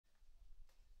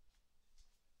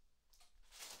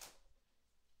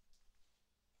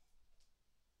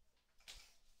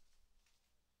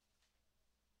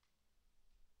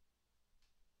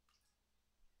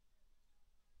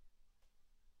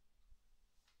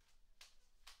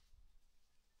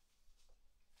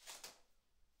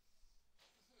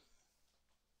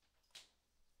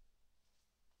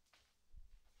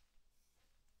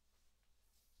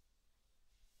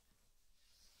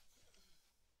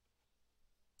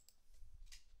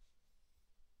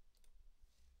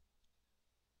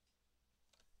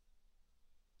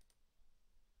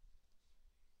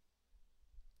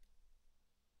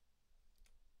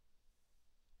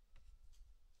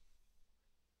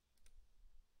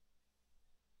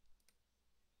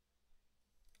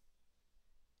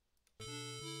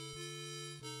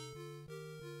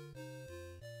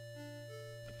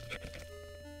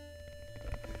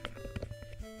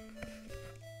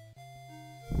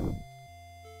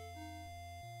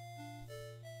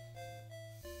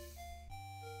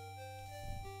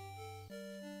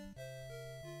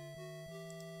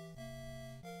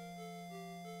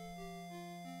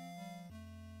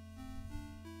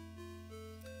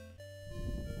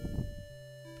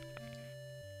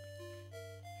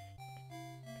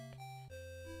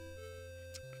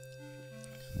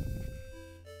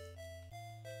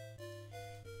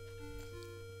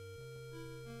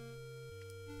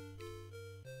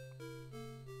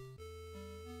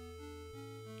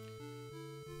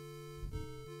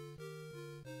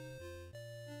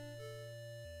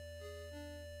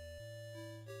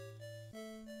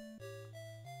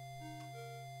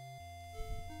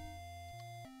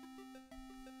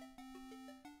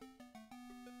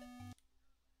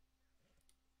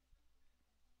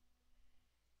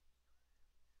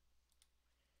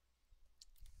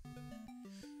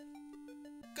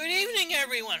morning,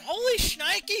 everyone! Holy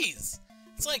shnikes!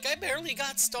 It's like I barely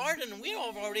got started and we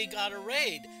already got a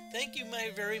raid. Thank you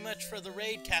very much for the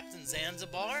raid, Captain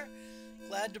Zanzibar.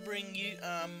 Glad to bring you,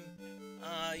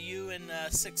 you and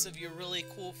 6 of your really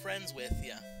cool friends with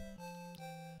you.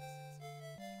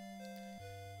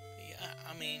 Yeah,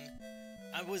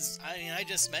 I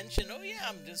just mentioned, oh yeah,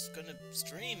 I'm just gonna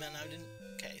stream, and I didn't.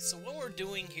 Okay, so what we're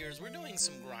doing here is we're doing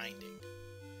some grinding.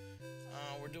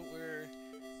 We're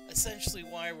essentially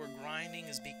why we're grinding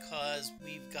is because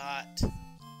we've got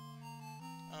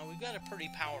a pretty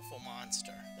powerful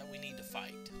monster that we need to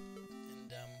fight,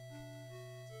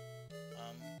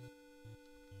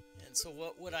 and so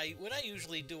what I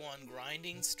usually do on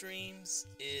grinding streams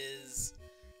is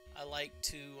I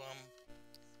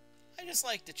just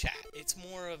like to chat. It's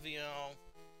more of,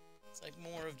 it's like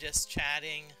more of just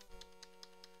chatting.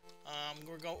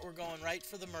 We're going right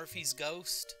for the Murphy's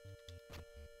Ghost.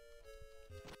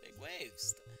 Big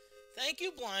waves. Thank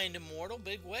you, Blind Immortal.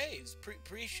 Big waves.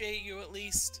 Appreciate you at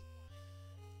least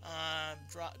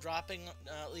dropping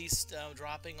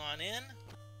on in.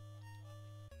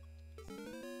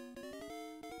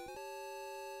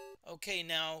 Okay,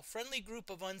 now, friendly group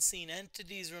of unseen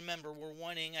entities. Remember, we're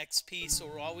wanting XP, so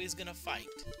we're always gonna fight.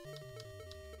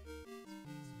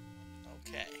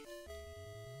 Okay.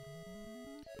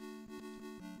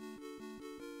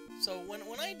 So when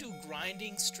I do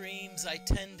grinding streams,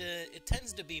 it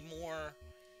tends to be more.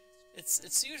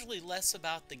 It's usually less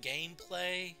about the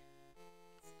gameplay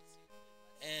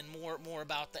and more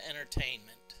about the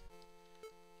entertainment.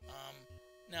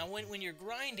 Now, when you're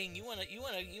grinding, you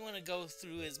wanna go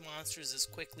through his monsters as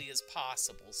quickly as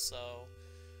possible, so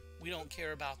we don't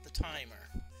care about the timer.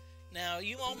 Now,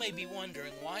 you all may be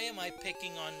wondering, why am I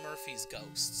picking on Murphy's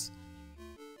Ghosts?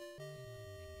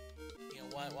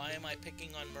 Why am I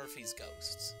picking on Murphy's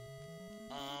Ghosts?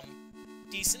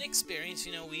 Decent experience.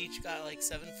 We each got like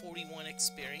 741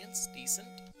 experience. Decent.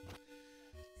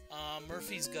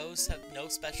 Murphy's Ghosts have no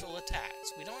special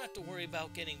attacks. We don't have to worry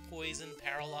about getting poisoned,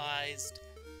 paralyzed,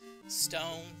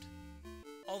 stoned.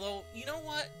 Although, you know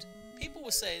what? People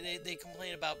will say they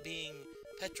complain about being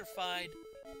petrified.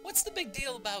 What's the big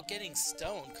deal about getting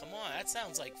stoned? Come on, that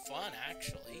sounds like fun,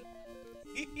 actually.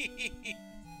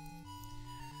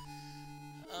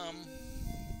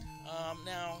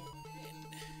 Now,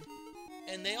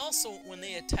 and they also, when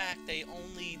they attack, they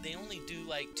only do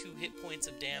like 2 hit points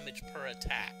of damage per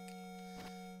attack.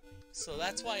 So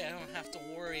that's why I don't have to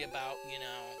worry about,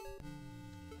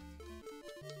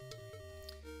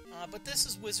 but this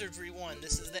is Wizardry 1.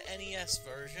 This is the NES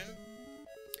version.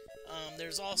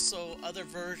 There's also other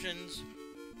versions.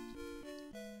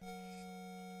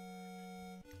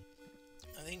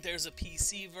 I think there's a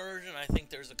PC version. I think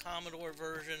there's a Commodore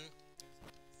version.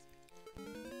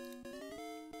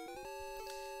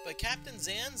 But Captain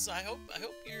Zanz, I hope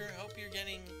you're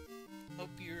getting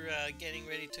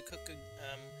ready to cook a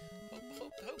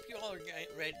hope you all are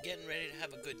getting ready to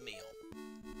have a good meal.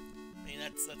 I mean,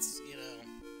 that's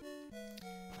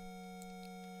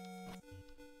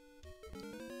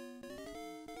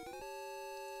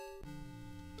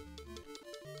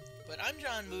But I'm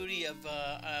John Moody of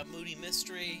Moody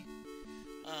Mystery.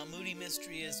 Moody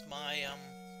Mystery is my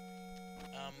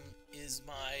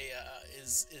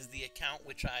is the account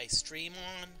which I stream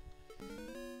on.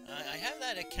 I have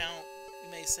that account.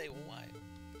 You may say, well, why?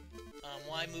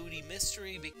 Why Moody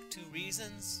Mystery? 2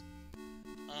 reasons.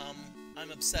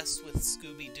 I'm obsessed with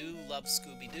Scooby-Doo. Love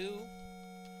Scooby-Doo.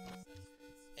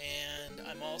 And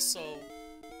I'm also...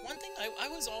 One thing, I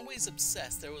was always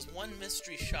obsessed. There was one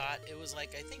mystery shot. It was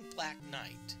like, I think, Black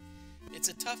Knight. It's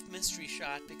a tough mystery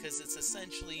shot because it's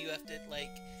essentially you have to,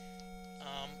 like...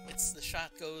 the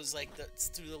shot goes like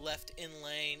through the left in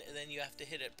lane, and then you have to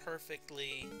hit it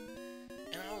perfectly.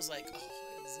 And I was like, oh,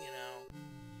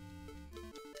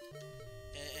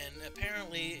 And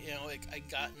apparently, I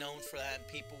got known for that, and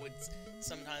people would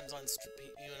sometimes and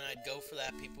I'd go for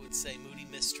that. People would say Moody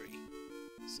Mystery.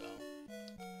 So,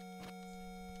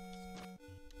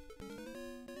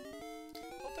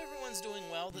 hope everyone's doing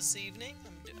well this evening.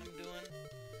 I'm doing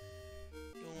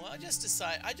well.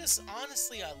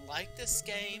 Honestly, I like this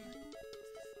game,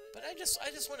 but I just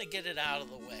want to get it out of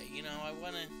the way.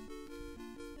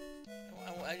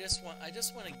 I just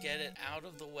want to get it out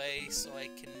of the way so I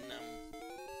can.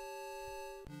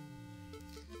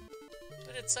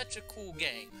 But it's such a cool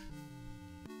game.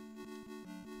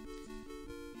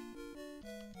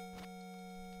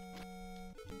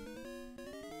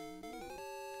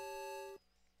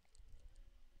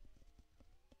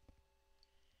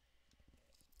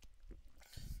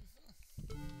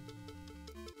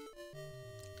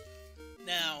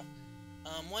 Now,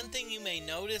 one thing you may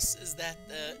notice is that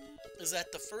is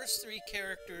that the first three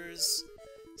characters.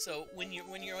 So when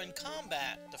you're in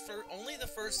combat, only the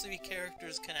first three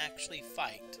characters can actually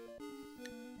fight.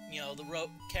 You know, the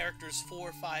characters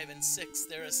 4, 5, and 6,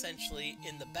 they're essentially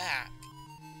in the back,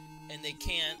 and they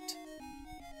can't,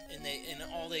 and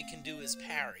all they can do is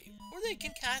parry, or they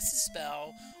can cast a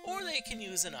spell, or they can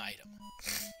use an item.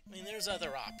 I mean, there's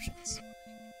other options.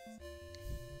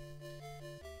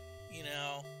 You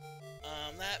know,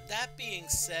 that being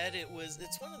said,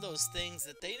 it's one of those things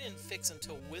that they didn't fix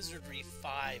until Wizardry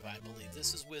 5, I believe.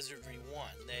 This is Wizardry 1.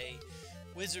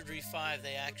 Wizardry 5,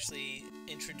 they actually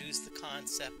introduced the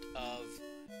concept of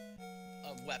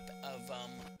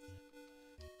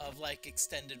like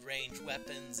extended range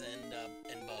weapons and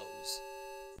bows.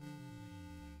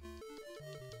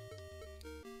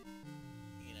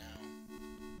 You know.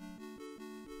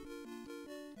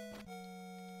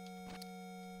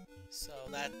 So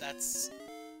that's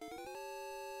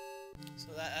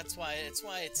why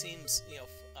it seems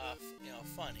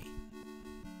funny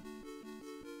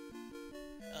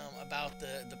about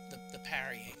the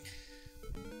parrying.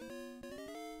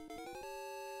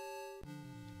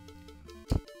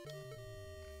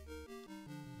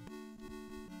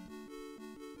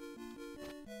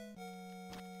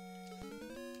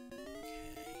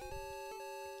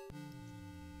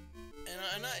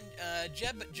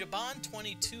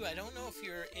 Jabon22, I don't know if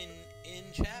you're in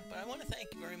chat, but I want to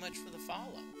thank you very much for the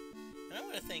follow. And I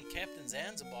want to thank Captain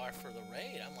Zanzibar for the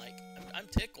raid. I'm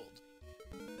tickled.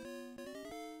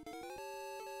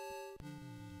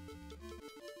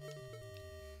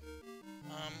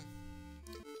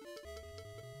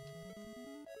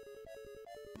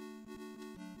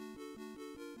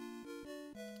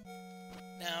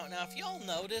 Now if y'all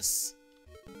notice,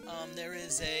 there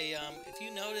is a, if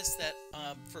you notice that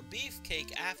for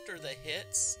Beefcake, after the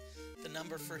hits, the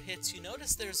number for hits, you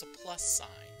notice there's a plus sign.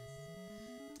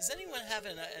 Does anyone have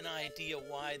an idea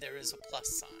why there is a plus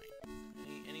sign?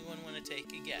 Anyone want to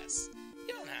take a guess?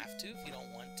 You don't have to if you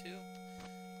don't want to.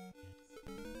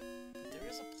 But there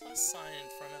is a plus sign in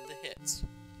front of the hits.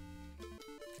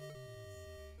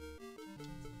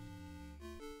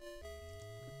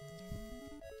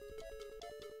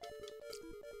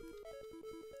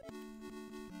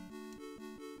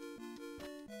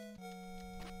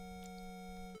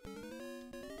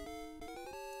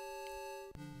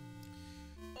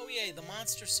 The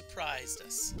monster surprised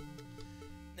us.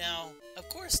 Now, of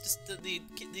course,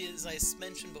 as I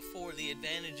mentioned before, the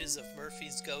advantages of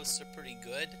Murphy's Ghosts are pretty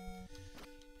good.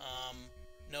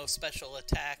 No special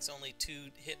attacks, only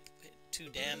 2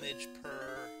 damage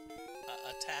per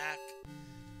attack,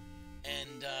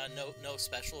 and no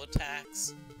special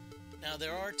attacks. Now,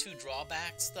 there are 2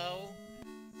 drawbacks, though.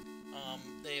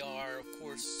 They are, of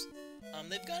course,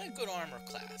 they've got a good armor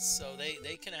class, so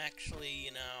they can actually,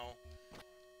 you know.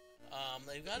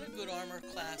 They've got a good armor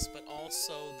class, but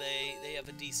also they have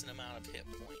a decent amount of hit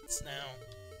points. Now,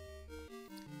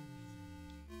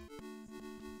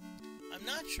 I'm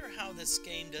not sure how this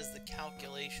game does the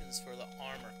calculations for the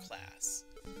armor class.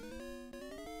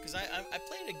 Because I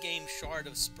played a game, Shard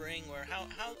of Spring, where how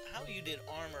you did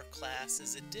armor class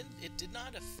is it did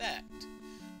not affect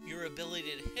your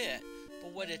ability to hit,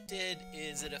 but what it did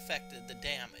is it affected the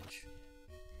damage.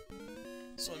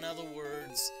 So in other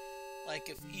words,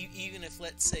 like even if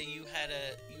let's say you had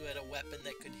a weapon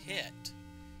that could hit,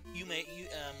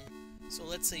 so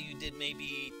let's say you did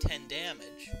maybe 10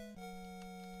 damage,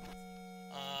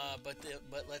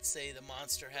 but let's say the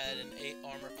monster had an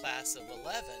armor class of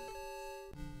 11,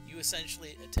 you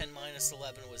essentially 10 minus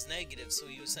 11 was negative, so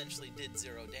you essentially did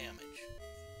 0 damage.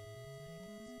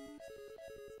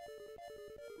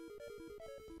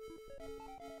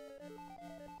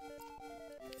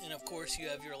 And of course you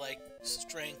have your like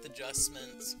strength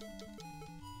adjustments,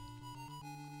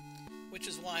 which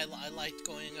is why I liked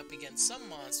going up against some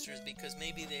monsters, because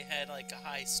maybe they had like a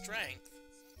high strength.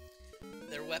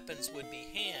 Their weapons would be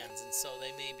hands, and so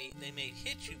they may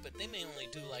hit you, but they may only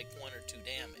do like 1 or 2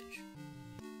 damage.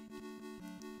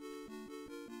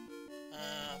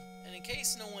 And in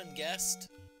case no one guessed,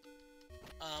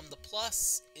 the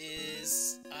plus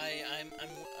is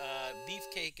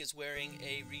Beefcake is wearing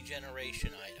a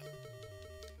regeneration item.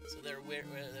 So they're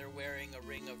wearing a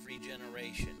ring of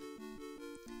regeneration.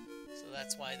 So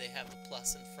that's why they have the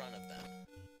plus in front of them.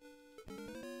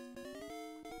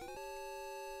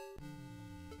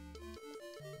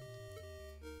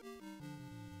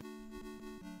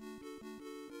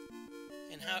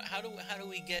 And how do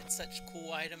we get such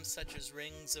cool items such as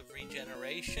rings of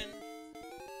regeneration?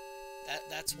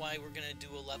 That's why we're going to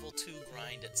do a level 2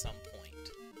 grind at some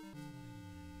point.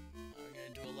 We're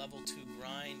going to do a level 2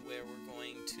 grind where we're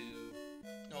going to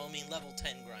No, I mean level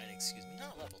 10 grind, excuse me.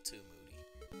 Not level 2, Moody.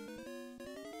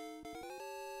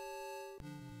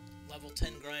 Level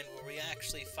 10 grind where we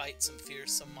actually fight some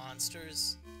fearsome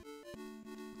monsters.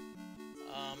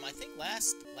 I think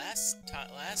last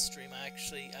stream I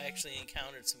actually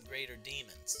encountered some greater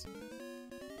demons.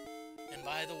 And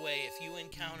by the way, if you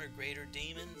encounter greater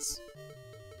demons,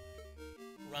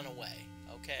 run away,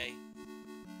 okay?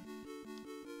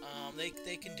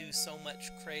 They can do so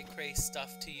much cray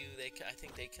stuff to you. I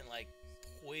think they can like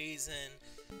poison,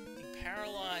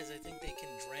 paralyze. I think they can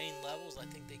drain levels. I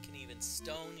think they can even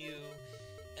stone you.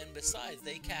 And besides,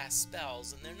 they cast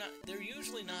spells, and they're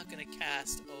usually not going to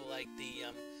cast like the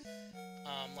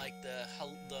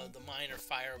minor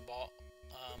fireball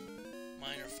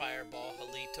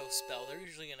Halito spell. They're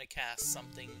usually going to cast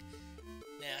something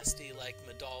nasty like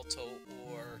Medalto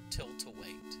or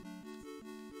Tilt-A-Wait.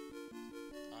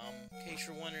 In case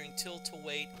you're wondering,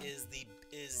 Tilt-A-Wait is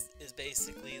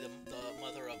basically the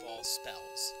mother of all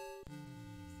spells.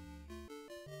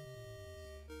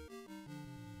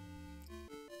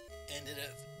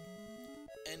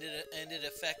 And it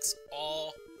affects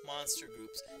all monster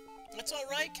groups. That's all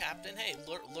right, Captain. Hey,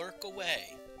 lurk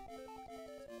away.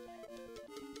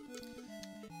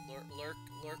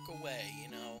 Lurk away. You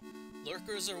know,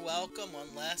 lurkers are welcome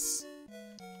unless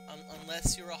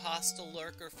you're a hostile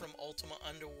lurker from Ultima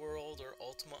Underworld or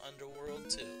Ultima Underworld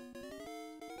 2.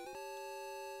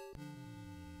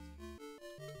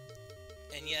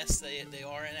 And yes, they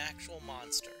are an actual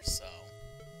monster, so.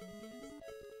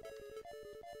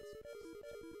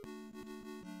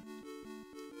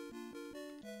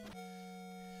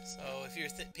 So if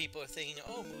people are thinking,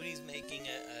 oh, Moody's making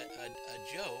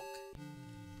a joke.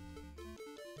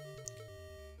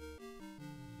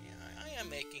 Yeah, I am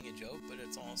making a joke, but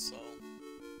it's also...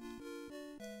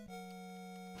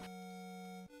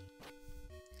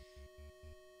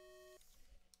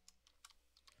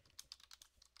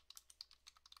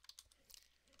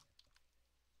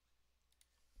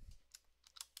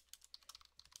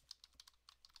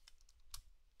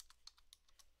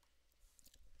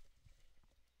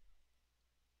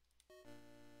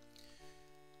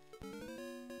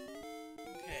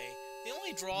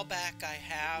 drawback I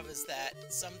have is that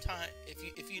sometimes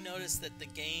if you notice that the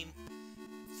game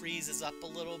freezes up a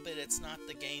little bit, it's not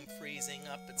the game freezing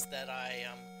up, it's that I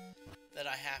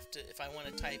have to, if I want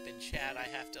to type in chat, I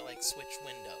have to like switch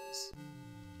windows.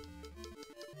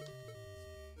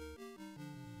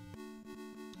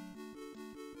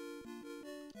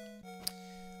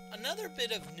 Another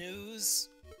bit of news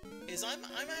is I'm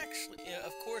actually,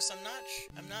 of course, I'm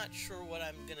not sure what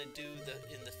I'm gonna do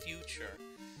in the future.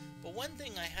 But one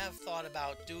thing I have thought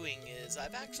about doing is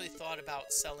I've actually thought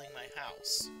about selling my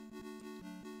house.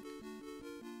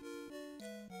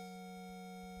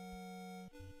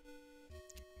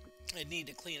 I need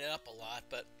to clean it up a lot,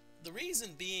 but the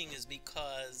reason being is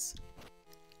because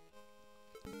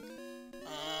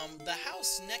the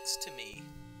house next to me,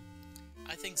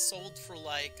 I think, sold for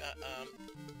like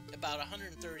about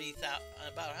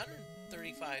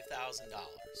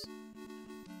 $135,000.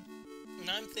 And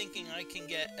I'm thinking I can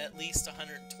get at least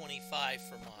 $125,000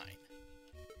 for mine,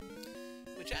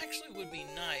 which actually would be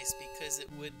nice because it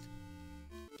would,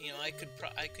 you know, I could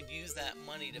use that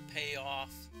money to pay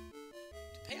off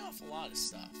a lot of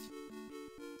stuff.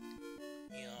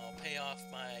 You know, pay off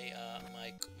my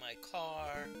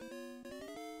car,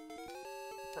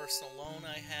 personal loan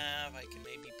I have. I can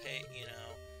maybe pay. You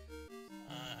know,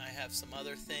 I have some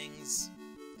other things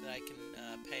that I can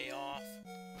pay off.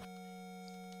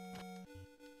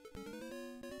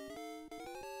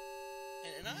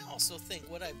 And I also think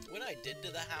what I did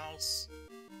to the house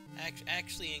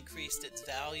actually increased its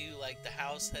value. Like, the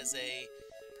house has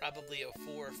probably a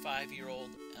 4 or 5 year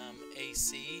old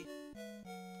AC,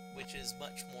 which is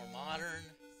much more modern.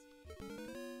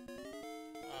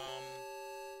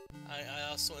 I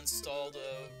also installed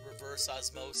a reverse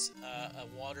osmosis, a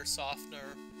water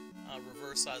softener,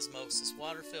 reverse osmosis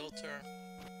water filter.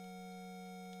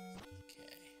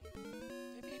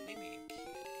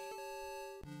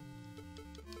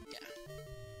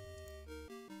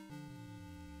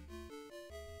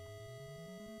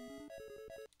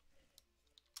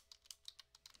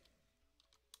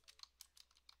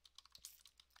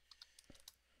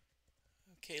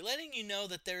 Letting you know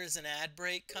that there is an ad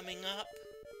break coming up.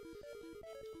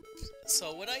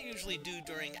 So what I usually do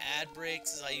during ad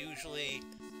breaks is I usually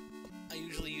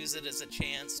use it as a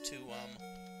chance to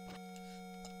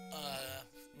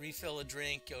refill a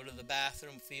drink, go to the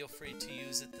bathroom. Feel free to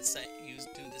use it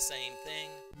do the same thing.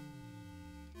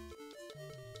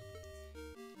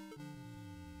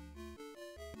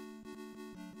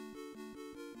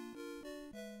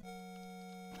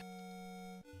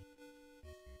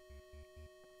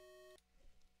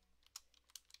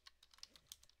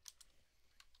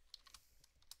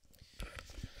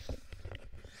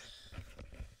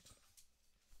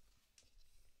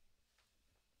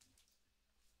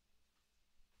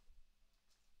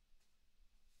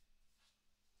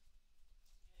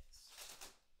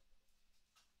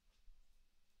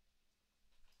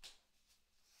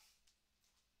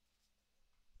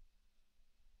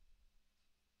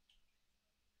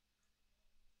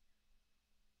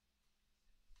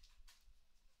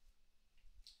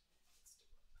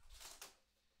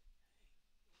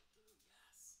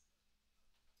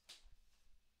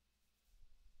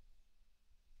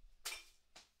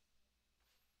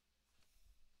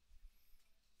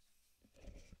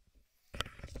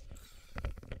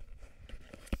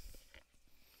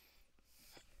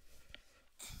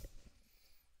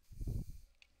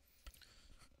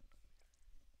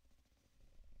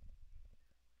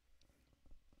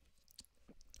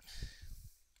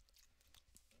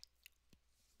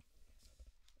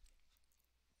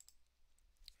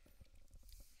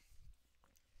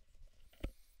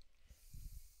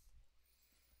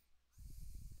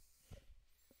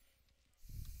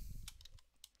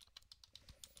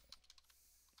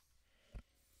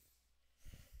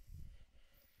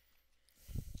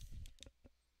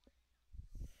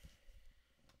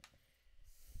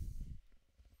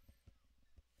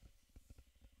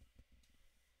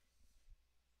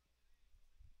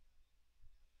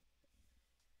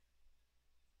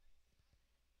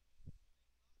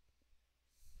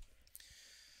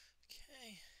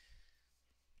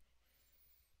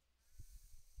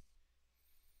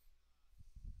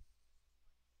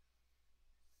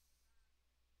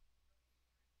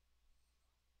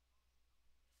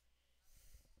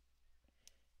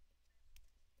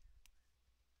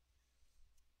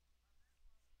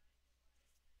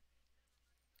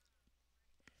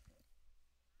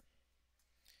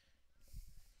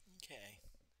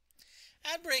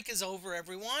 Ad break is over,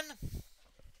 everyone.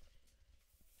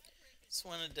 Just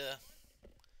wanted to,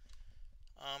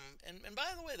 and by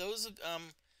the way, those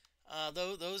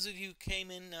of you who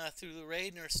came in through the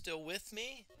raid and are still with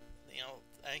me,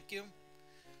 thank you.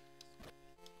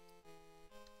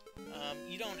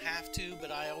 You don't have to,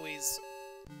 but I always,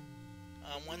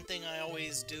 one thing I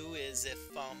always do is if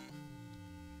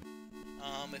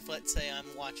let's say I'm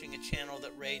watching a channel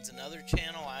that raids another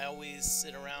channel, I always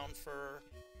sit around for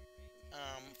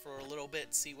a little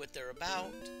bit, see what they're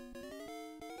about.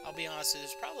 I'll be honest,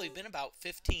 there's probably been about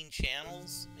 15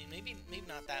 channels. I mean, maybe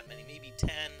not that many, maybe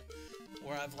 10,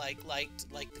 where I've liked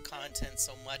the content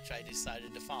so much I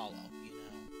decided to follow.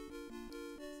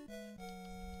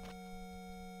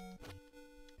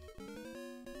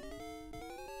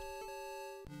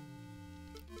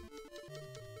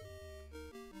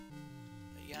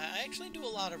 Yeah, I actually do a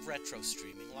lot of retro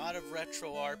streaming, a lot of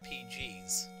retro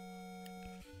RPGs.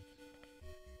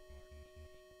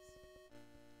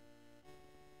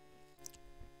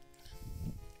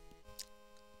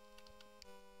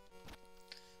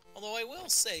 Although I will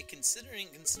say, considering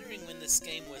when this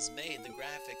game was made, the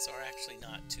graphics are actually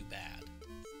not too bad.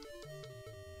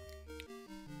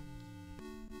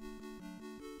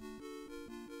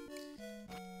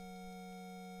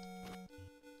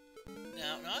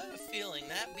 Now I have a feeling,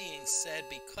 that being said,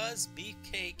 because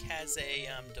Beefcake has a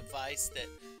device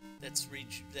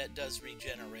that does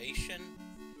regeneration,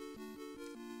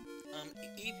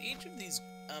 each of these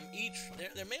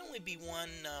there may only be one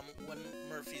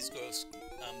Murphy's Ghost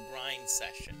grind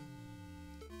session,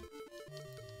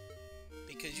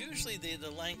 because usually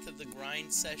the length of the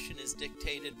grind session is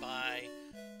dictated by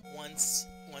once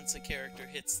a character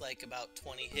hits like about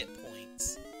 20 hit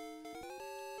points.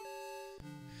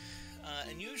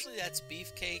 And usually that's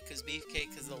Beefcake, because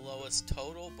Beefcake is the lowest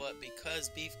total, but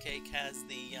because Beefcake has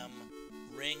the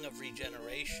ring of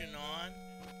regeneration on,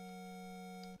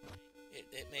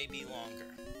 it may be longer.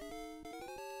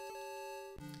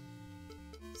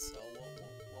 So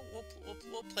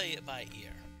we'll play it by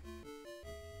ear.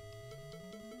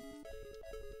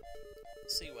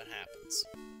 See what happens.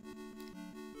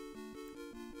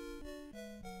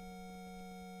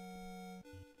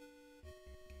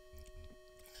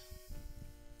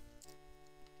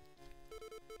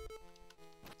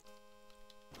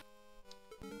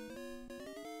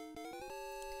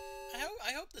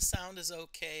 I hope the sound is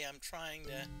okay. I'm trying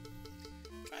to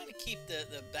keep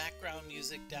the background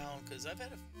music down, because I've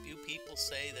had a few people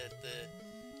say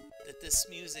that this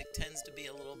music tends to be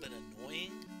a little bit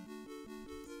annoying.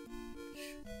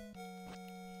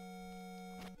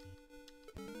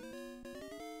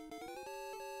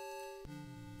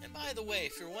 And by the way,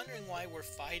 if you're wondering why we're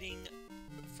fighting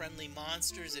friendly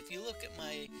monsters, if you look at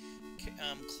my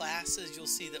classes, you'll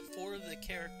see that 4 of the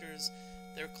characters,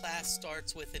 their class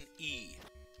starts with an E.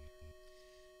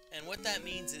 And what that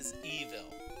means is evil.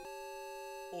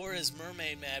 Or as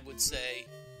Mermaid Mad would say,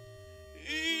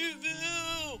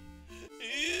 evil!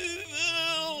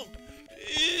 Evil!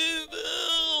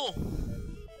 Evil!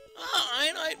 Ah,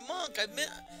 Ironite Monk! I've been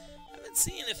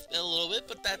seeing it a little bit,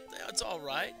 but that's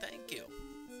alright, thank you.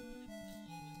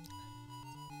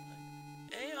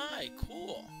 AI,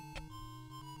 cool.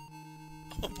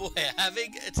 Oh boy,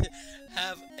 having to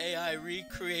have AI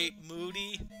recreate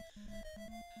Moody,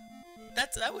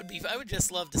 I would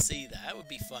just love to see that. That would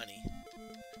be funny.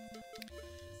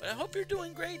 But I hope you're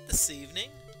doing great this evening.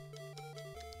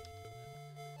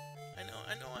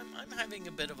 I know I'm having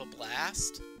a bit of a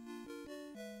blast.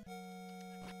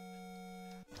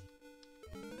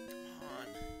 Come on.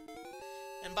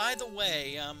 And by the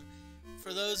way,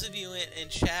 for those of you in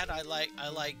chat, I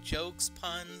like jokes,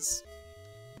 puns.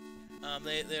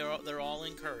 They're all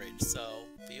encouraged, so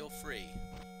feel free.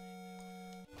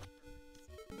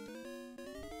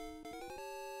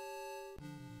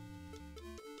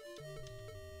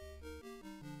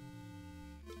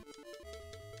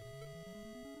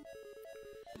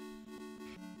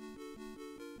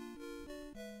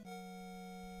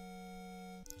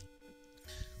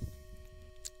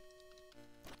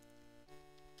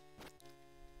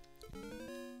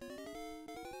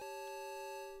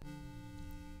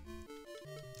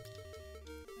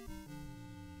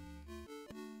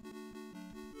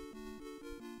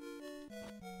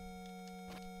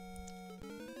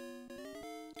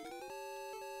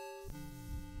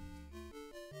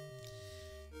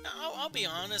 I'll be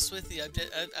honest with you.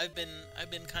 I've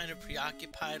been kind of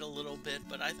preoccupied a little bit,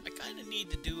 but I kind of need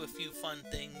to do a few fun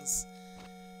things.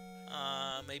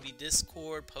 Maybe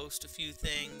Discord, post a few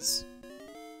things.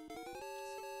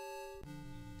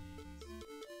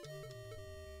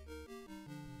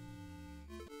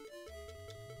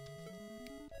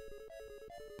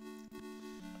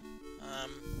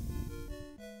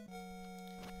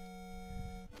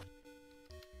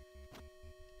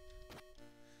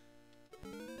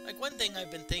 Like one thing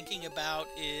I've been thinking about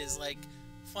is like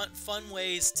fun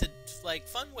ways to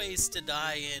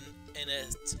die in a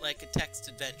like a text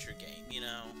adventure game, you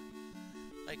know,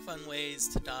 like fun ways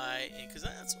to die, because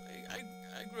that's I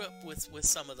grew up with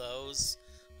some of those,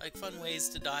 like fun ways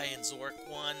to die in Zork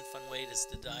 1, fun ways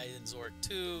to die in Zork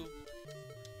 2.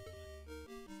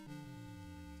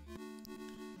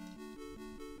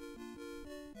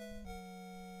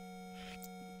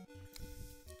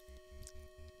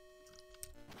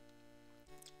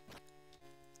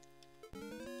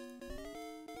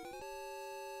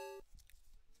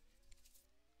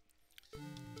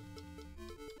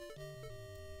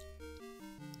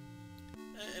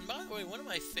 And by the way, one of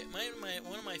my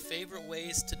favorite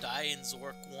ways to die in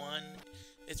Zork 1,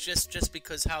 it's just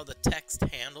because how the text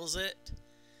handles it,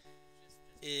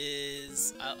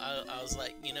 is I was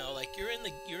like, you know, like you're in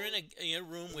a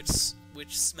room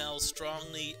which smells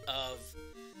strongly of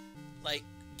like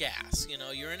gas, you know,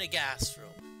 you're in a gas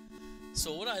room.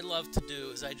 So what I love to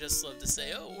do is I just love to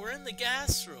say, oh, we're in the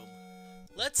gas room,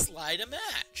 let's light a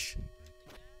match.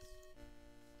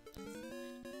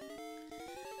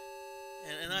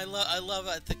 And I love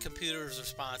the computer's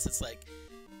response. It's like,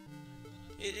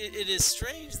 it is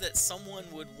strange that someone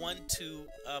would want to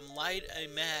light a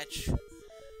match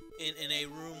in a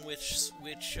room which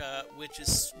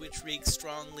reeks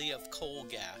strongly of coal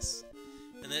gas.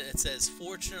 And then it says,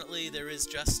 fortunately there is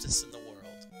justice in the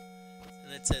world.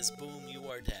 And it says, boom, you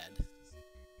are dead.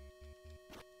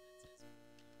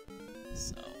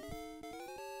 So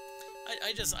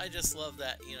I just love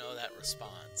that, you know, that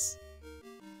response.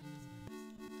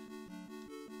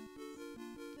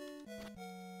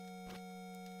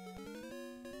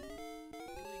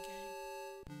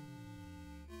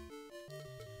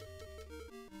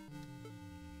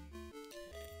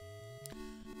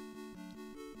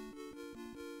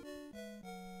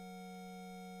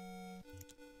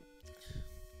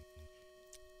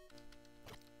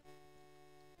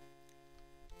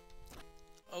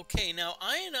 Okay, now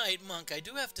Ionite Monk, I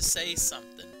do have to say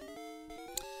something.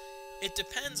 It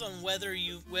depends on whether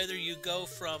you go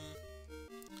from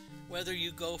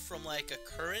like a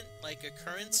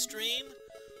current stream,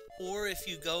 or if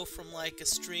you go from like a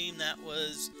stream that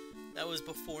was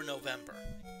before November.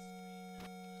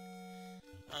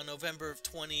 November of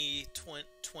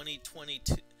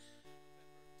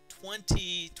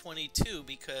 2022,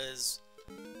 because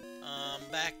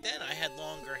back then I had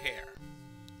longer hair.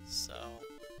 So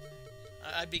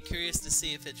I'd be curious to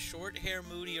see if it's short hair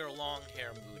Moody or long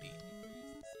hair Moody.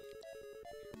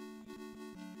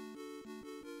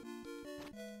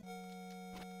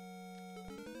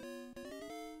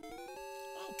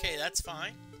 Okay, that's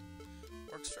fine.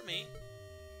 Works for me.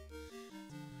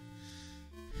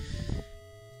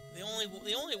 The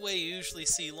only way you usually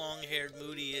see long-haired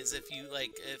Moody is if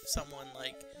someone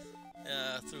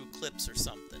threw clips or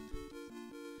something.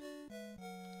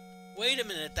 Wait a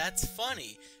minute, that's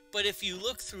funny. But if you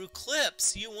look through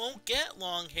clips, you won't get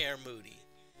long hair Moody.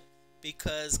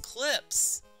 Because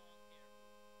clips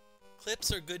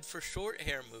are good for short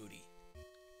hair Moody.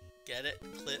 Get it?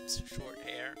 Clips, short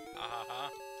hair. Ha ha ha.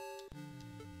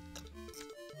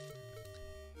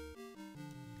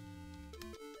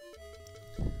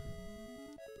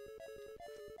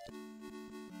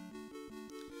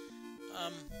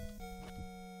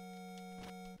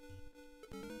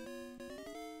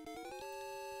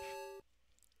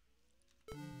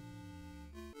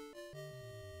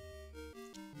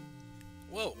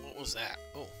 Whoa, what was that?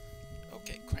 Oh,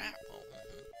 okay, crap. Oh,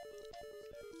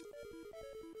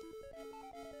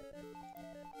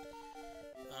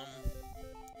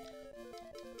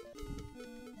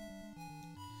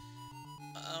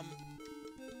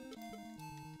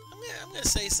 I'm gonna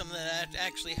say something that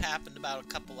actually happened about a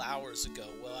couple hours ago.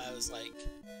 Well, I was like,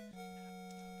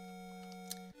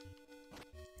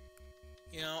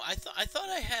 you know, I thought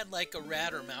I had like a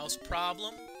rat or mouse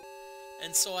problem.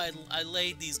 And so I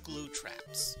laid these glue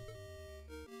traps.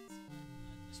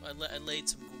 So I laid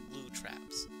some glue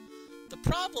traps. The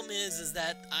problem is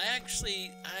that I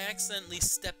accidentally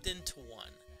stepped into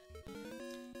one.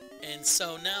 And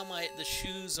so now the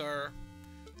shoes I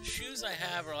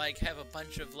have have a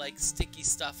bunch of like sticky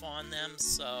stuff on them,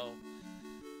 so,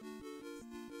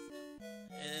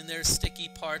 and there's sticky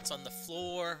parts on the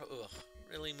floor. Ugh,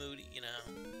 really Moody, you know.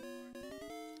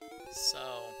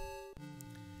 So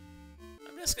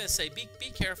I'm just gonna say, be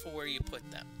careful where you put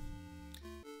them.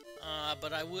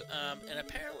 But I would, and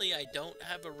apparently I don't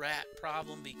have a rat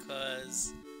problem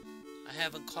because I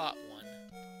haven't caught one.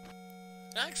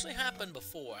 It actually happened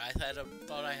before.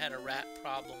 Thought I had a rat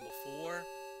problem before.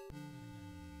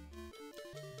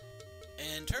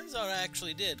 And turns out I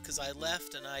actually did, because I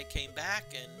left and I came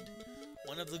back, and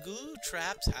one of the glue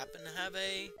traps happened to have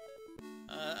a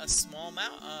small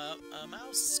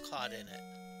mouse caught in it.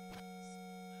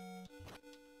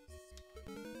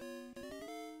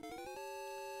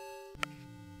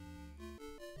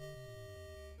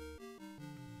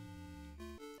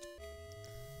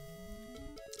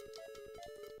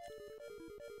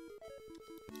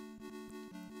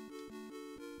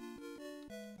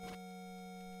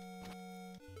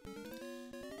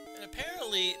 And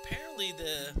apparently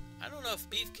I don't know if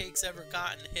Beefcake's ever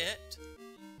gotten hit.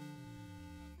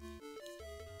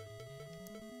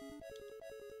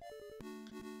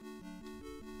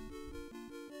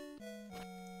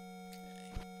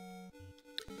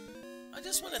 I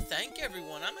just want to thank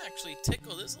everyone. I'm actually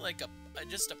tickled. This is like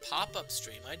just a pop-up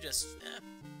stream. I just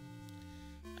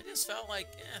felt like,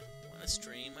 I want to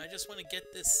stream. I just want to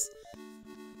get this.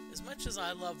 As much as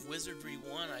I love Wizardry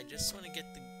 1, I just want to get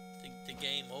the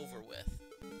game over with.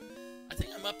 I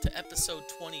think I'm up to episode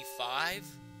 25,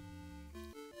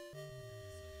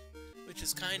 which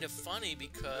is kind of funny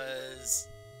because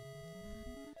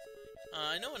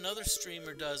I know another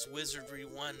streamer does Wizardry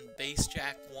 1, Bass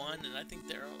Jack 1, and I think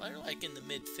they're like in the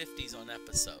mid-50s on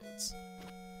episodes.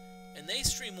 And they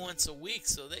stream once a week,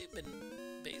 so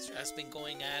Bass Jack's been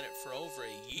going at it for over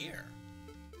a year.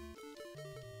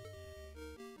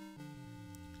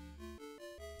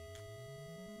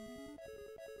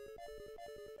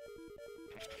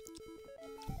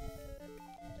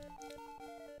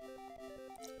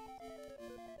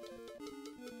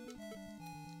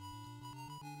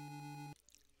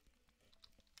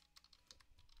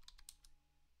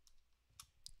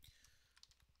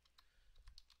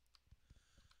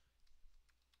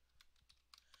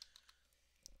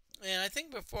 And I think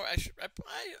before I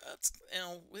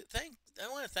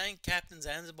want to thank Captain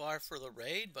Zanzibar for the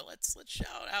raid, but let's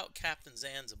shout out Captain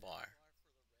Zanzibar.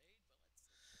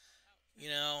 You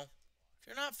know, if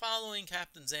you're not following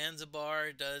Captain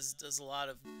Zanzibar, does a lot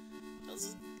of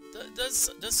does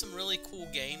some really cool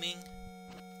gaming.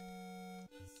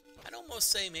 I'd almost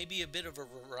say maybe a bit of a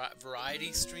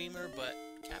variety streamer, but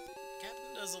Captain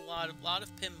does a lot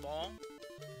of pinball.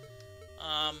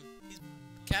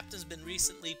 Captain's been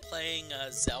recently playing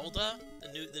Zelda,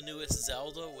 the newest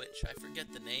Zelda, which I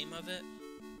forget the name of it.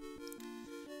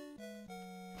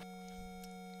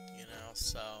 You know,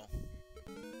 so.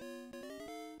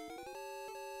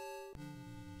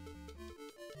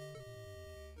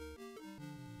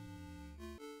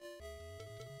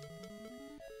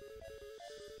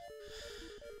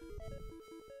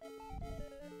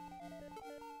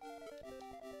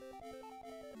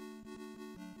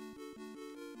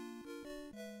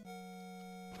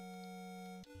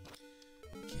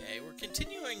 Okay, we're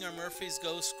continuing our Murphy's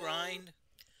Ghost grind.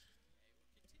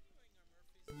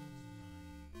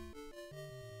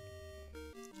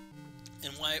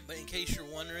 And but in case you're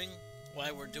wondering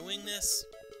why we're doing this,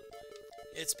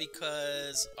 it's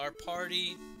because our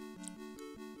party,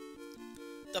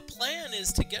 the plan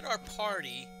is to get our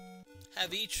party,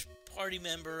 have each party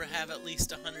member have at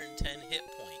least 110 hit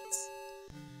points.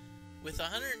 With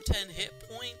 110 hit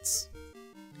points,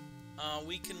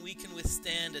 we can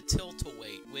withstand a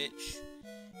tilt-a-weight, which,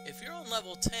 if you're on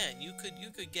level 10, you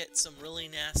could get some really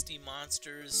nasty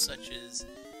monsters such as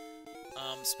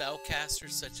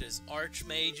spellcasters, such as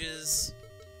archmages,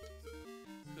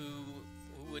 who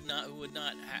would not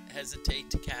hesitate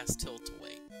to cast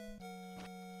tilt-a-weight.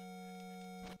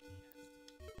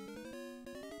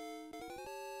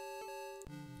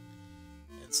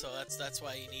 And so that's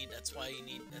why we need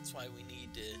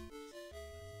to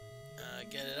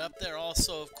get it up there.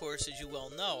 Also, of course, as you well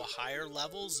know, higher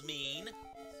levels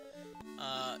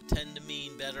tend to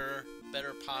mean better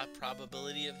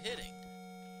probability of hitting.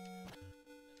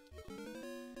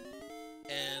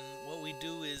 And what we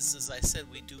do is, as I said,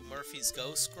 we do Murphy's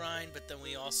Ghost grind, but then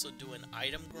we also do an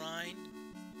item grind.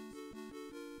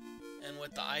 And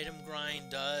what the item grind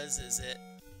does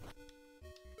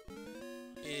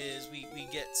is we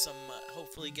get some,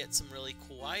 hopefully get some really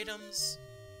cool items.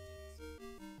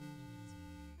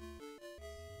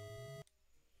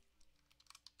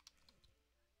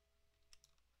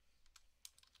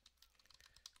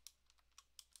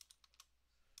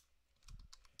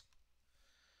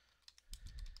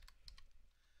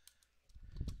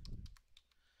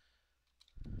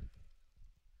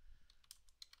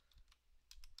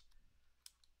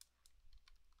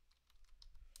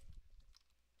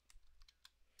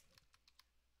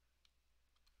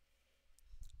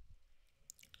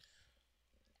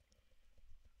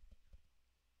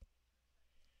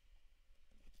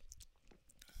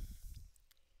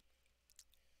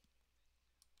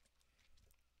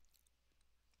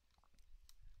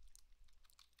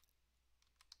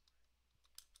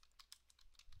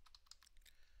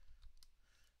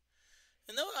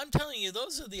 And though I'm telling you,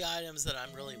 those are the items that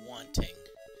I'm really wanting.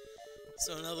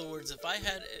 So in other words, if I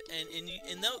had,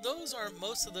 those are,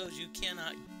 most of those you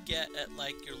cannot get at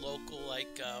like your local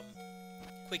like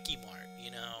Quickie Mart.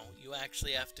 You know, you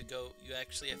actually have to go. You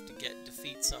actually have to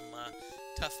defeat some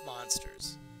tough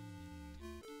monsters.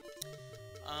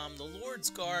 The Lord's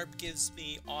Garb gives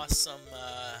me awesome,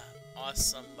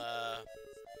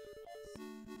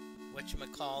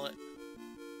 whatchamacallit,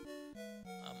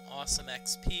 awesome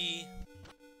XP.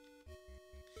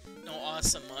 No,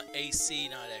 awesome AC,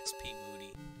 not XP,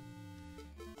 Moody.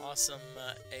 Awesome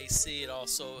AC. It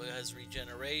also has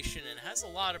regeneration and has a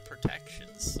lot of protection.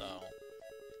 So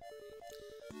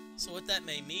what that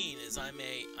may mean is I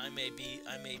may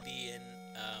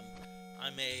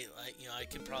I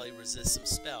can probably resist some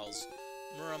spells.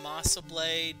 Muramasa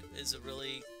Blade is a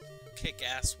really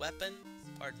kick-ass weapon.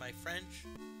 Pardon my French.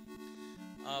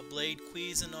 Blade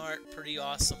Cuisinart, pretty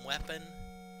awesome weapon.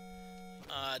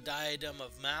 Diadem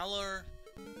of Malor,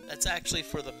 that's actually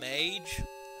for the mage,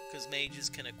 because mages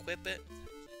can equip it.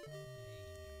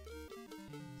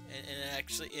 And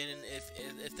actually,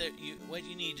 if there, what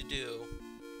you need to do.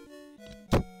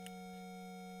 Of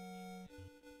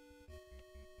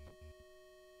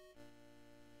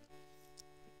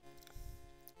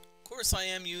course, I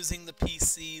am using the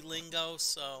PC lingo,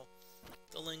 so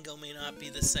the lingo may not be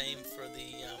the same for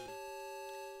the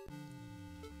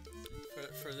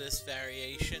for this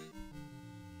variation.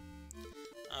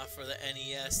 For the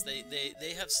NES,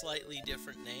 they have slightly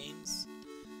different names,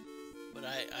 but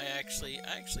I actually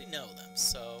know them.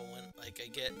 So when like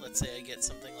let's say I get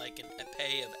something like an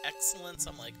Epee of Excellence,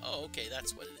 I'm like, oh, okay,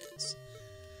 that's what it is.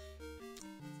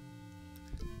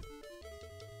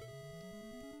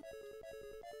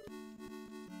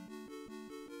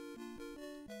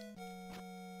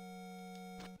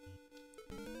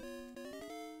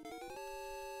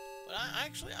 But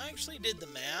I actually did the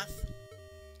math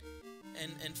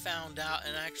and found out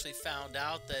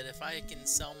that if I can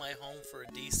sell my home for a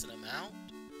decent amount,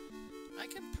 I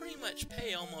can pretty much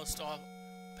pay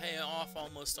off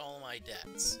almost all of my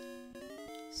debts.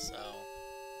 So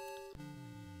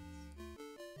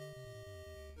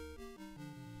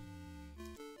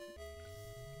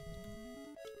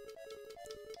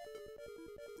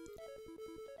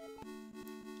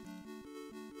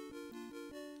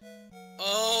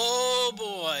oh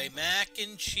boy, mac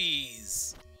and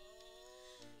cheese.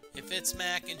 If it's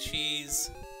mac and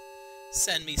cheese,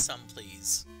 send me some,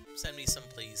 please. Send me some,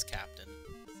 please, Captain.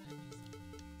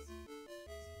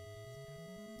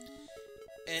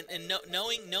 And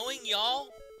knowing y'all,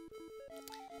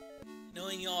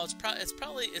 it's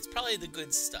probably the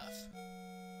good stuff.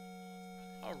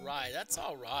 All right, that's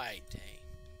all right. Hey,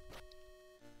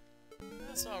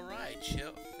 that's all right.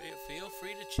 Chill. Feel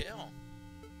free to chill.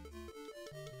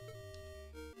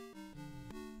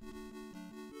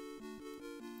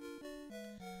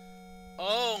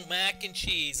 Oh, mac and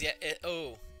cheese, yeah.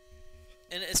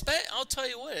 And I'll tell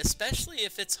you what, especially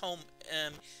if it's homemade.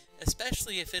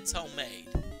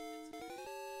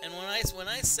 And when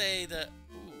I say the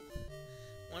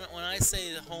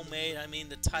homemade, I mean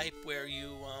the type where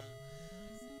you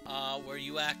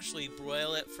actually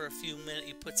broil it for a few minutes.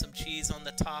 You put some cheese on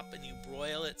the top and you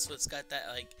broil it, so it's got that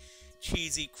like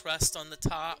cheesy crust on the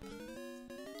top.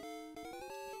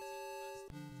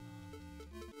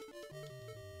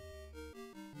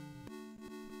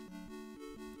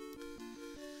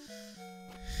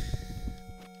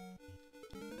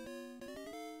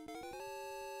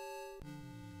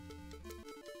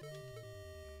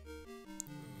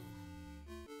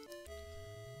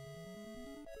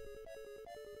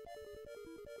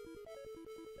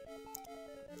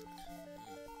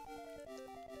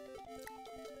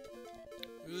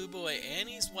 Ooh boy,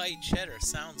 Annie's white cheddar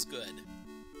sounds good.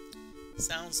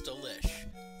 Sounds delish.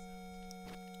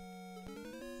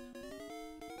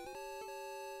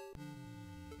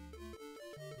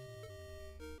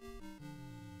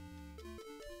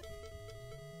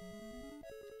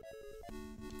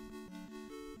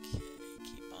 Okay,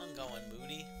 keep on going,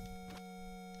 Moody.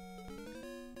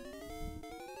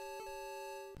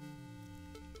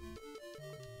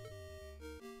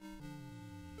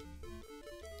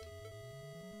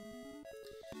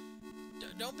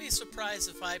 Don't be surprised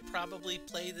if I probably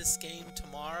play this game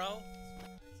tomorrow.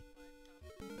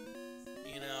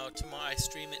 You know, tomorrow I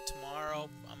stream it tomorrow.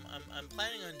 I'm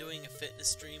planning on doing a fitness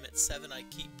stream at 7. I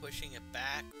keep pushing it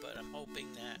back, but I'm hoping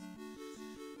that,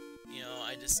 you know,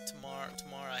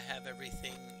 tomorrow I have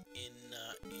everything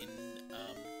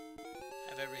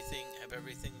have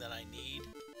everything that I need.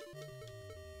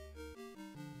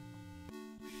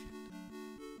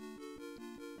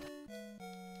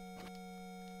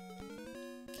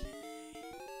 Okay.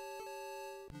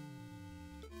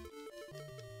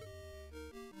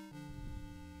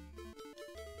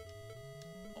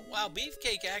 wow,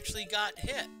 Beefcake actually got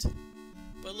hit.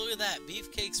 But look at that,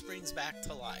 Beefcake springs back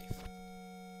to life.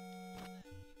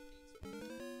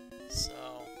 So...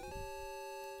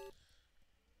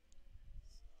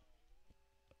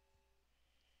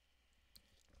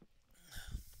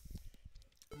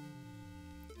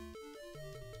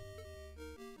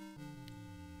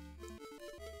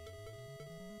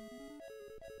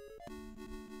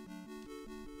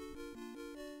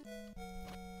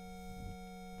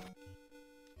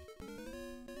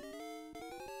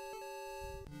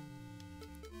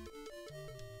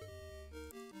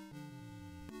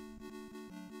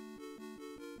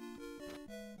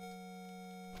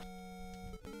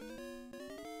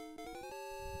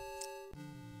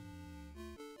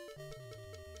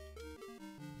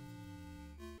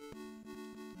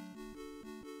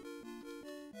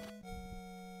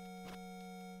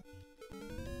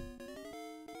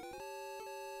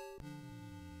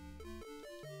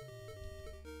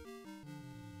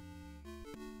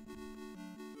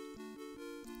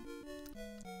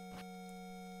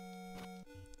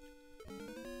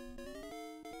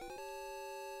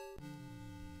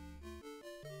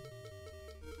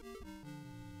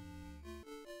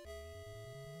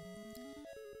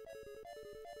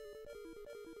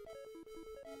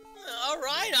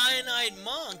 Alright, Ironite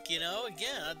Monk, you know,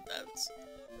 again, that's...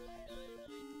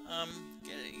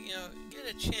 get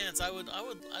a chance.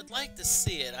 I'd like to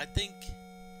see it. I think...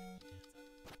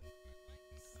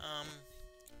 I'm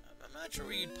not sure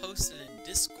where you'd post it in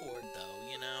Discord,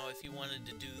 though, you know, if you wanted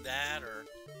to do that, or...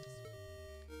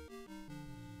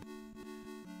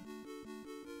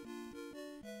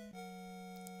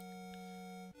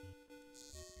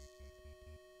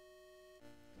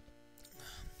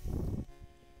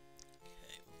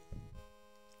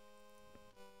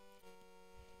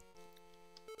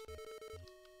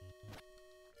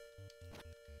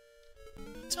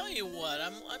 Tell you what,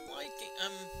 I'm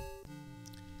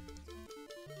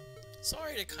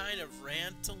sorry to kind of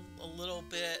rant a little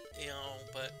bit, you know,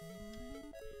 but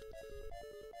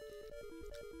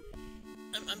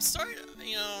I'm starting,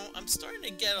 you know, I'm starting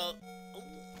to get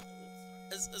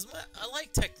as much, I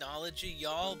like technology,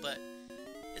 y'all, but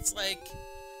it's like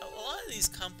a lot of these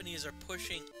companies are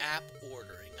pushing app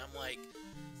ordering. I'm like,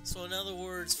 so in other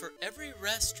words, for every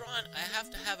restaurant, I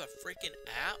have to have a freaking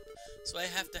app. So I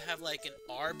have to have like an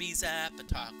Arby's app, a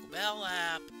Taco Bell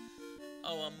app,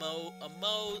 oh,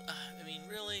 I mean,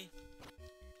 really?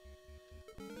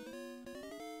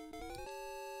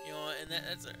 You know, and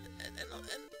that's, and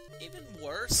even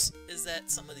worse is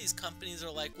that some of these companies are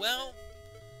like, well,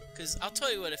 because I'll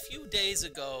tell you what, a few days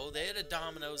ago, they had a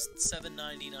Domino's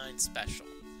 $7.99 special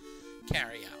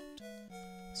carry out.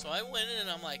 So I went in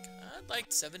and I'm like, I'd like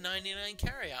 $7.99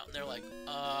 carry out, and they're like,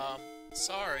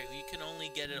 sorry, you can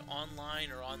only get it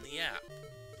online or on the app.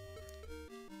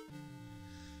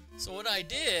 So what I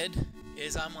did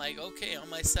is I'm like, okay, on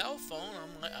my cell phone,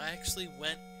 I actually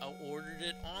ordered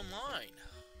it online.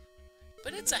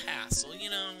 But it's a hassle, you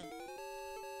know.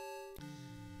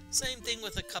 Same thing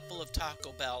with a couple of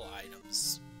Taco Bell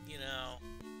items, you know.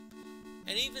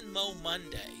 And even Mo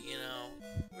Monday, you know,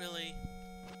 really.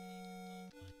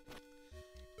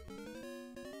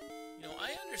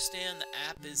 I understand the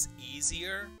app is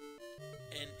easier,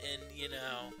 and you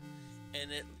know,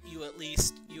 and you at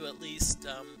least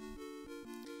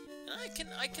and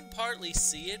I can partly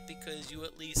see it because you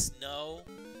at least know,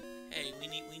 hey, we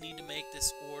need to make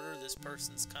this order. This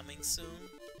person's coming soon.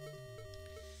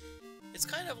 It's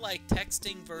kind of like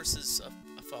texting versus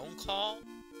a phone call.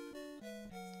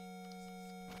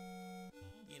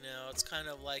 You know, it's kind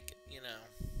of like, you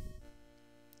know.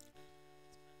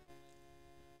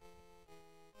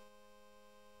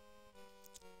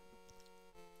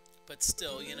 But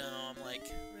still, you know, I'm like,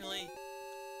 really?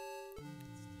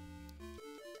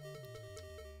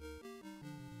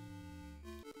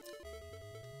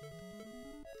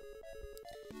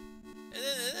 And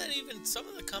then even some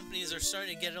of the companies are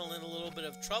starting to get in a little bit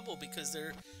of trouble because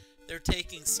they're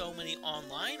taking so many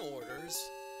online orders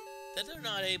that they're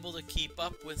not able to keep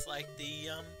up with, like, the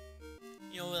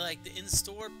you know, like the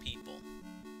in-store people.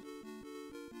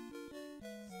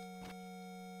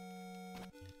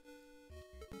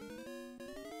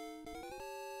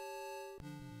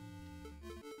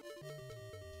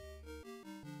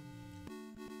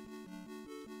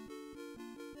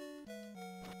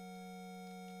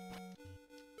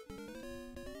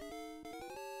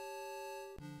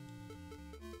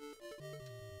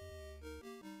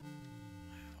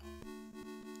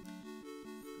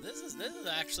 This is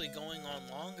actually going on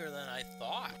longer than I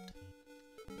thought.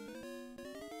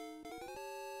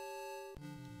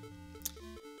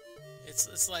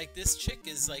 It's like this chick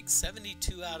is like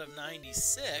 72 out of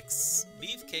 96.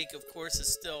 Beefcake, of course,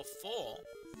 is still full.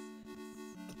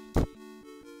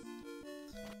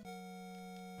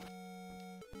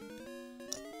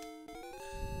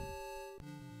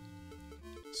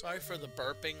 Sorry for the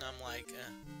burping. I'm like,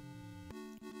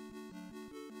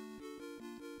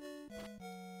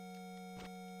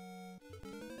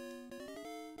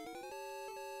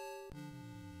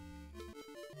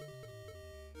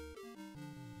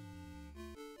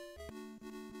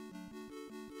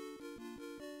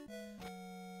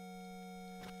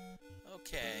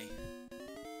 Okay.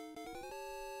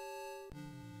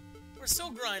 We're still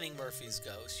grinding Murphy's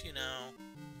Ghost, you know.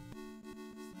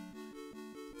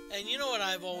 And you know what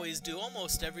I've always do?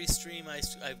 Almost every stream I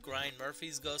grind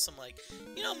Murphy's Ghost. I'm like,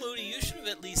 you know, Moody, you should have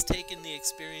at least taken the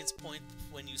experience point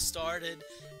when you started,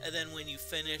 and then when you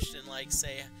finished, and like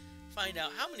say, find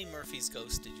out how many Murphy's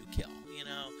Ghosts did you kill, you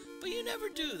know? But you never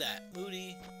do that,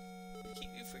 Moody.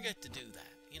 You forget to do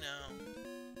that, you know?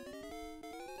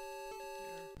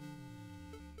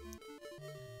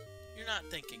 You're not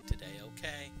thinking today,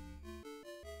 okay?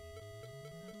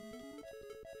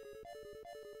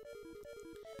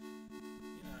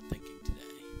 You're not thinking today.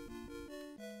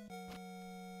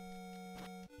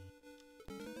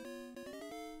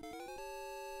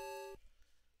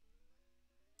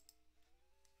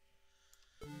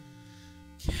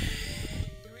 Okay,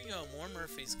 here we go, more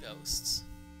Murphy's Ghosts.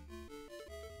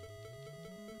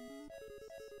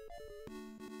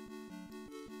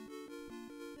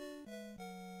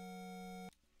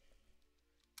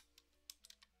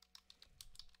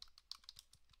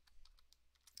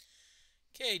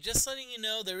 Okay, just letting you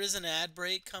know there is an ad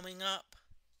break coming up.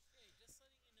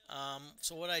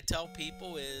 So what I tell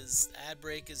people is ad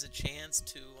break is a chance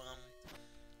to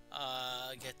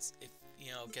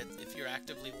if you're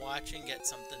actively watching, get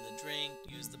something to drink,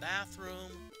 use the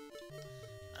bathroom.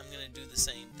 I'm gonna do the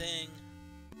same thing.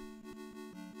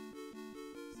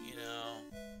 You know.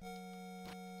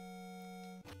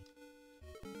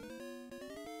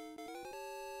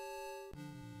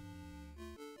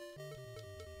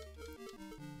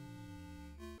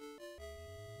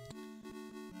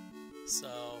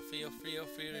 So feel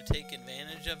free to take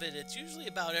advantage of it. It's usually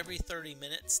about every 30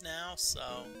 minutes now, so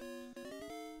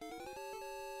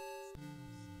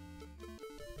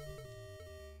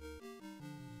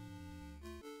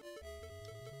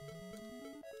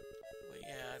but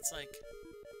yeah, it's like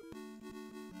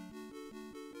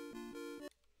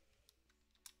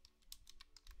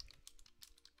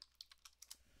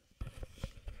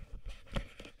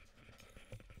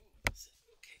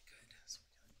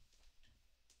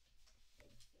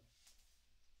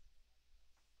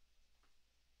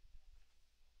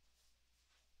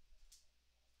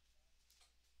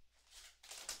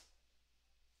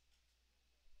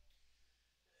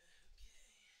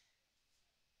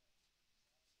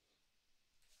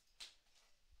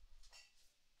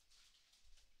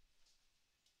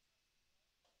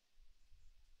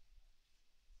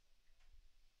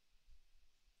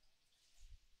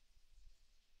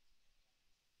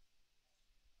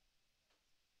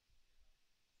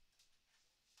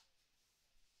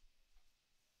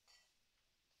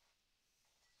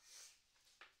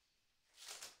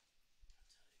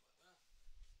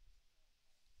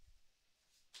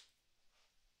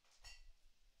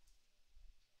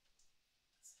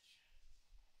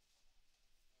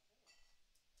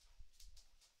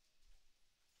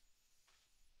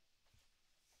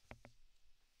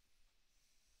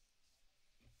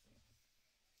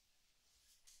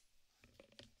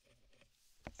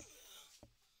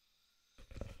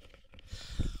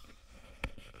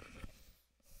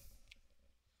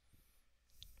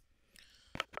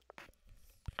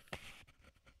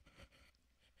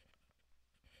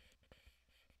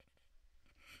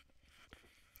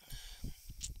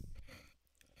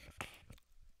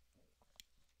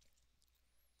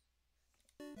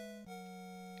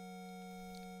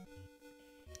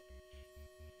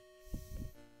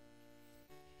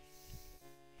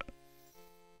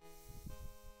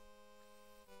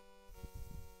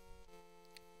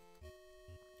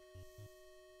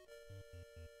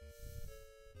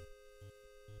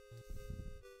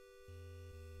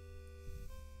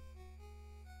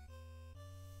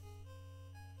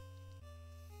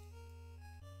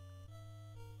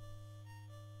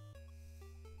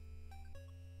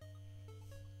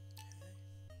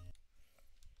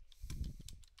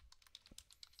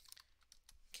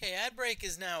okay, ad break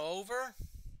is now over,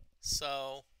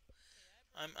 so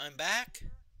I'm back.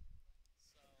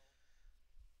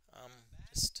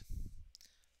 Just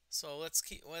so let's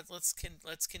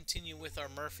continue with our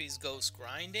Murphy's Ghost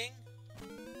grinding.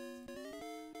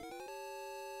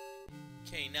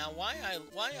 Okay, now why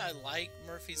I like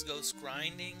Murphy's Ghost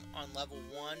grinding on level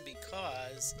 1,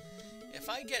 because if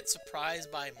I get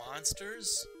surprised by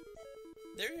monsters,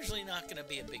 they're usually not going to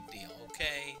be a big deal,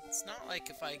 okay? It's not like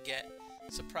if I get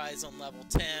surprised on level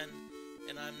 10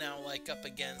 and I'm now like up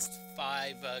against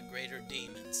 5 greater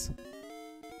demons.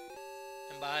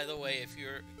 And by the way, if you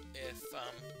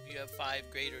have 5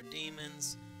 greater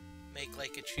demons, make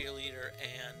like a cheerleader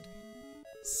and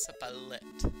split.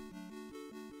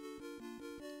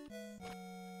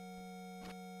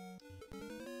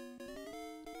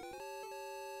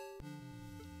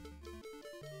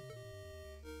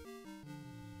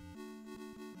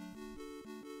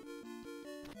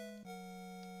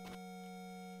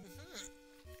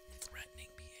 Threatening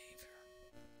behavior.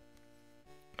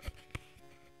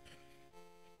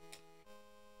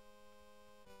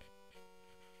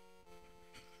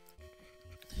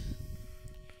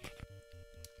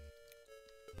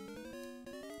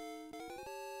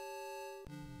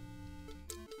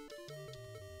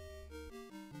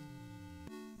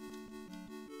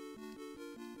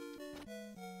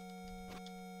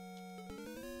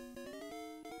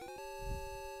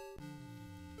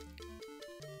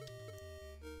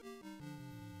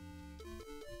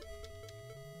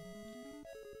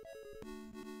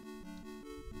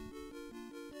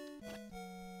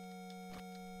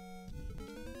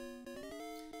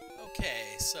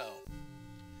 Okay, so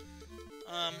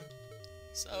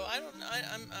I don't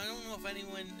know if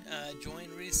anyone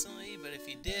joined recently, but if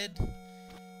you did,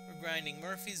 we're grinding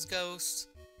Murphy's Ghost.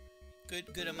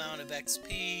 Good amount of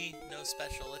XP, no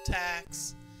special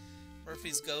attacks.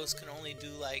 Murphy's Ghost can only do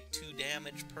like 2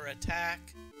 damage per attack.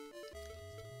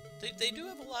 They do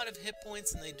have a lot of hit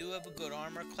points and they do have a good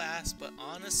armor class, but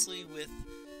honestly, with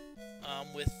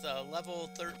level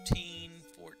 13,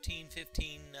 14,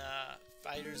 15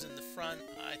 fighters in the front,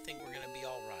 I think we're going to be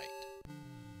all right.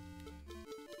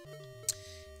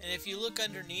 And if you look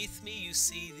underneath me, you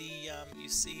see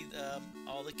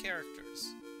all the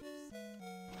characters.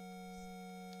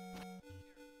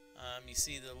 You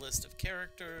see the list of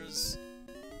characters.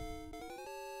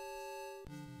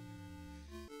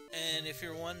 And if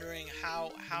you're wondering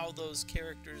how those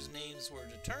characters' names were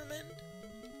determined,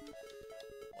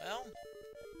 well,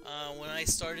 when I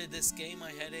started this game,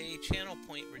 I had a channel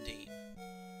point redeem.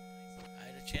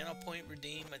 Channel point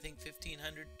redeem, I think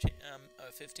 1,500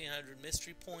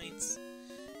 mystery points.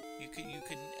 You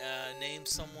could name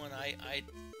someone. I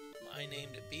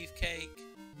named it Beefcake.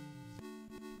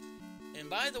 And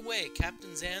by the way,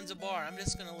 Captain Zanzibar, I'm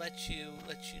just gonna let you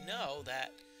know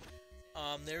that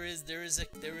there is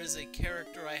a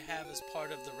character I have as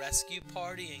part of the rescue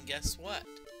party, and guess what?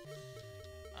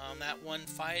 That one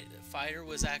fighter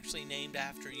was actually named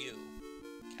after you,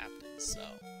 Captain. So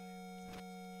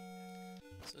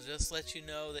just let you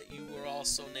know that you were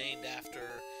also named after,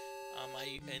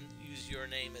 and use your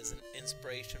name as an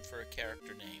inspiration for a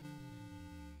character name.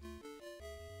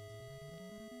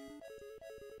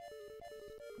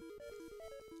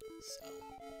 So,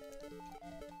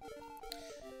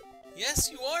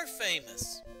 yes, you are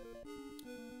famous.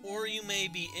 Or you may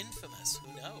be infamous,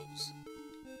 who knows?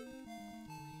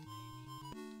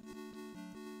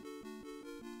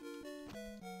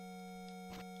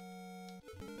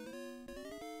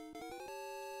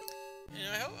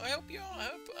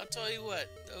 I'll tell you what,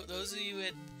 those of you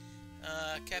at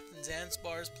Captain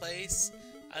Zanzibar's place,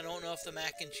 I don't know if the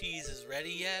mac and cheese is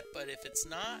ready yet, but if it's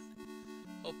not,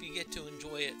 hope you get to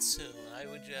enjoy it soon. I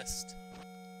would just...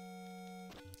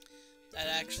 That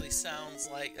actually sounds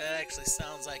like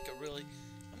a really...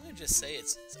 I'm going to just say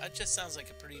it just sounds like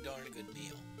a pretty darn good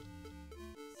meal.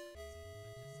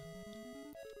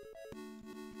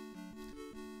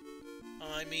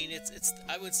 I mean,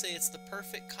 I would say it's the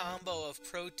perfect combo of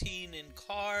protein and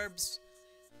carbs.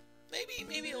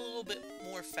 Maybe a little bit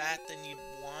more fat than you'd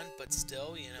want, but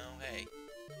still, you know, hey.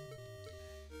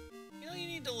 You know, you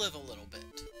need to live a little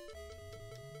bit.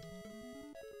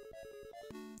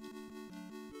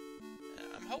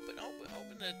 I'm hoping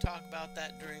to talk about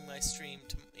that during my stream,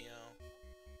 you know.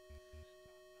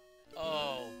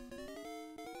 Oh.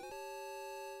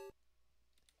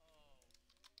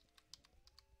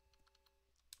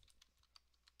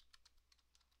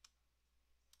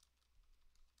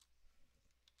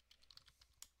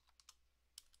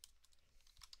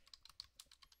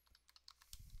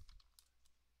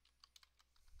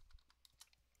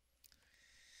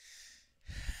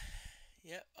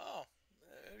 Yeah. Oh,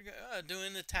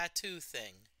 doing the tattoo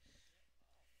thing.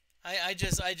 I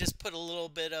just put a little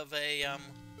bit of a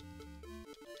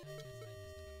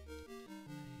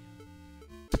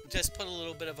just put a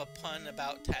little bit of a pun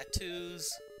about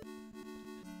tattoos.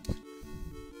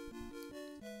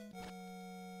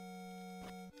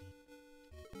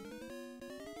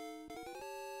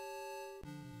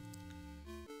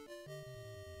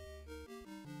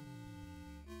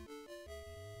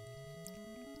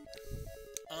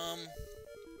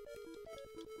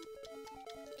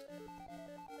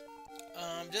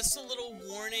 Just a little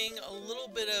warning, a little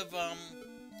bit of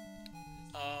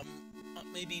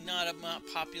maybe not a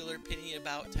popular opinion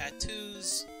about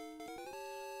tattoos.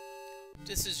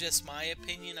 This is just my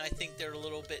opinion. I think they're a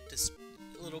little bit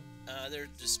they're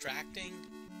distracting.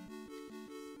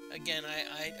 Again,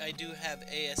 I do have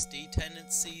ASD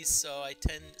tendencies, so I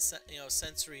tend,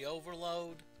 sensory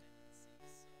overload.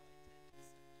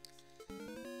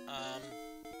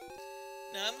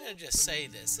 Now I'm gonna just say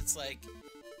this. It's like,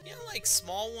 like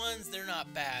small ones, they're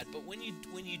not bad, but when you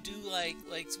do like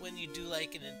when you do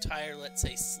like an entire, let's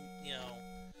say,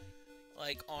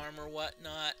 like arm or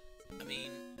whatnot, I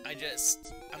mean, I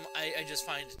just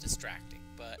find it distracting.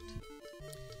 But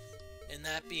and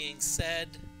that being said,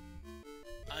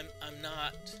 I'm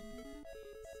not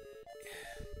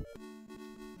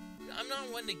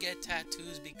one to get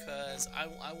tattoos because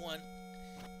I want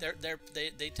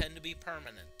they tend to be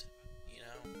permanent.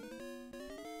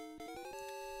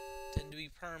 Tend to be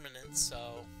permanent,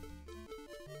 so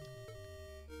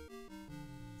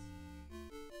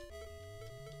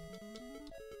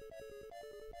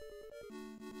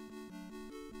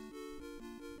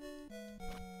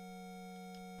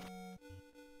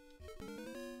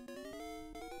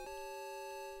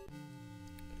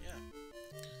yeah.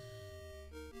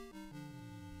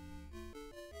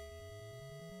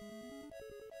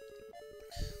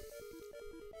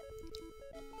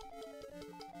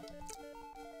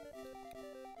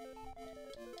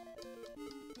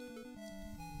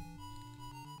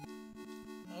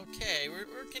 Okay, we're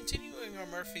continuing our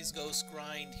Murphy's Ghost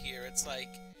grind here. It's like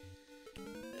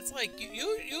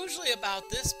usually about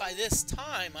this, by this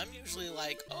time, I'm usually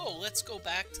like, oh, let's go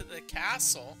back to the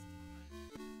castle.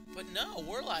 But no,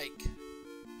 we're like,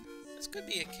 this could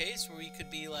be a case where we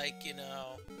could be like,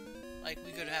 like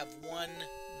we could have one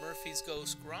Murphy's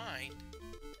Ghost grind.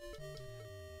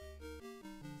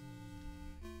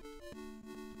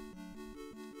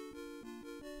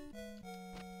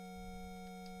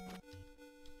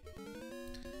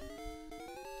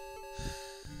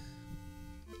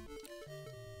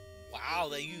 Wow,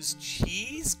 they use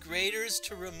cheese graters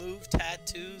to remove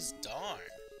tattoos? Darn.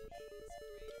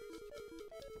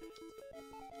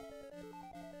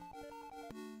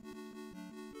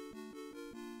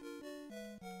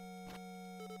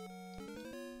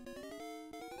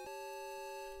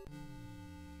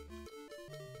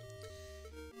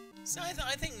 So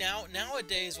I think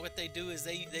nowadays what they do is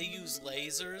they use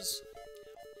lasers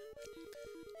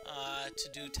to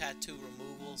do tattoo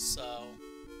removal, so...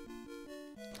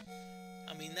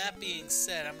 I mean, that being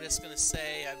said, I'm just going to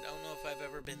say, I don't know if I've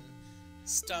ever been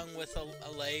stung with a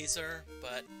laser,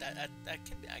 but that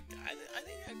can be, I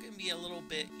think that can be a little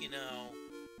bit,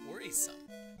 worrisome.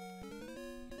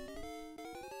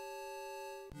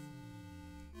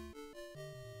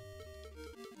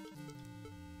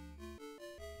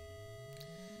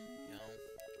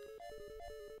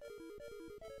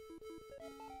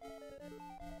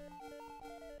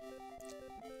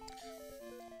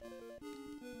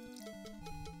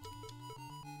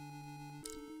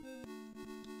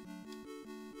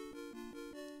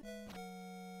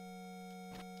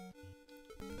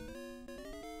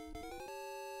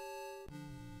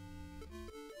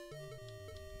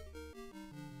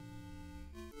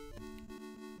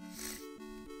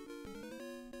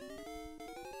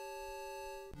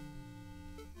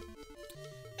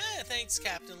 Thanks,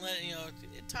 Captain.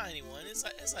 A tiny one.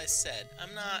 As I said,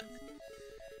 I'm not.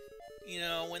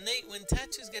 When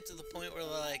tattoos get to the point where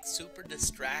they're like super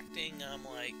distracting, I'm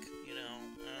like,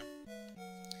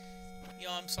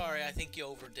 I'm sorry. I think you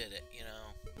overdid it.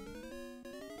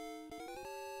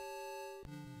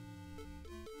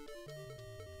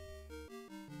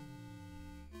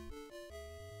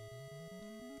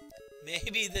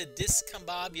 Maybe the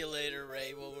discombobulator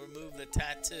ray will remove the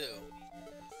tattoo.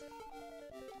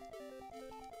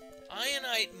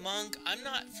 Ionite Monk, I'm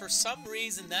not, for some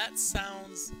reason that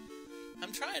sounds,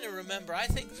 I'm trying to remember, I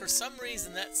think for some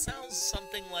reason that sounds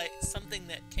something like something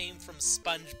that came from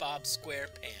SpongeBob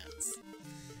SquarePants.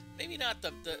 Maybe not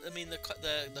the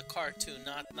cartoon,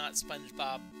 not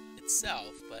SpongeBob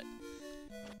itself, but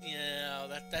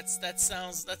that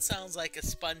sounds like a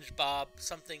SpongeBob,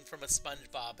 something from a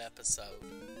SpongeBob episode.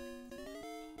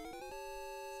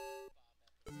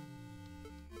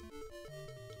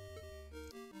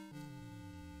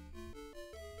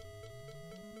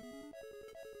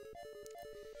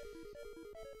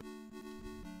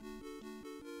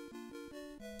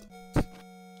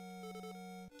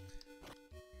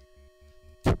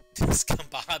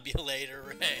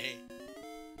 Discombobulator ray.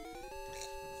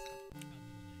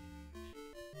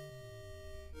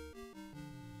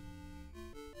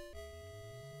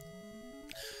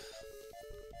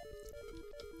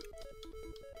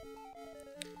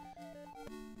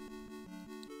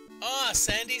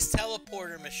 Sandy's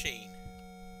teleporter machine.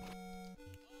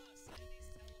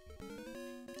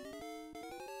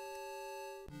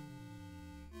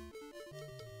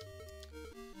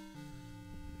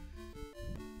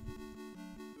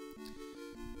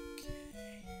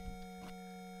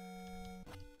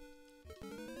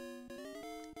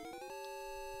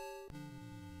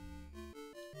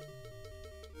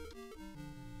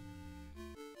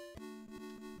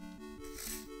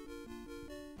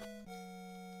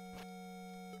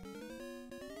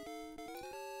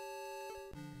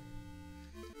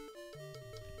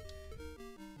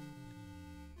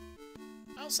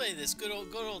 I'll say this, good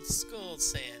old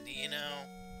Sandy, you know.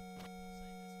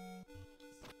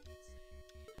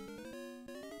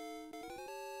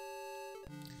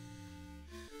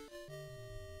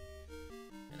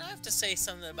 And I have to say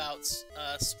something about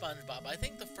SpongeBob. I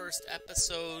think the first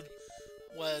episode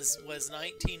was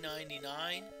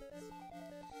 1999.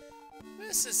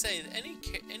 Let's just say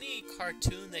any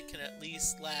cartoon that can at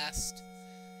least last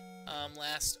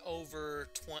over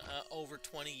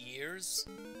 20 years.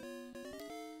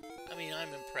 I mean, I'm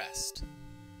impressed.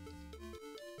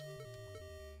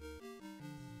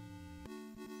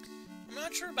 I'm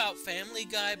not sure about Family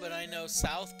Guy, but I know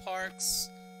South Park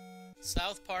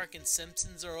and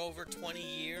Simpsons are over 20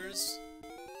 years.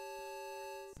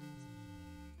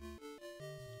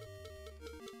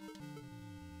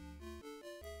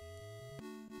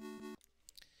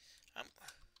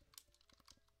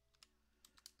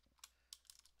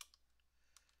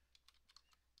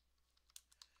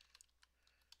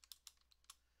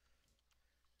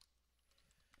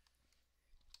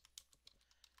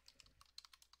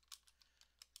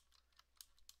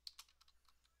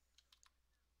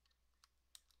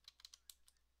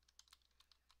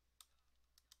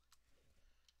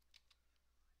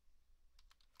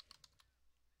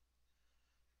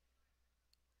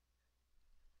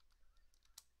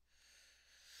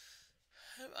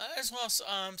 As well,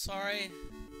 sorry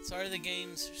the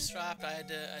game's stopped. I had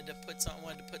to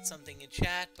wanted to put something in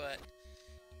chat, but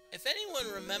if anyone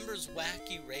remembers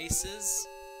Wacky Races,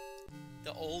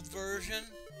 the old version,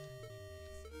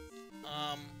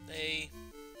 they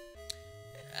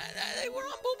were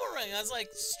on Boomerang. I was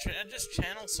like, just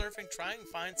channel surfing, trying to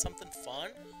find something fun.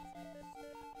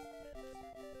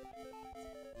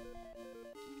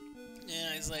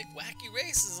 And I was like, Wacky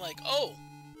Races, like, oh,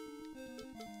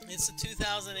 it's the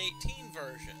 2018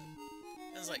 version.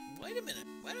 I was like, wait a minute.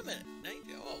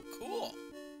 Oh, cool.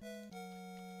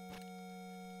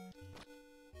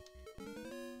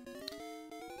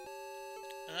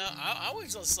 And I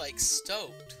was just like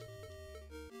stoked.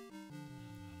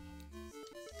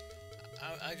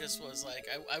 I just was like,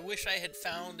 I wish I had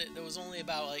found it. There was only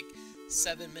about like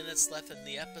 7 minutes left in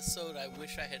the episode. I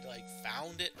wish I had like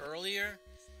found it earlier,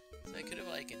 so I could have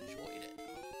like enjoyed it.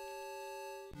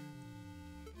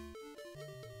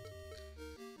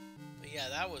 But yeah,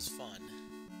 that was fun.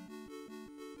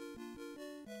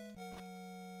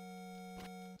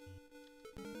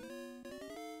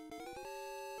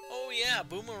 Oh yeah,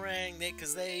 Boomerang.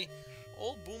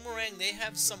 Old Boomerang. They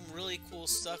have some really cool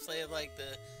stuff. They have like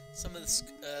some of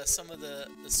the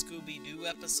Scooby-Doo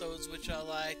episodes, which I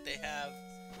like. They have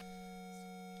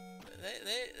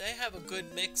a good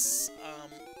mix.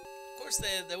 Of course,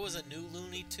 there was a new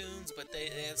Looney Tunes, but they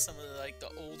had some of the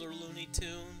older Looney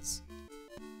Tunes.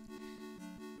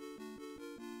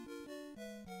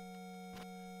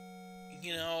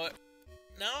 You know,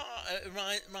 now it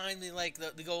remind me like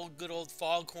the good old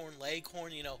Foghorn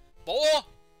Leghorn. You know, boy,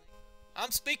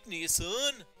 I'm speaking to you,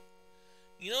 son.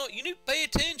 You know, you need to pay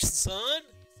attention, son.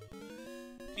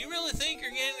 Do you really think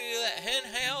you're getting into that hen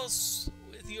house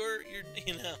with your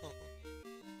you know?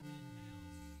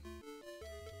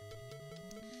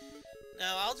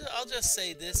 Now, I'll just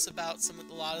say this about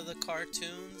a lot of the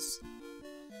cartoons.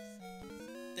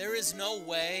 There is no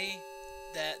way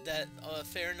that a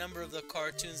fair number of the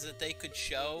cartoons that they could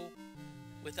show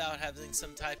without having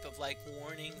some type of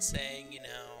warning saying, you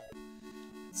know,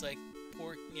 it's like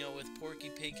with Porky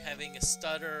Pig having a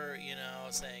stutter, you know,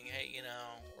 saying, hey, you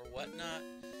know, or whatnot.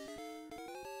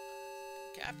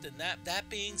 Captain, that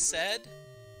being said,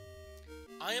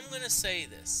 I am gonna say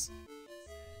this.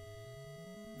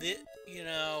 You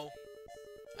know,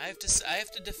 I have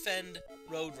to defend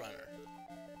Roadrunner.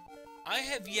 I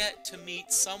have yet to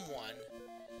meet someone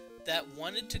that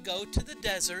wanted to go to the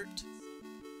desert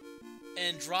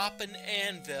and drop an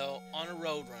anvil on a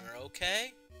Roadrunner,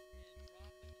 okay?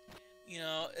 You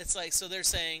know, it's like, so they're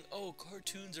saying, oh,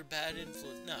 cartoons are bad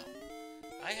influence. No.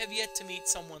 I have yet to meet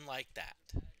someone like that.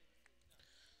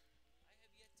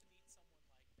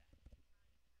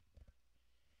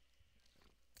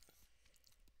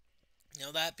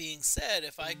 Now that being said,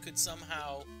 if I could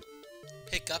somehow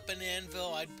pick up an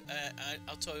anvil,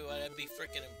 I'll tell you what, I'd be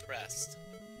freaking impressed.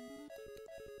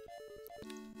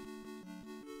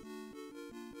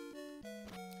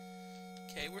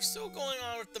 Okay, we're still going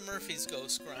on with the Murphy's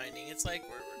Ghost grinding. It's like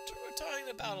we're talking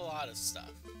about a lot of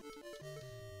stuff.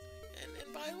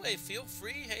 And by the way, feel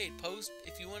free. Hey, post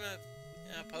if you wanna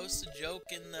post a joke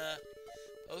in the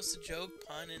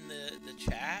pun in the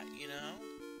chat. You know.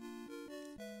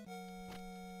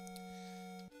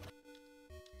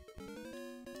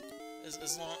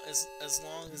 As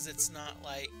long as it's not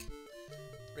like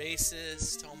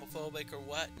racist, homophobic, or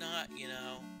whatnot, you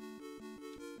know,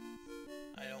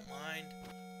 I don't mind.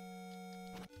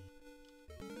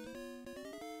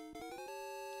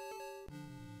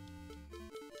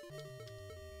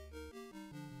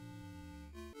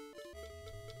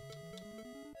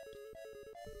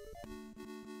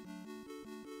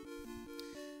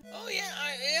 Oh yeah,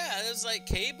 yeah. There's like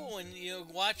cable and you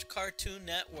watch Cartoon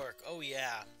Network. Oh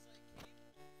yeah.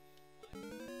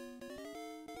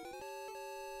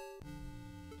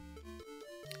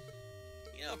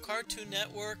 You know, Cartoon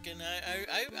Network, and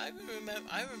I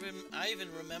even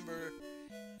remember,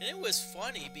 and it was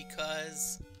funny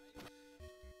because,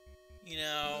 you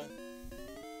know,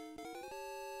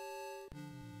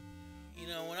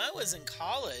 when I was in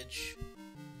college,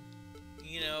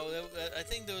 you know, I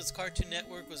think there was Cartoon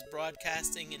Network was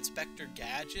broadcasting Inspector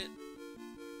Gadget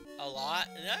a lot,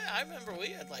 and I remember we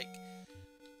had like.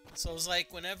 So it was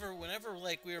like whenever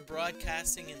like we were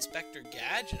broadcasting Inspector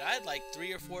Gadget, I had like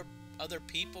 3 or 4 other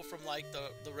people from like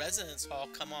the residence hall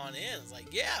come on in. It's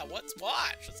like, yeah, let's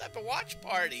watch. Let's have a watch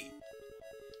party.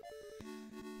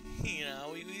 You know,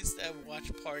 we used to have watch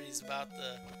parties about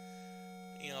the,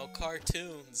 you know,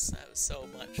 cartoons. That was so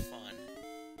much fun.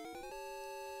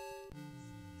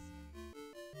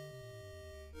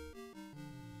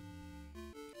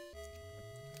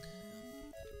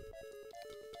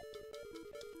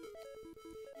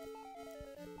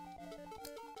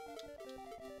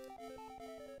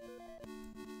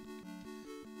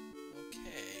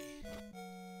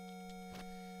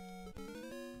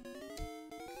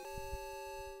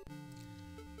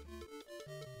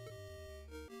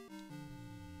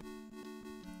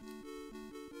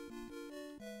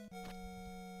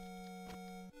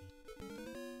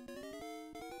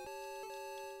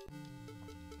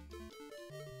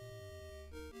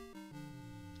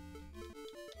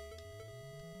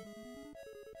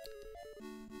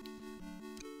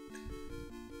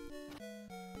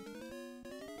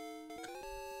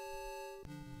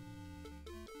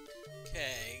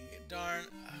 Okay, darn,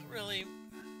 really,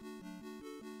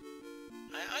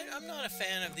 I'm not a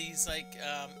fan of these, like,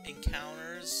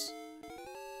 encounters.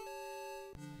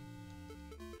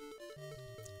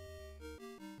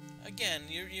 Again,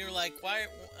 you're like, why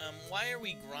are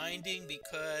we grinding?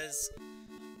 Because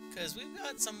we've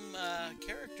got some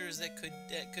characters that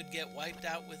could get wiped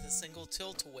out with a single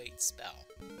tilt-a-weight spell.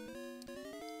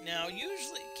 Now,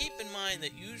 usually, keep in mind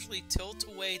that usually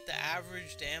tilt-a-weight, the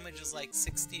average damage is like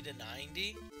 60 to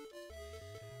 90.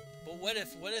 But what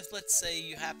if, let's say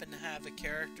you happen to have a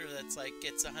character that's like,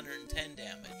 gets 110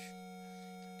 damage,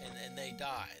 and they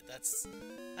die? That's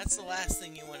the last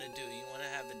thing you want to do. You want to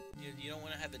have you don't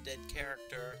want to have a dead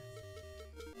character,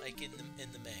 like in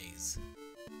the maze.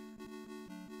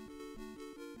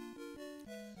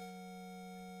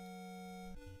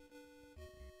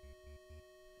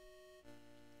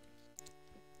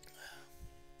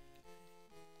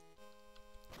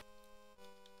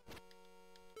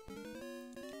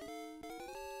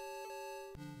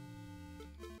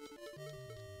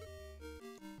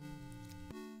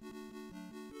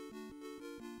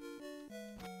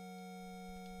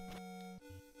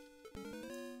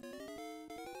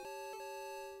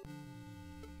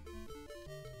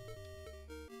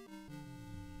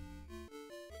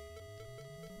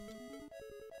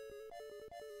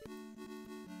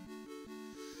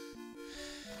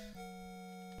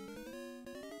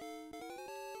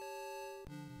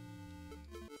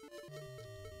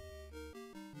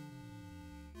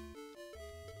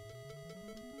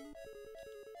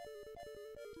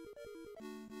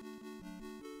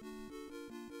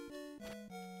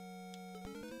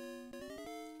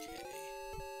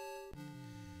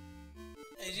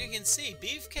 As you can see,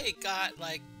 Beefcake got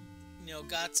like, you know,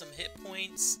 got some hit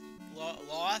points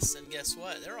lost, and guess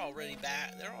what? They're already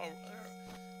back.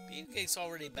 Beefcake's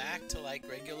already back to like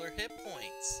regular hit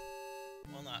points.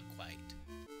 Well, not quite.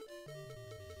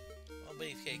 Well,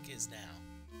 Beefcake is now.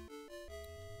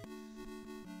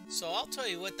 So I'll tell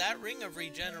you what, that Ring of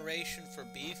Regeneration for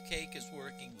Beefcake is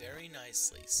working very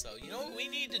nicely. So you know what we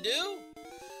need to do?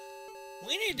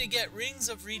 We need to get rings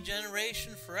of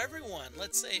regeneration for everyone.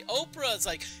 Let's say Oprah's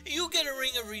like, you get a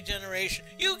ring of regeneration,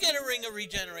 you get a ring of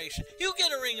regeneration, you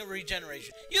get a ring of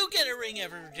regeneration, you get a ring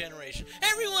of regeneration.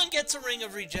 Everyone gets a ring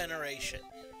of regeneration.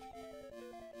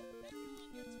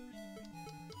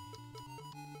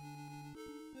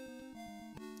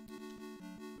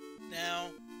 Now,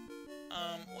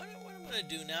 what I'm going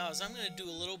to do now is I'm going to do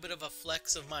a little bit of a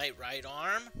flex of my right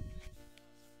arm.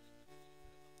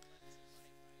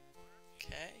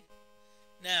 Okay.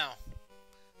 Now,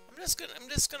 I'm just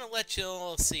gonna let you in a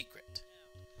little secret.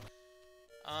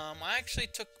 I actually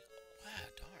took. Wow,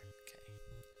 darn. Okay.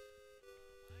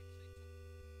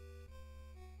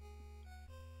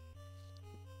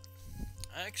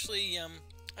 I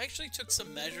actually took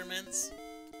some measurements,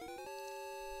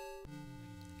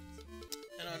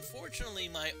 and unfortunately,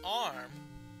 my arm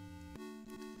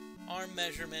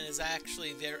measurement is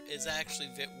actually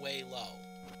way low.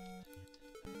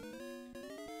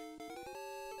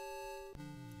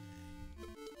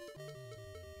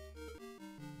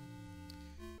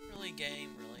 Game,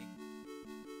 really.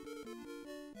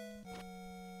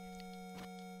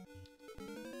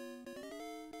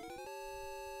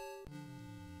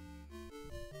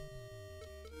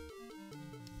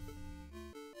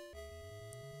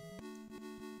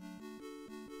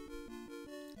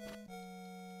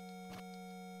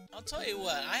 I'll tell you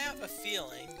what, I have a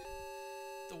feeling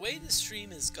the way the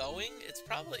stream is going, it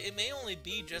may only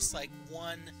be just like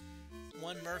one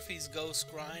Murphy's Ghost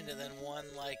grind and then one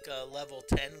like level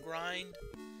 10 grind,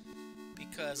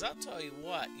 because I'll tell you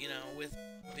what, you know,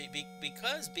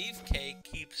 because Beefcake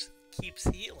keeps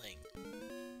healing,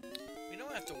 we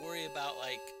don't have to worry about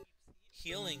like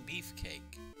healing Beefcake.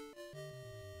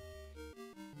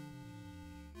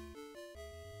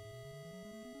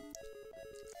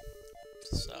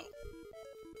 So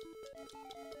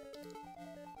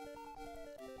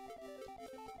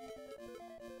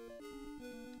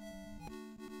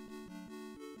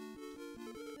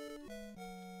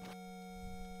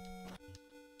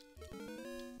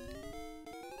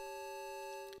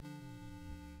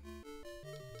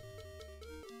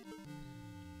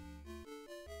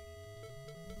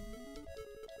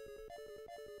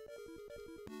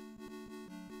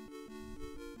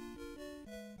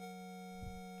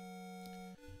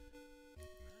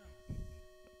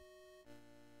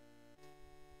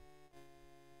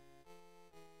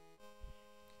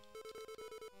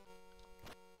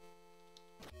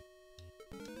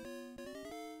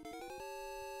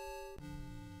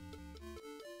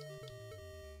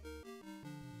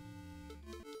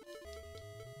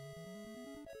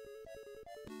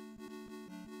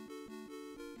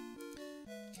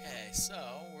okay, so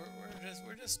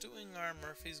we're just doing our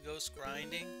Murphy's Ghost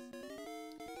grinding.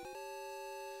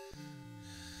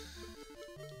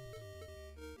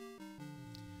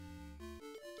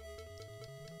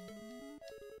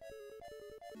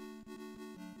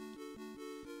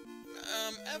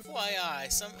 FYI,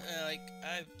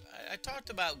 I talked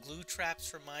about glue traps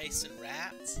for mice and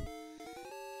rats,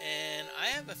 and I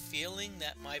have a feeling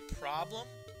that my problem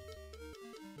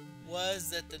was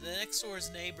that the next door's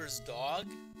neighbor's dog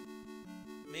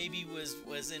maybe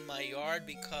was in my yard,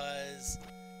 because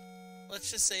let's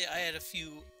just say I had a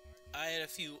few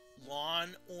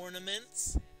lawn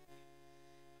ornaments,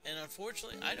 and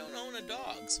unfortunately I don't own a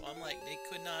dog, so I'm like, they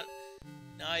could not.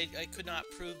 Now I could not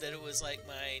prove that it was like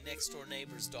my next door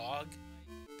neighbor's dog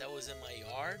that was in my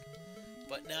yard,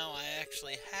 but now I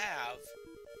actually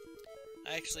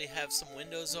have some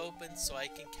windows open so I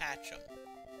can catch them.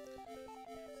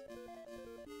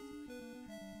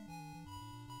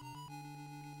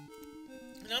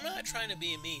 And I'm not trying to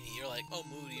be a meanie. You're like, oh,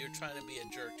 Moody, you're trying to be a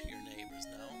jerk to your neighbors.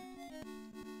 No.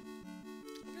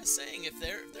 I'm just saying, if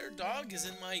their dog is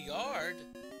in my yard,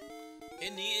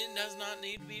 it does not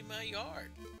need to be in my yard.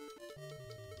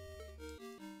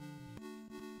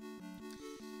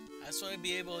 I just want to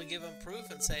be able to give them proof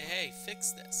and say, hey,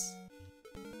 fix this.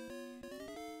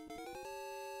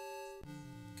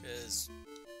 Because,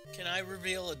 can I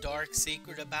reveal a dark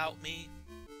secret about me?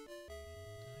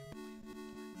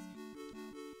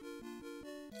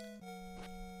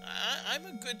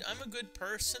 I'm a good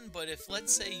person, but if,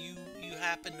 let's say, you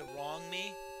happen to wrong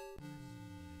me,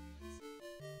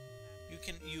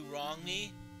 you wrong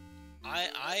me,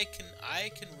 I can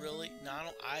really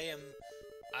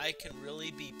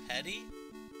be petty,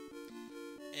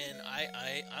 and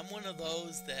I'm one of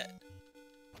those that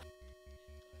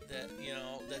you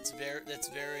know, that's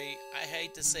very, I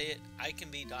hate to say it, I can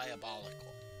be diabolical.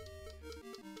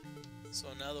 So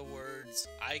in other words,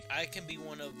 I can be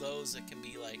one of those that can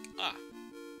be like, you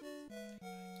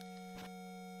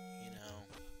know,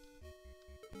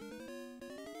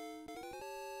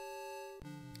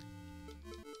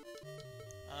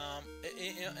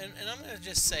 and I'm gonna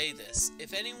just say this: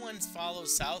 if anyone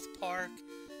follows South Park,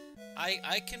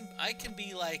 I can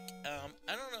be like I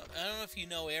don't know if you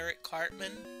know Eric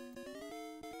Cartman.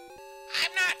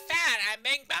 I'm not fat. I'm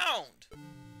being boned.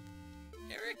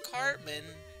 Eric Cartman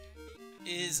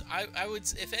is I would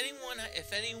if anyone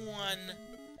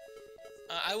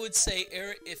I would say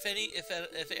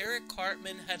if Eric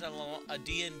Cartman had a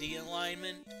D&D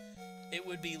alignment, it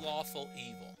would be lawful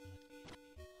evil.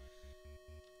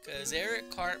 Because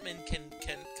Eric Cartman can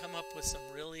come up with some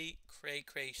really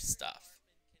cray stuff.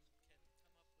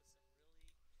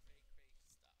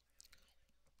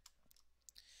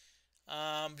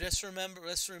 Just remember,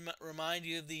 let's remind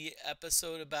you of the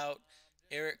episode about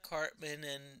Eric Cartman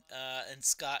and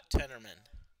Scott Tenorman.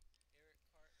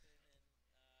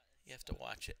 You have to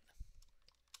watch it.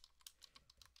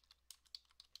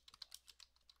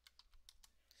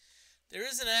 There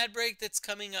is an ad break that's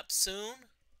coming up soon.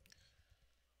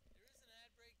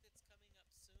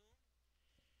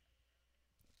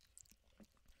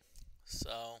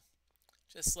 So,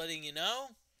 just letting you know.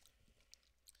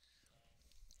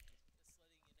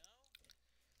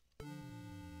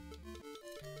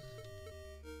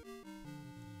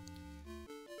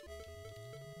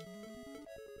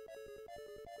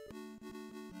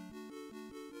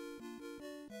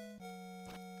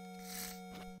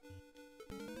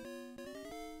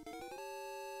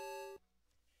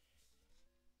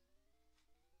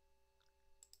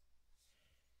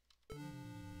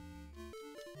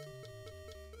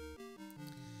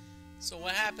 So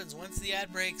what happens once the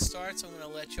ad break starts, I'm going to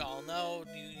let y'all know.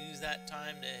 You use that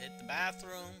time to hit the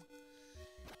bathroom,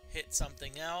 hit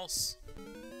something else,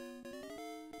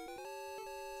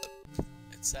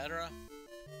 etc.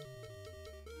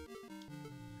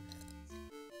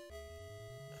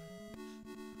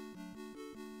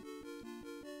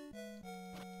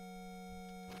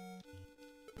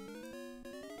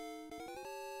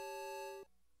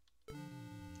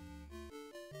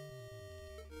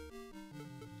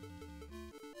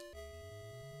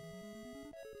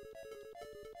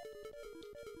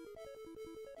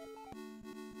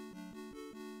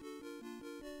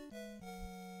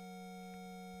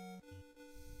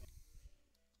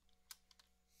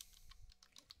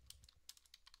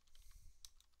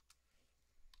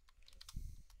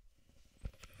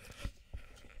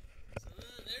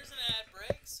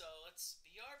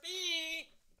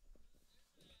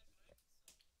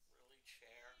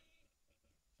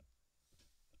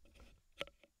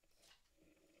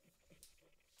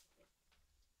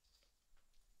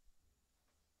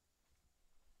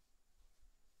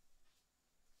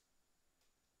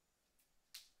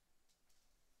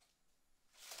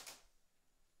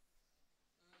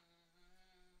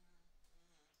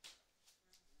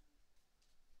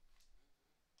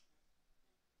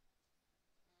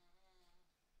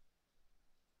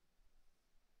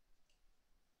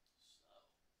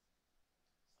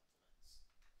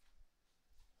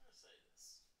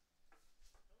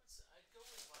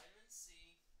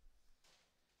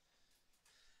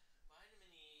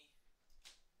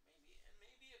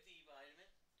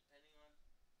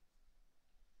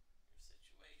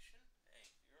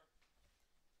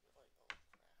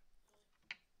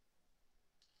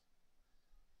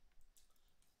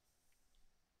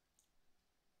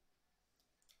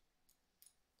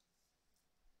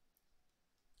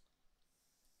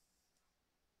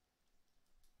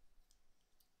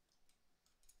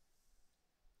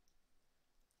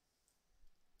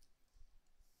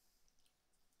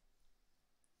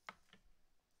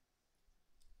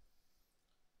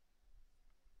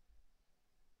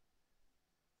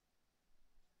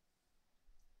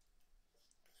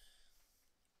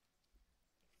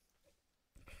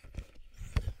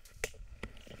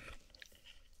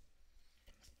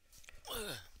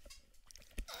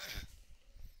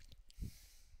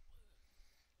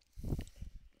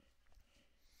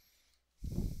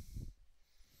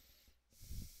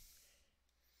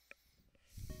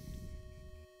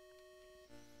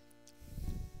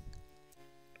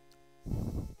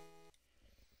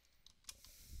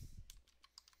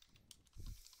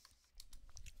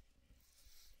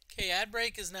 Okay, ad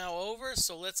break is now over,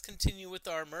 so let's continue with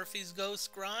our Murphy's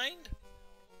Ghost grind.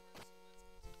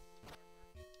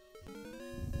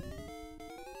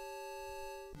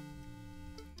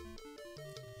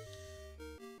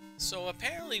 So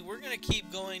apparently we're going to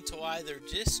keep going to either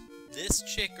just this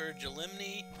chick or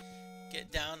Jalimni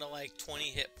get down to like 20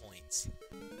 hit points.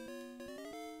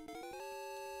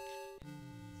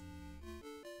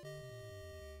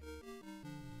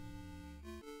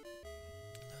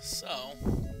 So...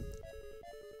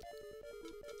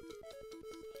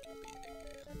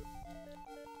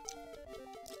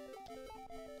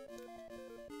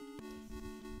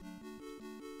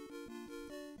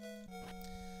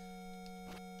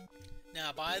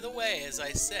 Now, by the way, as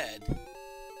I said,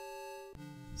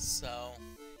 so...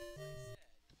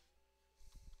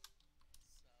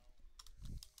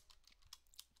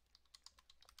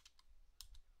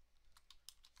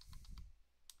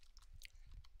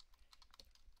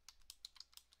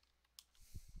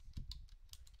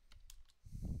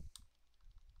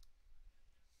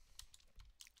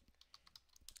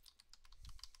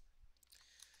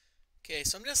 Okay,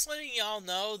 so I'm just letting y'all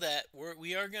know that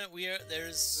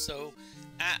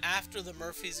after the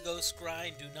Murphy's Ghost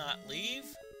grind, do not leave,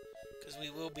 because we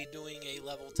will be doing a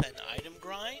level 10 item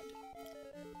grind.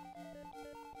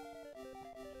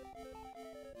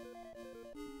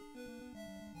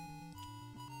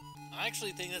 I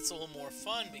actually think that's a little more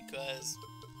fun because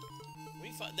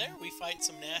we fight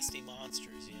some nasty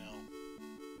monsters, you know.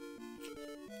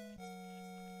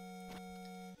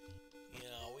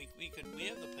 We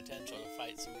have the potential to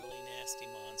fight some really nasty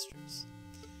monsters.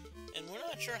 And we're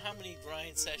not sure how many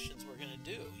grind sessions we're going to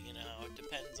do, you know. It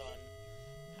depends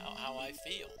on how I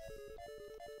feel.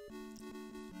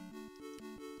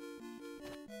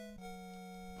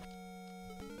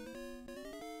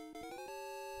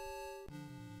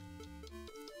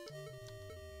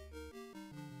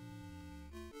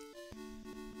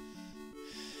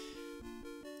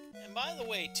 And by the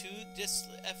way, just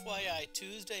FYI,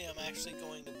 Tuesday I'm actually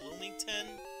going to Bloomington.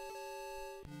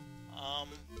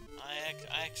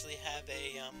 I actually have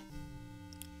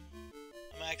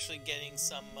I'm actually getting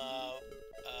some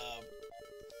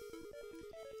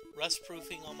rust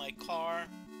proofing on my car.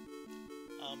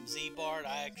 Z-Bart.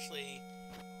 I actually,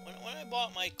 when I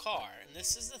bought my car, and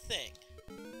this is the thing,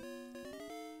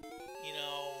 you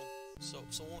know. So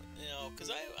you know,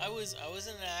 because I was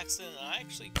in an accident, and I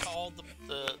actually called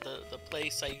the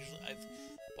place I've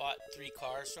bought 3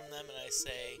 cars from them, and I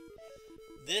say,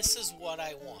 this is what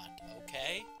I want,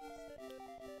 okay?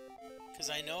 Because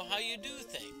I know how you do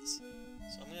things.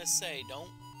 So I'm gonna say, don't.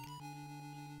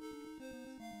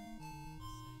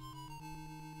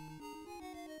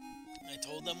 I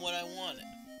told them what I wanted.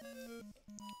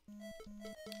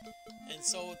 And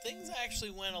so things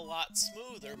actually went a lot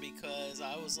smoother because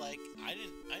I was like, I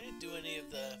didn't do any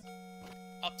of the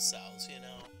upsells, you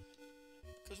know.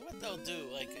 Because what they'll do,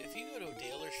 like if you go to a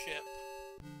dealership,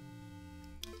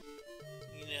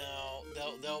 you know,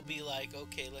 they'll be like,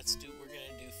 okay, we're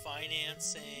gonna do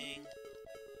financing.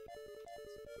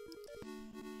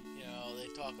 You know, they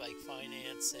talk like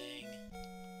financing.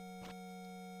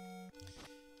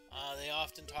 They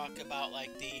often talk about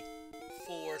like the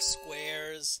 4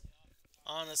 squares.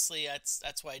 Honestly,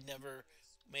 that's why I'd never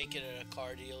make it at a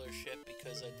car dealership,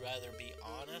 because I'd rather be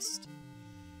honest.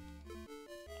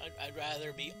 I'd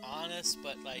rather be honest,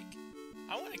 but like,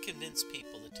 I want to convince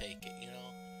people to take it, you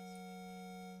know.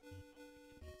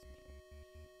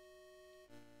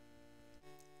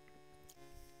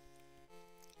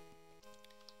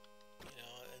 You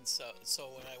know, and so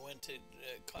when I went to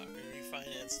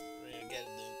refinance, get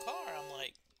a new car, I'm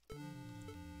like,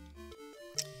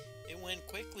 it went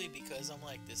quickly because I'm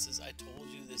like, I told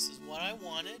you this is what I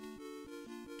wanted.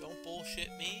 Don't bullshit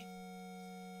me.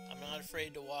 I'm not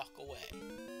afraid to walk away. I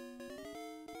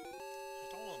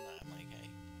told him that. I'm like, hey,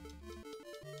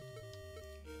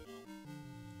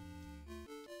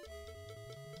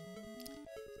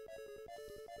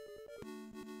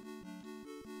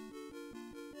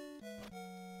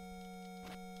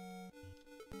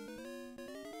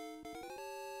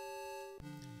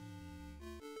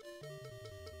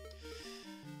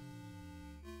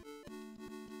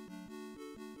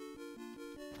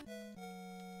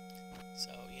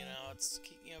 you know. So,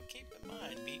 you know, keep in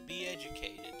mind, be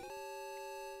educated.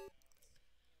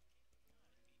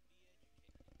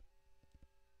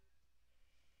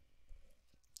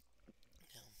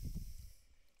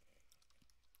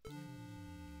 You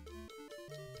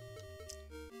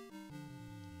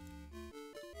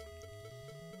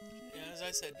know, as I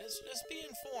said, just be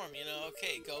informed, you know.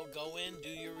 Okay, go in, do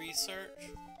your research.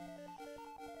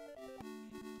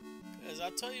 Because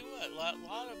I'll tell you what, a lot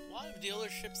of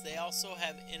dealerships, they also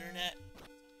have internet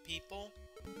people.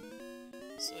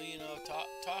 So, you know,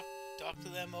 talk to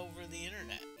them over the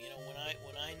internet. You know,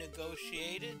 when I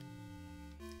negotiated,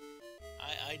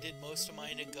 I did most of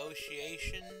my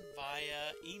negotiation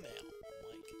via email,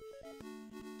 like,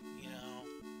 you know.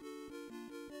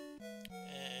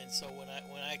 And so when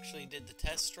I actually did the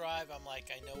test drive, I'm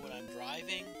like, I know what I'm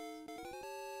driving.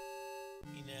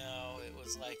 You know, it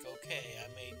was like, okay, I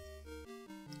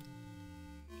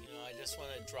just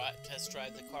want to test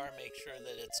drive the car, make sure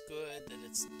that it's good, that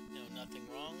it's, you know, nothing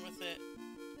wrong with it.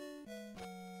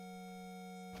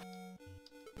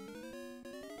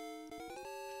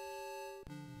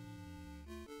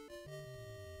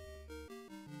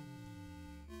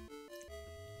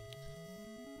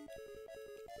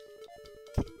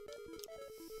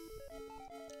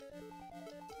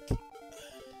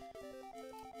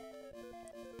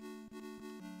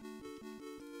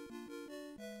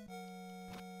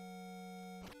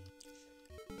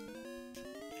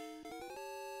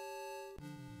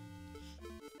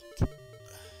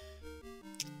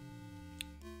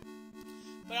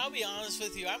 I'll be honest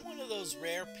with you. I'm one of those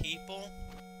rare people.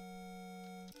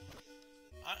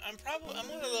 I'm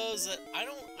one of those that I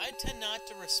tend not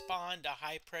to respond to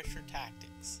high pressure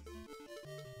tactics.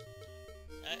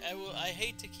 I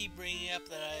hate to keep bringing up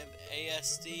that I have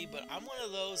ASD, but I'm one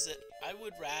of those that I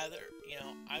would rather,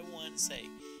 I want to say,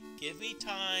 give me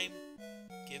time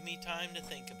to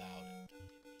think about it.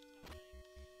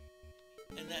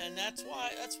 And that's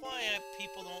why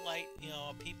people don't like,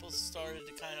 people started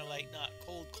to kind of like not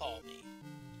cold call me.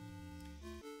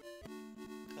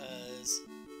 Because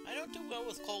I don't do well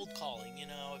with cold calling,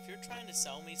 if you're trying to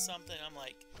sell me something, I'm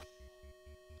like,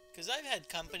 because I've had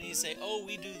companies say, oh,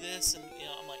 we do this, and,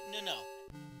 I'm like, no.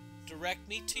 Direct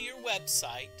me to your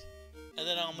website, and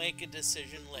then I'll make a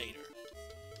decision later.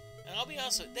 And I'll be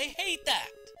honest with you, they hate that.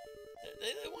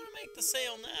 They want to make the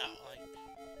sale now. Like,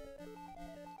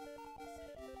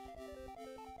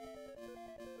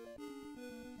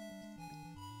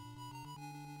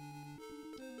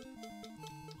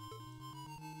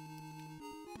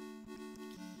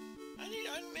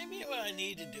 maybe what I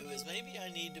need to do is maybe I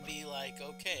need to be like,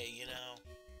 okay,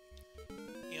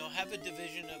 have a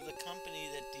division of the company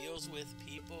that deals with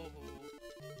people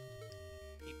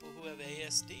who have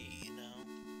ASD,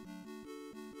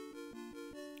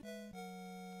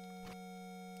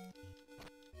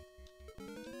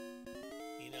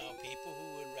 people who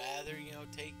would rather,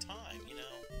 take time,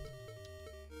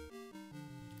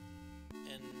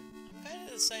 And I'm kind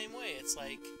of the same way. It's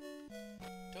like,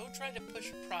 don't try to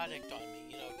push a product on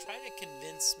me, try to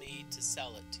convince me to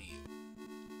sell it to you.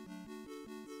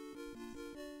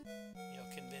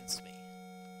 Convince me.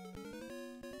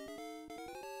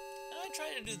 And I try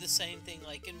to do the same thing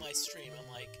like in my stream. I'm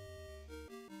like,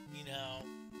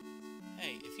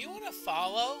 hey, if you want to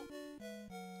follow,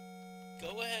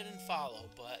 go ahead and follow,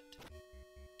 but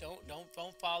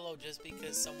don't follow just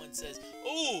because someone says,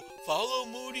 oh, follow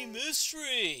Moody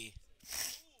Mystery.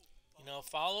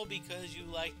 Follow because you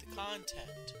like the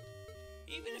content.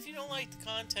 Even if you don't like the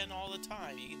content all the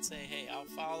time, you can say, hey, I'll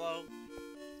follow.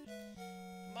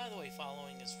 And by the way,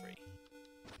 following is free.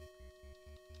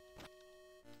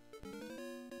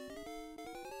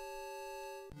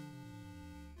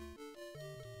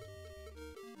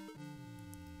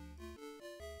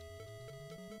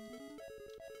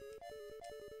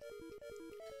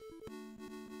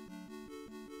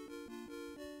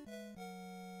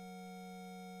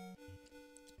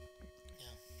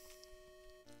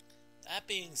 That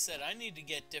being said, I need to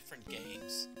get different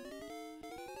games.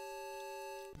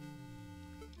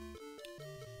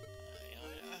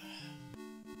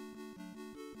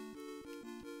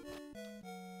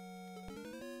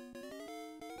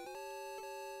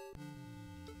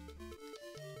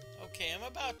 Okay, I'm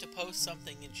about to post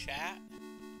something in chat.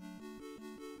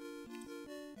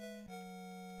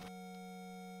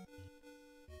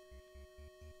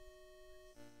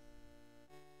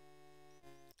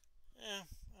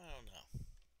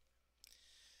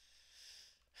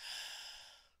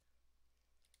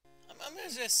 I'm gonna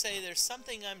just say there's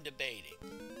something I'm debating.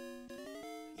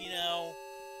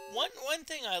 One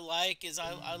thing I like is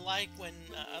I like when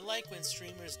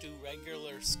streamers do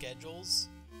regular schedules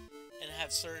and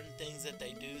have certain things that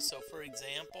they do. So, for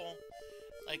example,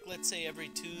 like let's say every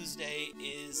Tuesday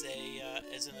is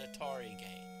an Atari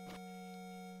game.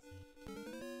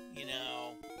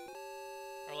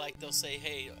 Or like they'll say,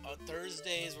 hey, on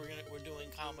Thursdays we're doing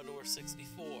Commodore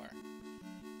 64.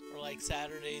 Or like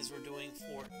Saturdays we're doing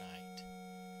Fortnite.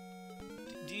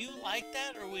 Do you like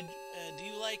that, or do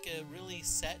you like a really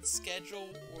set schedule,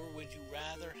 or would you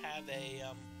rather have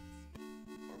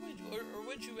or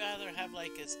would you rather have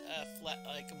like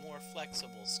a more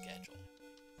flexible schedule?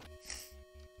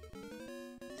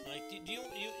 Like, do you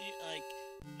like?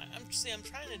 I'm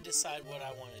trying to decide what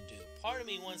I want to do. Part of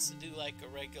me wants to do like a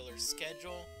regular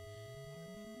schedule.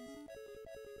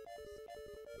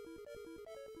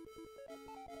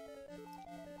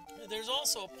 There's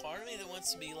also a part of me that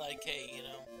wants to be like, hey,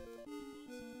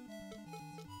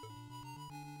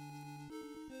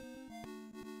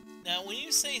 Now, when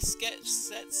you say set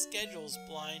schedules,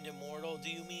 Blind Immortal, do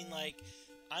you mean like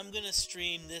I'm gonna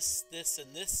stream this,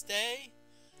 and this day,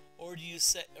 or do you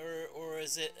say, or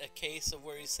is it a case of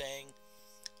where you're saying,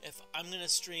 if I'm gonna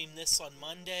stream this on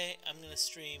Monday, I'm gonna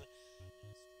stream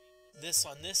this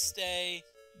on this day,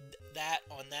 that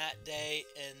on that day,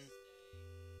 and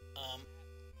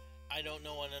I don't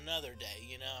know on another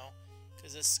day,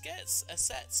 because a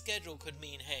set schedule could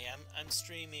mean, hey, I'm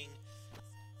streaming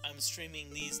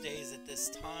these days at this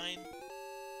time.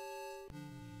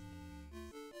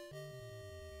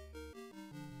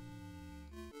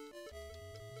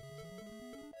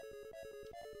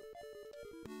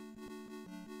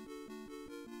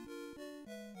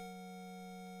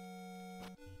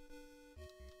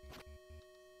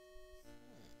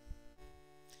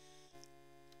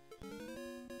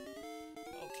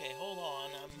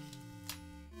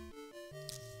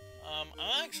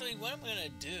 actually, what I'm gonna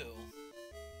do...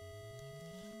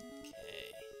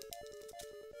 Okay.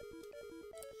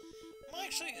 I'm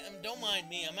actually, don't mind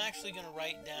me, I'm actually gonna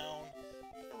write down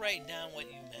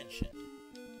what you mentioned.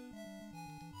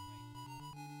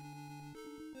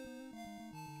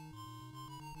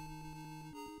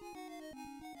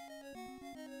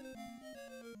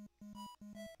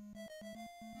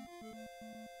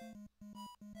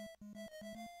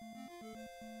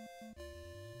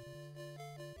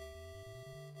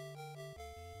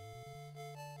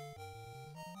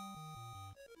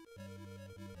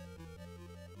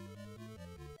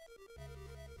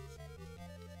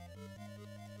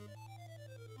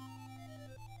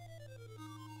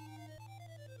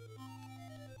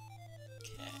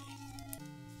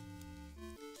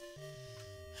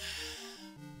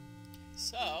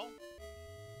 So,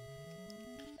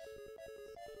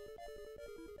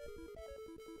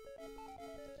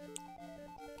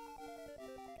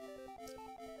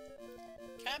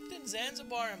 Captain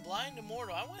Zanzibar and Blind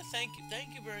Immortal, I want to thank you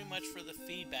very much for the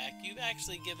feedback. You've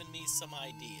actually given me some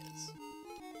ideas.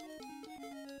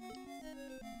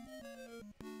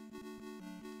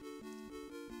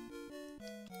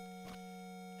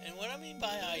 And what I mean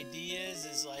by ideas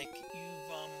is like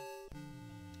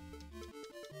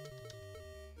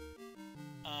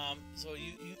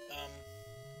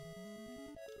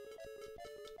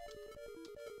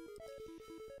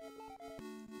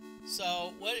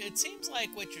so what it seems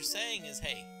like what you're saying is,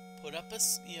 hey, put up a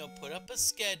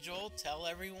schedule, tell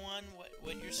everyone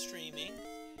what you're streaming.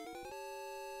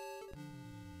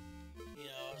 You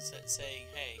know, saying,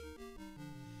 hey,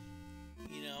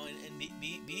 you know, and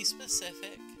be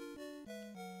specific.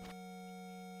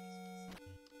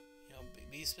 You know,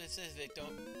 be specific.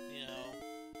 Don't, you know,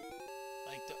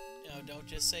 like, don't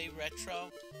just say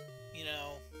retro. You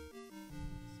know,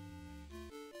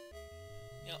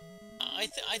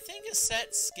 I think a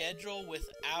set schedule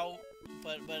without,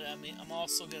 but I mean, I'm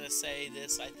also gonna say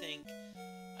this. I think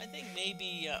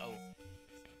maybe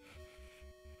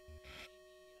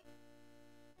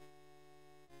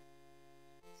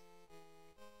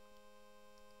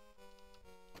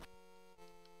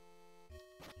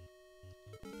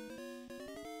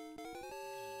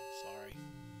sorry.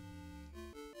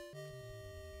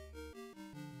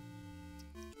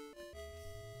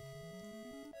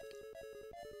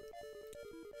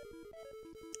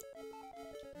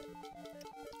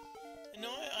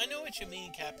 I know what you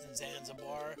mean, Captain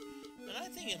Zanzibar. And I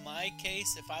think in my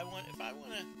case, if I want to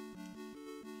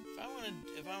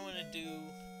do,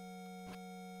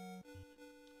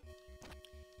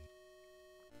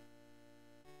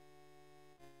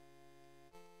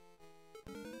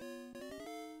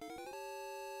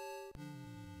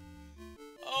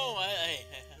 oh, I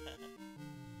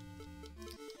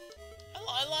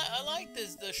like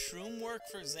this the shroom work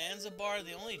for Zanzibar.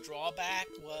 The only drawback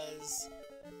was,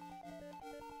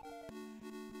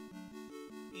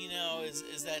 you know,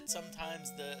 is that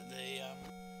sometimes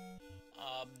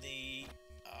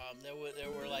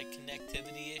there were like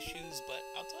connectivity issues, but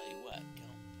I'll tell you what, you know.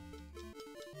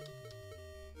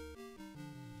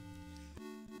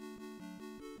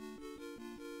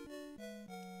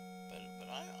 But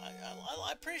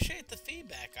I appreciate the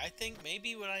feedback. I think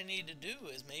maybe what I need to do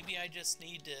is maybe I just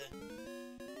need to,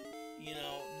 you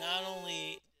know, not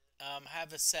only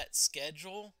have a set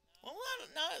schedule. Well,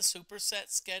 not a super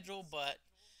set schedule, but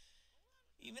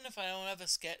even if I don't have a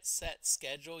set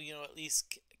schedule, you know, at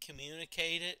least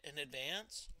communicate it in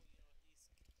advance.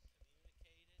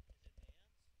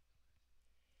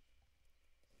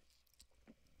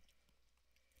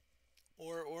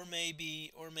 Or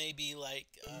maybe like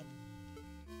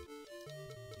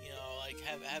you know, like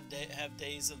have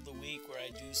days of the week where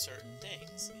I do certain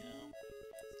things. You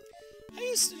know, I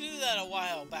used to do that a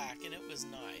while back, and it was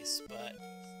nice, but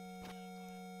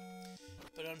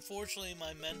unfortunately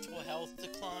my mental health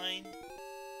declined,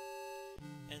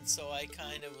 and so I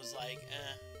kind of was like,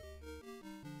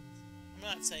 I'm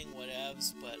not saying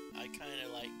whatevs, but I kind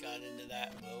of like got into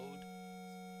that mode.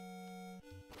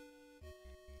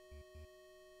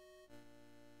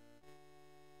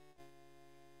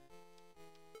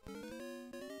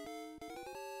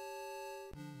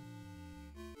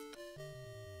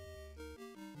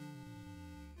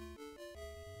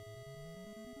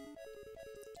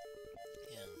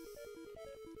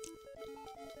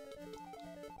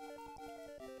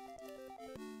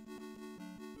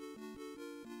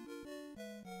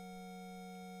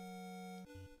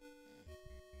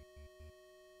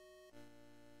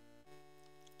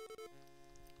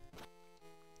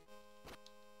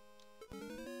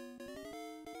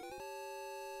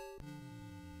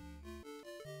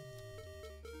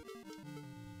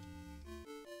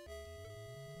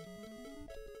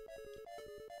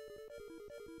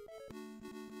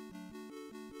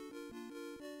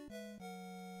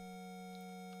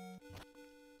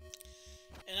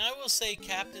 I will say,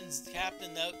 Captain,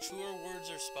 that truer words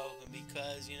are spoken,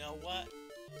 because you know what?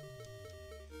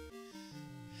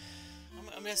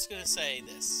 I'm just gonna say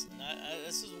this, and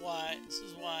this is why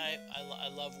I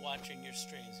love watching your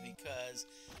streams, because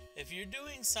if you're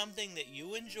doing something that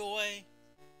you enjoy,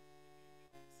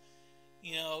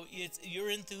 you know, your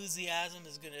enthusiasm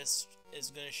is gonna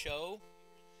show,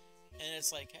 and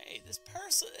it's like, hey, this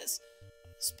person is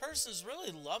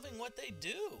really loving what they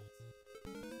do,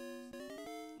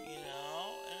 you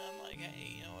know, and I'm like,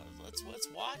 hey, you know, let's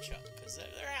watch them, because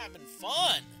they're having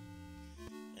fun.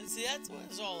 And see, that's what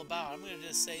it's all about. I'm going to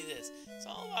just say this. It's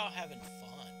all about having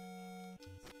fun.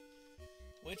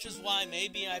 Which is why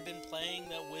maybe I've been playing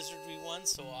the Wizardry one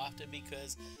so often,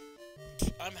 because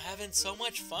I'm having so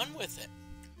much fun with it.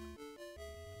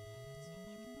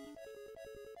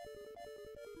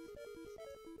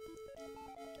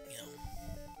 You know.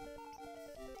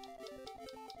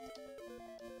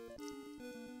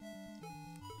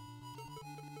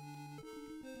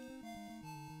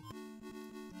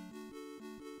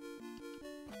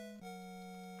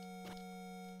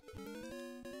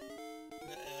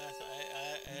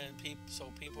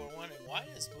 So people are wondering, why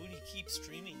does Moody keep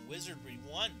streaming Wizardry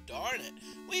 1? Darn it.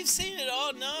 We've seen it all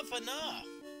enough.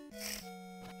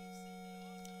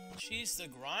 She's the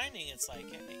grinding. It's like,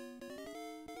 hey.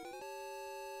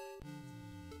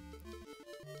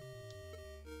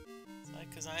 It's like,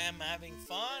 because I am having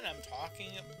fun. I'm talking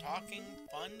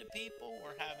fun to people.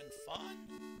 We're having fun.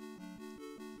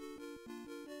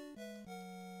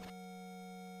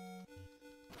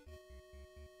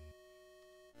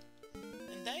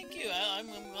 Thank you. I'm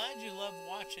glad you love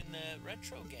watching the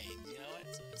retro games. You know,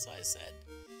 it's like I said.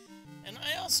 And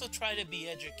I also try to be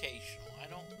educational. I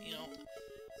don't, you know,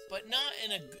 but not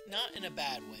in a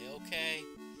bad way. Okay.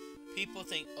 People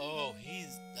think, oh,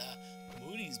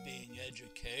 Moody's being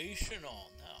educational.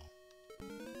 No.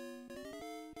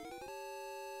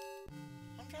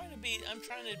 I'm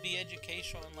trying to be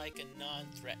educational and like a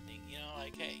non-threatening. You know,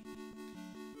 like, hey,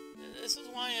 this is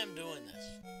why I'm doing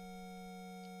this.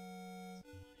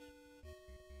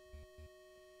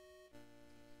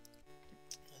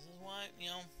 You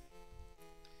know,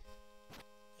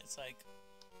 it's like,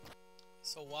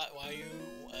 so why are you?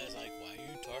 It's like, why are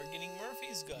you targeting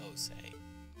Murphy's Ghost? Hey,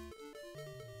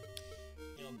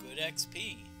 you know, good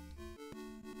XP.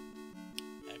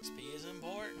 XP is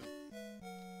important.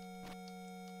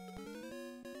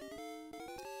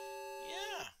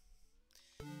 Yeah,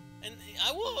 and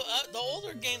I will. The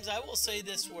older games, I will say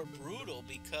this, were brutal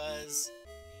because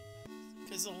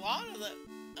a lot of the.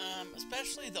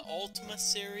 Especially the Ultima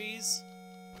series.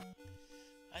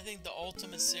 I think the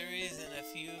Ultima series and a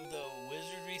few of the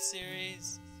Wizardry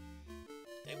series,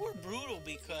 they were brutal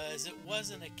because it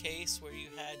wasn't a case where you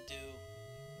had to,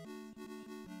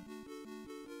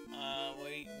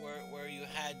 where you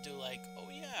had to like, oh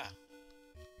yeah,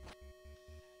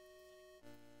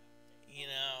 you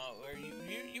know, where you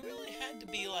really had to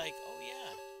be like, oh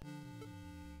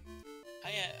yeah,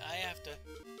 I have to,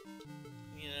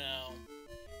 you know.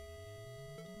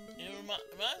 It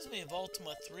reminds me of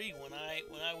Ultima 3 when I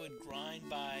would grind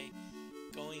by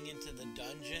going into the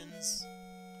dungeons.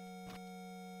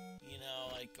 You know,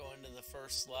 like going to the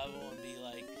first level and be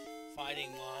like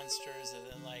fighting monsters and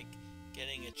then like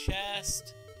getting a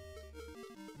chest.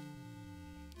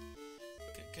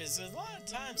 Because a lot of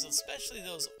times, especially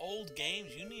those old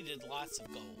games, you needed lots of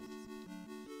gold.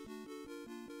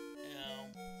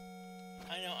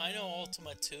 You know, I know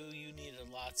Ultima 2, you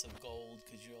needed lots of gold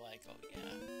because you're like, oh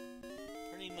yeah,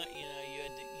 pretty much, you know, you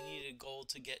needed gold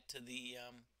to get to the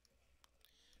yeah.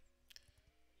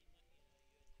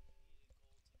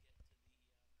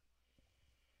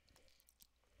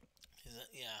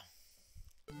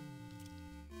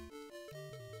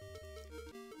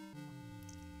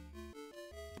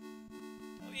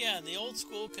 Oh yeah, the old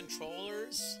school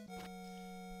controllers,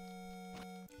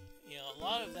 you know, a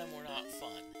lot of them were not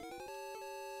fun.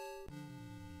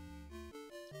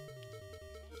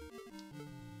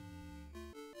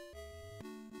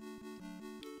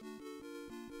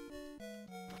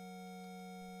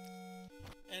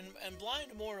 And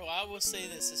Blind Immortal, I will say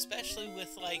this, especially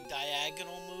with like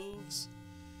diagonal moves,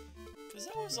 because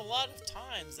there was a lot of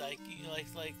times like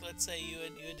let's say you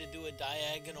had to do a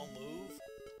diagonal move,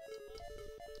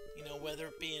 you know, whether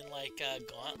it be in like a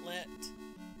Gauntlet,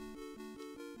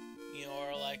 you know,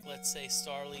 or like let's say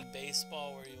Star League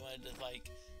Baseball where you wanted to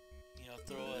like, you know,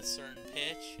 throw a certain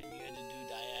pitch and you had to do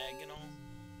diagonal.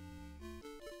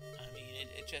 I mean,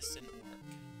 it just didn't work.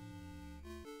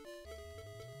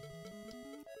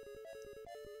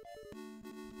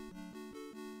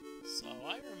 So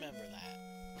I remember that.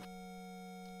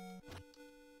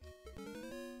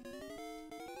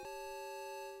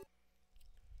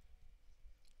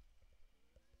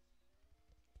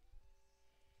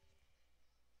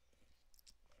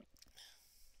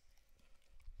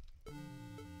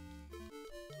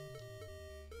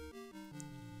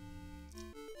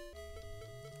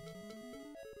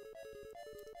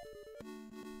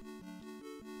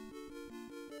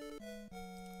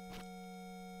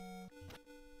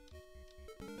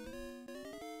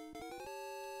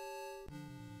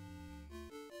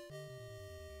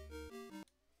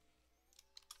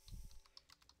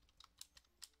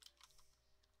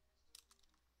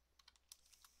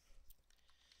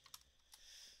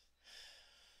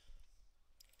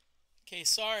 Okay,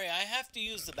 sorry, I have to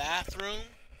use the bathroom.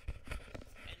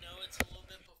 I know it's a little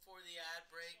bit before the ad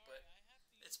break, but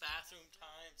it's bathroom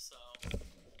time, so.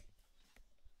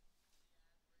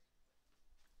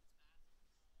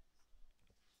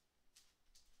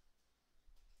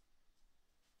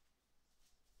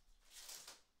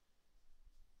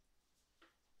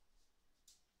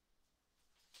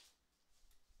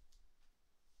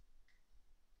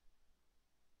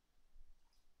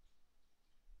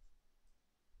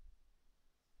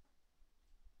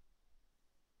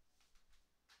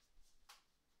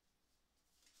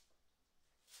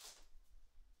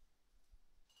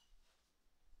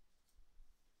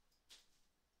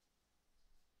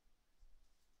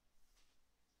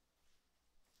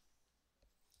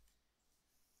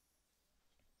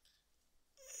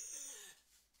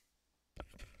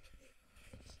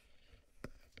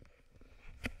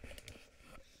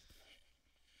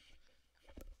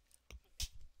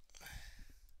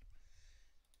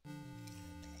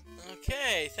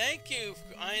 Okay, thank you,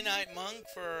 Ironite Monk,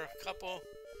 for a couple.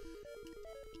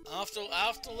 I'll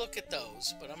have to look at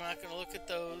those, but I'm not going to look at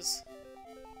those.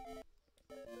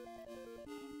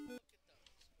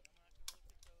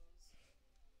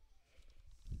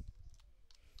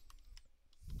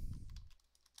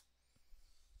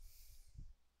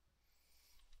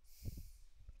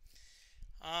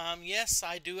 Yes,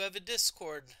 I do have a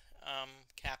Discord,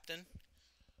 Captain.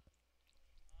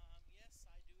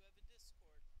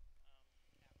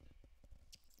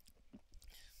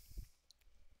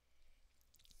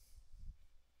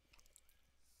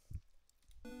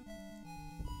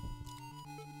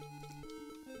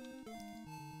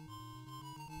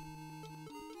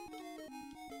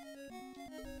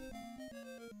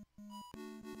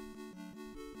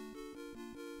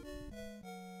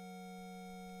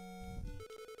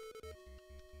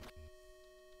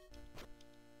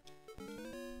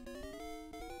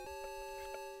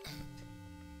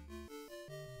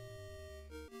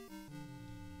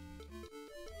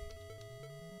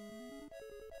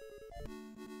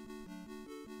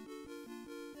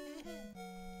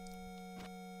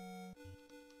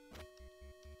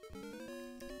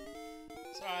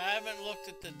 Sorry, I haven't looked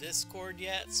at the Discord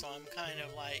yet, so I'm kind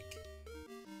of like,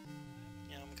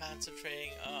 I'm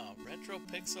concentrating. Oh, retro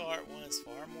pixel art one is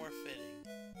far more fitting.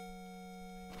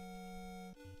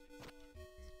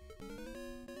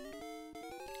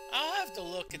 I'll have to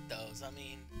look at those. I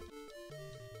mean,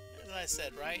 as I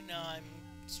said, right now I'm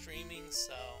streaming,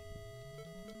 so.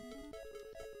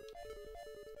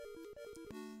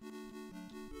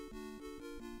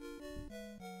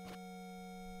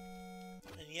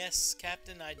 And yes,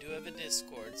 Captain, I do have a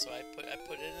Discord, so I put it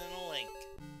in a link.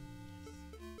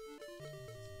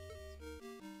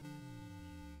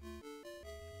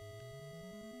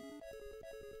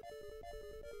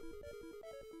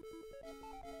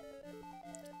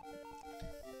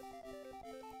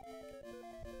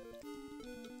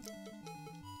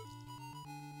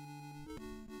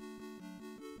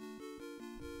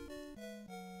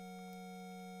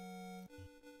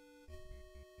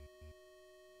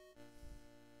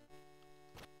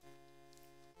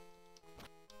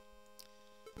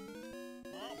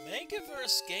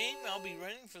 Megaverse game I'll be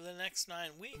running for the next 9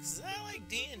 weeks. Is that like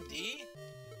D&D?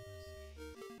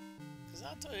 Because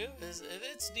I'll tell you, if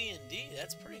it's D&D,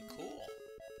 that's pretty cool.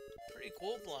 Pretty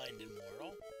cool, Blind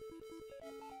Immortal.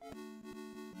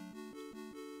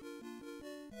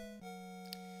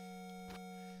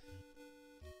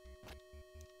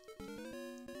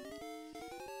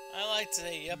 I like to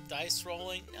say, yep, dice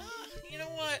rolling. You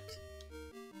know what?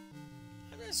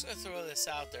 I'm just gonna throw this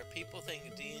out there. People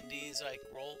think D&D is like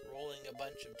rolling a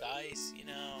bunch of dice,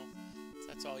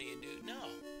 that's all you do. No.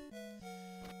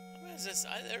 There's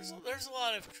a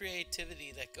lot of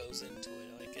creativity that goes into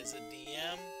it. Like as a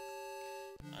DM,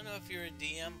 I don't know if you're a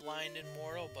DM, Blind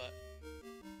Immortal, but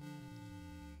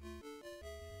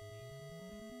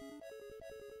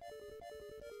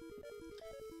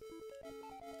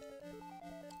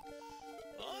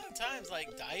a lot of times,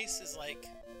 like dice is like.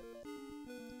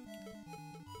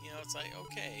 It's like,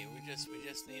 okay, we just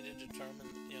need to determine,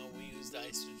 we use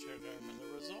dice to determine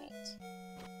the results.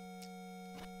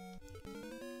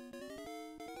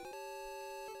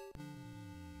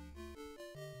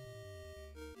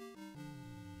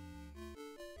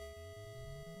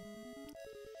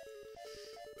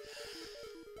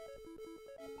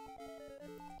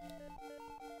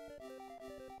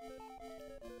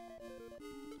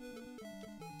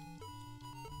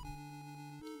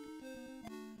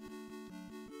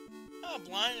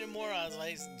 Blind and more, I was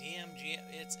like, DMG,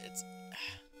 it's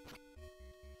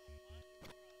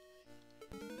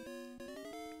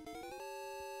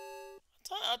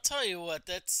I'll tell you what.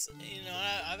 That's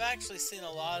I've actually seen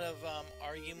a lot of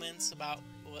arguments about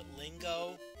what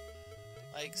lingo.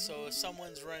 Like, so if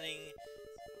someone's running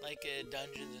like a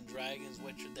Dungeons and Dragons,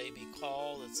 what should they be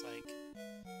called? It's like,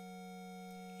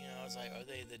 it's like, are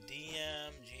they the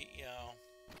DM?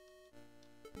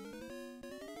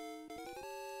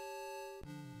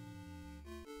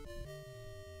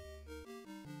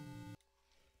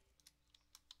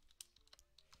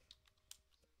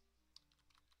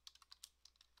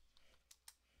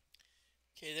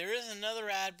 Okay, there is another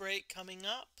ad break coming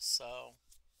up, so.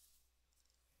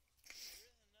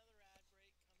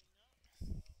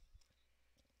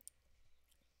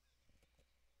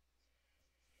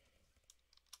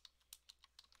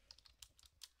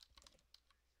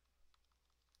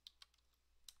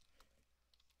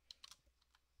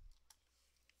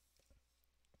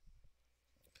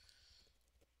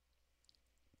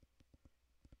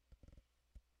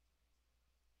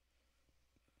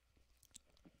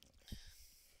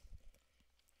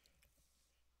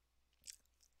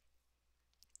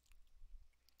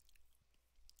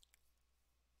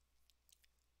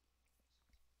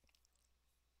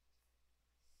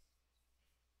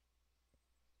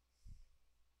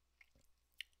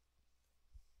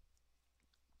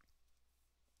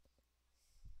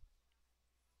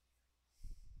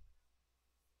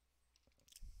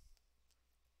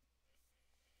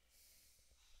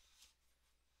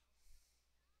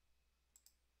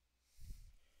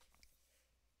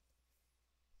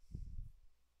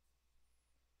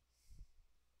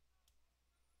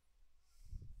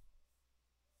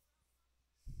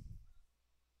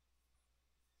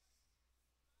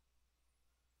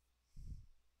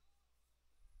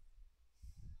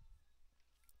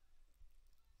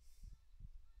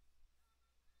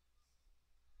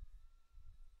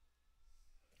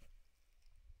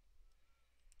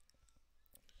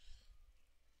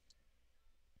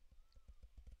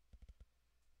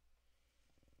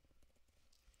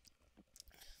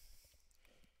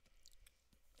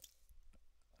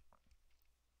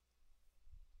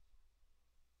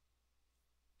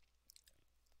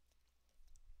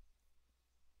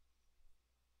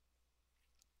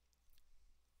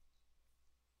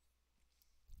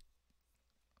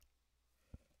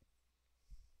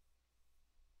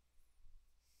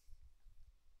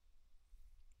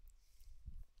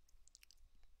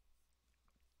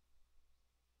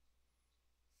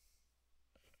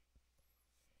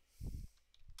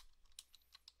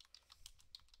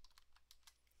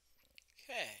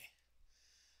 Okay.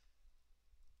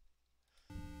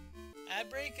 Ad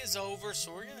break is over,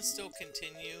 so we're gonna still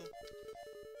continue.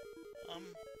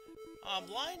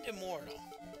 Blind Immortal.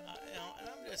 And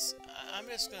I'm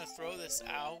just gonna throw this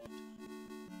out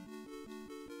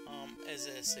as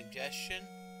a suggestion.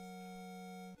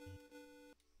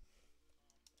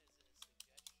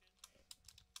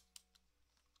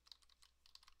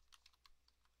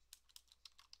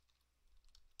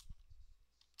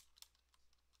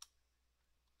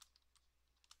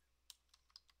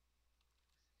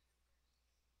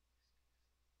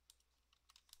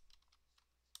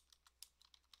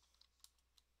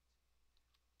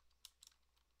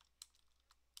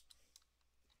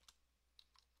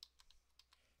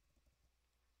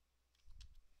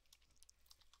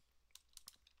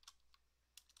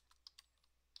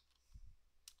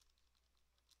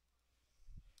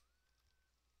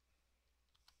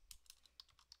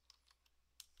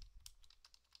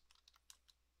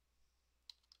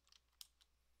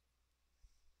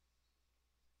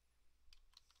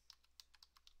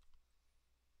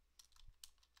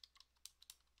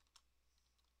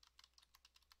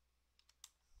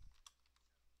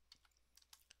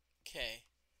 Okay.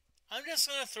 I'm just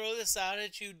gonna throw this out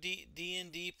at you,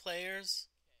 D&D players.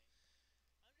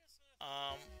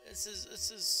 This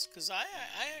is because I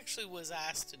actually was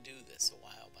asked to do this a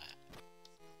while back.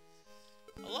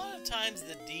 A lot of times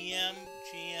the DM,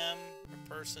 GM, or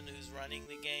person who's running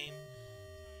the game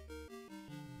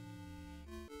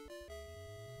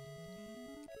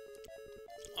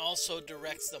also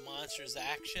directs the monster's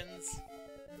actions.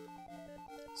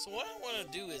 So what I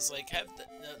want to do is like have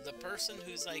the person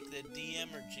who's like the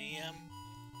DM or GM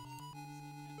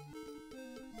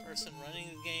person running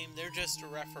the game, they're just a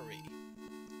referee.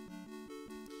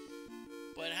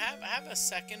 But have a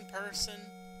second person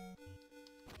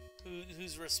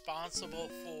who's responsible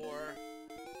for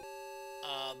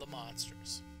the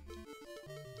monsters.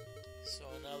 So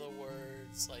in other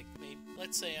words, like maybe,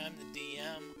 let's say I'm the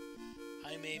DM,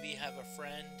 I maybe have a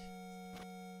friend.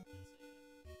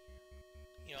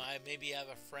 I maybe have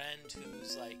a friend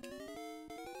who's like,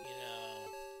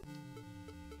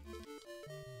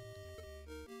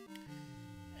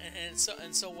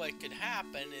 and so what could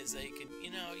happen is they could,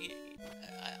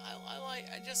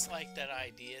 I just like that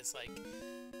idea. It's like,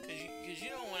 because you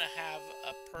don't want to have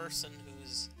a person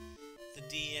who's the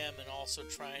DM and also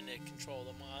trying to control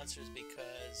the monsters,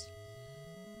 because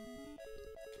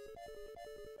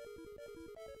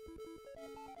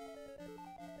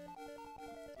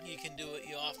you can do it.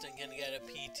 You often can get a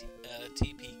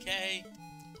TPK.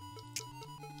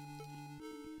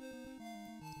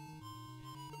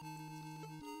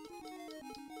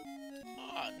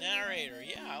 Narrator,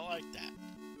 yeah, I like that.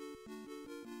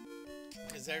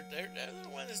 Because they're the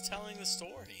one that's telling the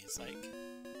story. It's like,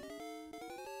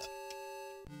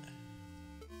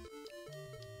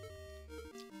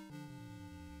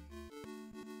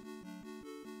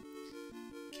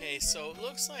 okay, so it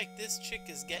looks like this chick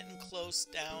is getting close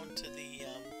down to the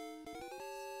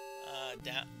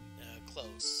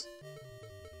close.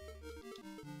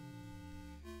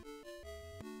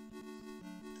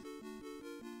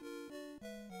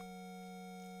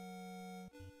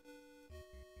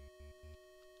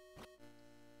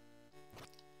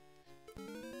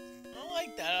 I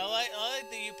like that. I like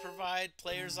that you provide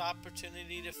players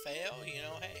opportunity to fail. You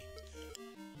know, hey.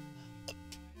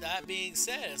 That being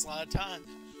said, it's a lot of time.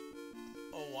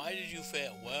 Oh, why did you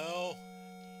fail? Well,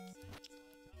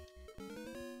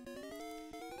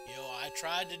 I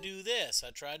tried to do this. I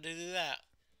tried to do that.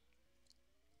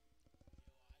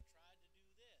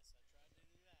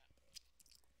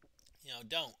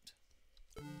 Don't.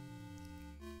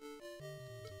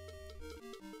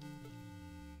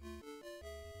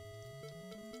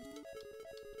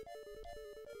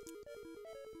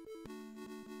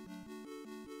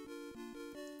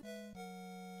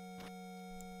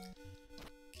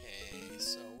 Okay,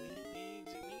 so we need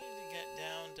to get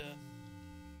down to.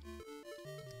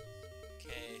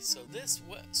 Okay,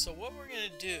 so what we're gonna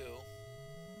do.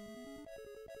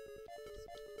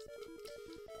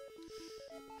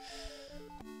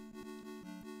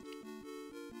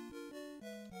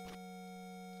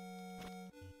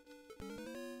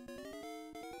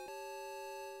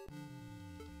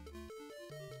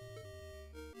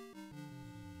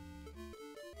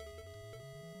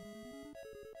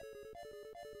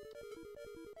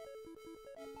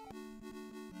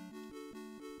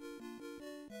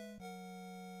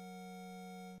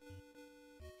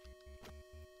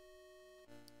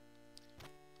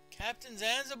 Captain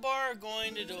Zanzibar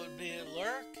going to be a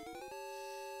lurk.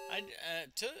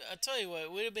 I'll tell you what,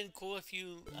 it would have been cool if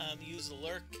you used the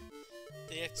lurk,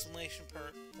 the exclamation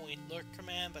point lurk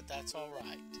command, but that's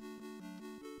alright.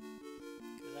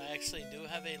 Because I actually do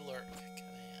have a lurk command.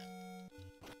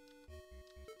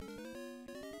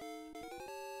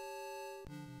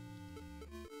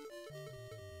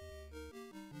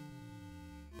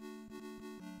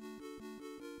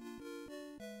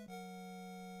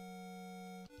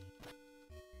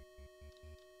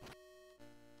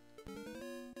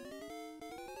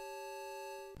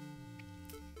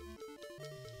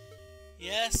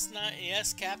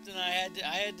 Yes, Captain. I had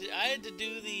to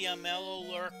do the Mellow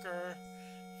Lurker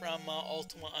from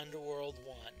Ultima Underworld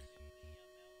 1.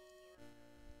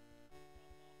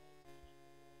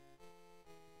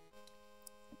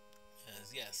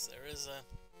 Yes, there is a.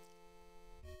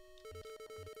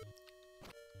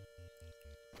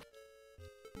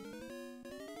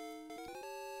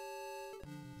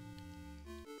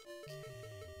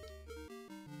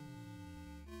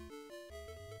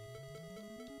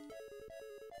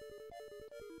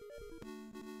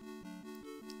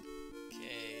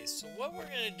 So what we're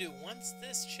gonna do once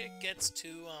this chick gets to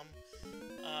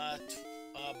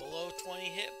below 20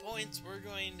 hit points, we're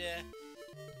gonna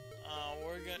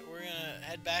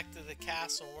head back to the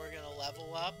castle. We're gonna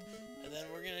level up, and then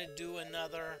we're gonna do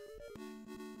another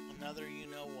you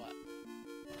know what.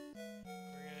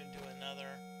 We're gonna do another.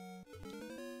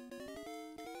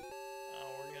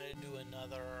 We're gonna do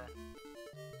another.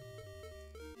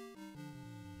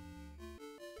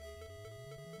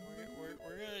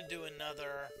 We're gonna do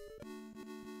another.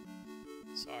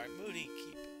 Sorry, Moody,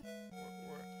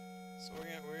 so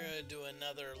we're gonna do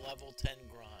another level 10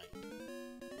 grind.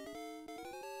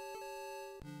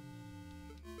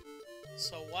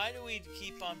 So why do we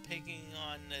keep on picking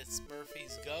on this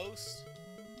Murphy's Ghost?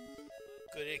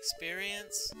 Good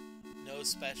experience, no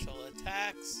special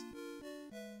attacks,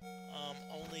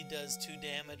 only does 2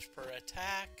 damage per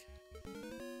attack,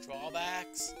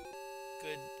 drawbacks,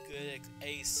 good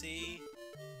AC,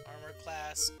 armor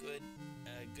class, good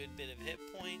bit of hit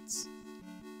points.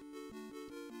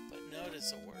 But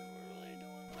notice that we're really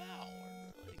doing well.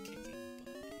 We're really kicking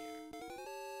butt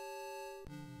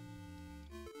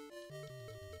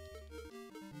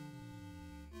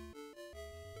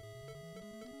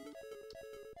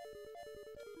here.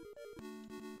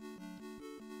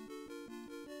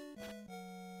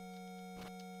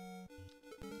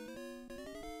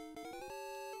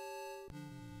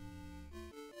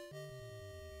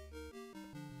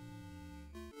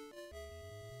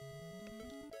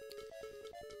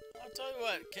 tell you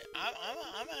what,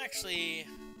 I'm actually,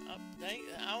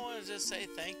 I want to just say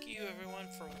thank you everyone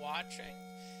for watching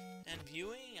and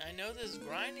viewing. I know this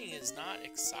grinding is not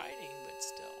exciting, but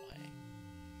still, hey.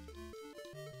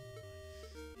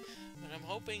 But I'm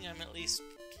hoping I'm at least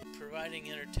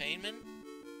providing entertainment.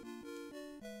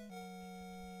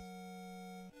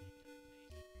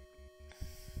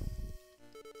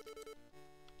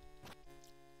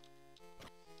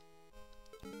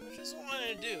 Which is what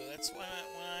I do. That's when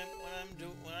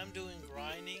I'm doing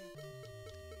grinding.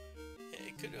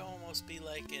 It could almost be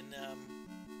like in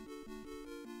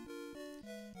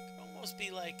could almost be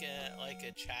like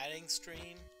a chatting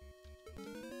stream.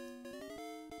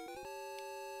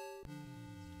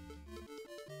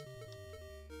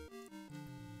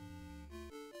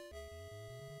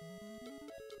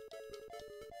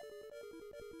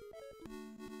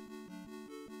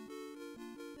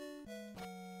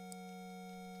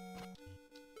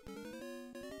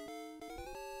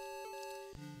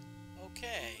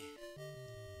 Okay.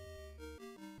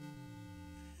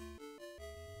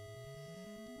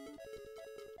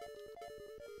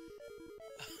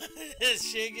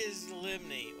 This chick is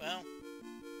Limney. Well.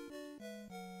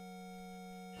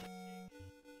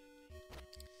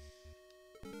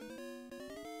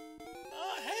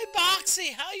 Oh, hey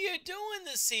Boxy, how you doing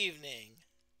this evening?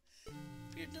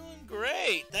 You're doing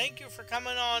great. Thank you for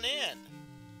coming on in.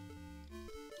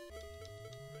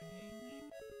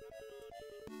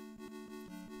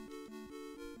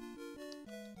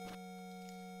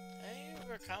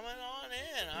 Coming on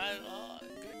in.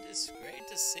 It's great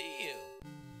to see you.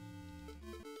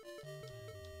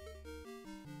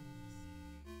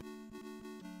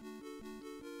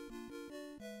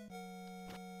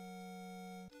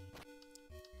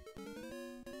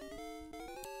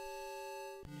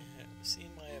 Yeah, see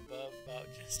my above about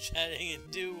just chatting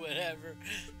and do whatever.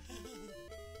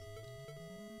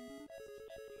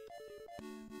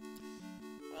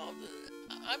 Well,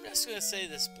 I'm just gonna say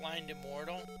this, Blind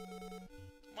Immortal.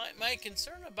 My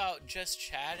concern about just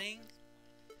chatting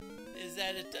is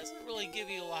that it doesn't really give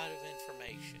you a lot of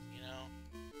information, you know?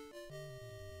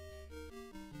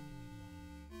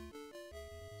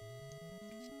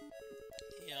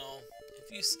 You know,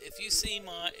 if you see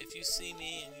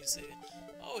me and you say,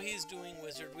 "Oh, he's doing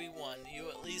Wizardry 1," you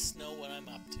at least know what I'm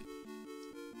up to.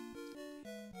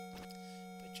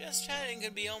 But just chatting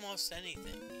could be almost anything,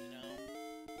 you know?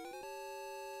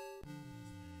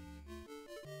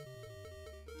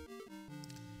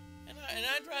 And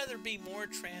I'd rather be more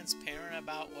transparent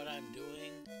about what I'm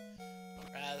doing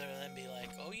rather than be like,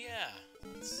 oh yeah,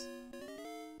 let's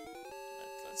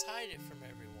hide it from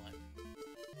everyone.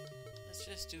 Let's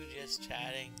just do just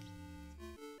chatting.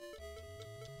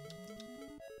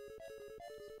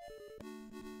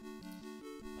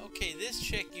 Okay, this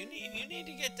chick, you need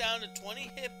to get down to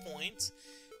 20 hit points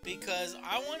because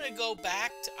I want to go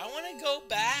back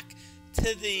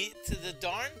to the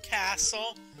darn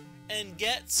castle and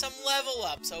get some level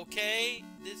ups, okay?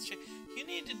 This chick, you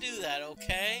need to do that,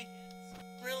 okay?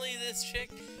 Really, this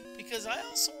chick, because I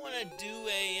also want to do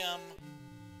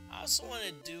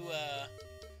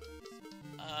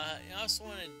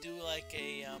like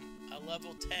a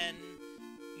level 10,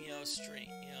 you know, stream,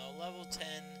 you know, level 10.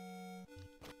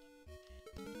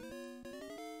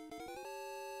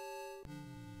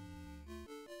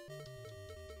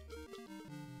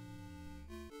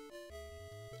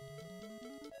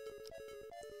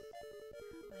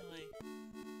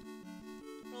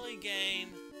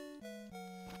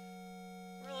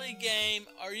 Really game,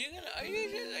 are you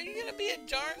gonna be a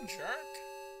darn jerk?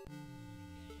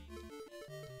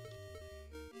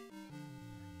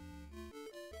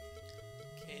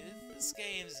 Okay, this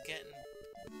game's getting,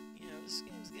 you know,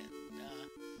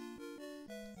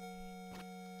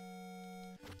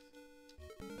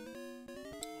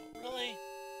 oh, really?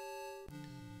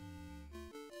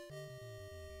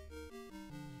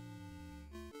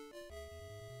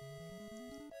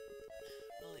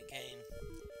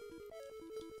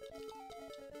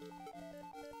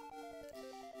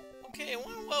 Okay, I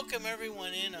want to welcome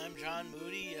everyone in. I'm John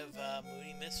Moody of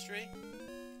Moody Mystery.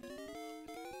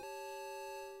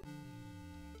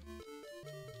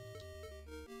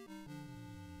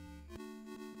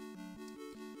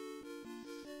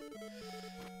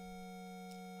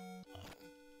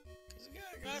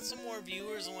 I got some more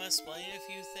viewers. I want to explain a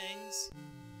few things.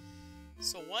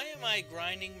 So why am I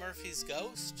grinding Murphy's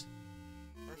Ghost?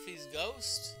 Murphy's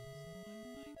Ghost.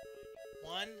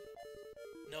 1.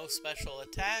 No special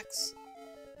attacks.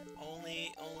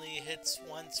 Only hits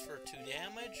once for 2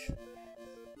 damage.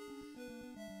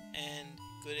 And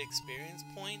good experience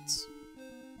points.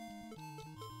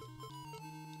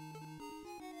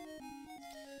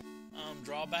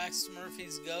 Drawbacks to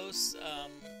Murphy's Ghost,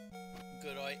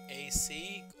 good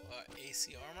AC,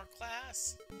 AC armor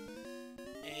class,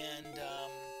 and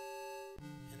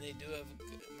they do have,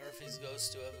 Murphy's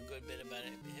Ghost do have a good bit about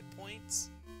hit points.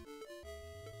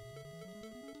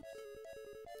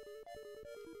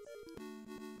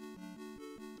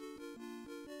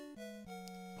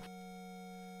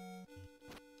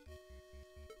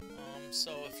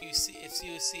 So if you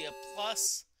see a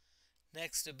plus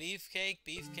next to Beefcake,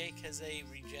 Beefcake has a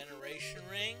regeneration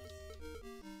ring.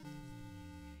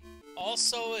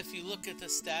 Also, if you look at the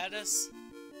status,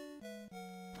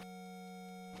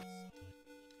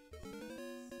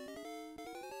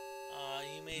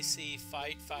 you may see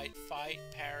fight, fight, fight,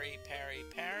 parry, parry,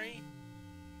 parry.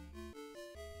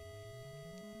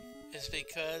 It's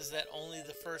because that only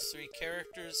the first 3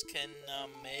 characters can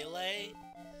melee.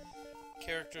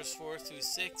 Characters 4 through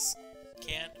 6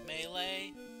 can't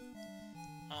melee,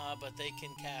 but they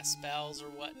can cast spells or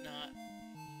whatnot.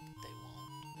 But they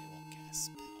won't cast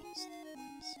spells.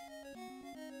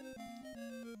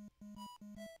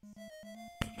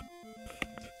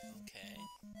 Okay.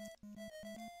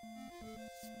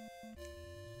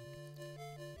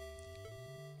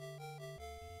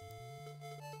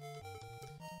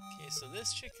 Okay, so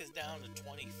this chick is down to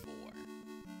 24.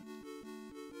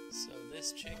 So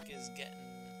this chick is getting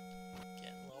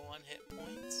low on hit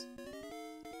points.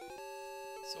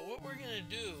 So what we're gonna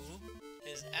do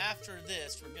is after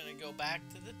this, we're gonna go back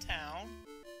to the town,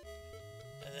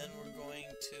 and then we're going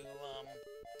to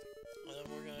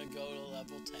go to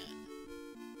level 10.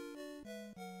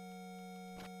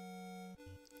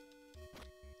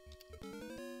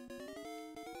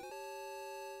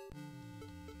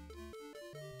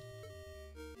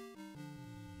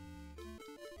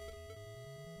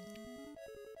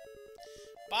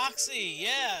 Boxy,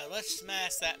 yeah, let's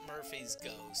smash that Murphy's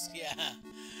Ghost, yeah.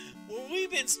 Well,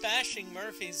 we've been smashing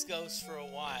Murphy's Ghost for a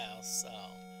while, so.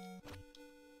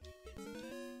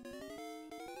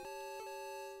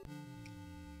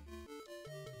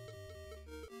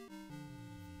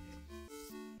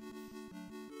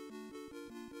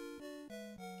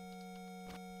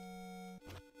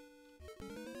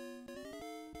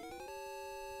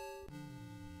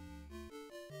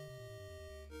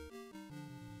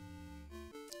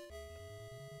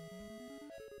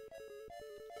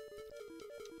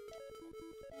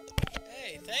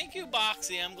 Hey, thank you,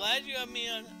 Boxy. I'm glad you have me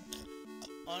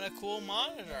on a cool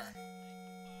monitor.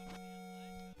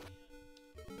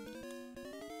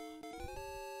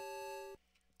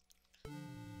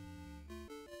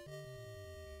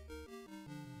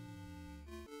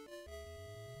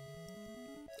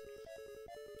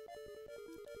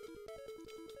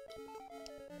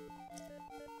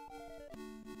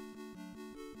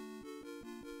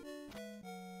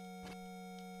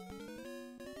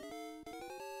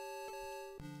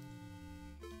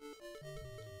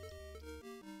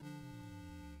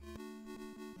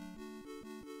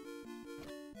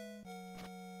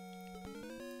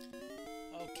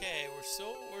 Okay,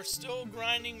 we're still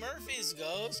grinding Murphy's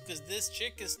Ghost because this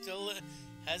chick is still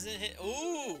hasn't hit.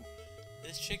 Ooh,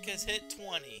 this chick has hit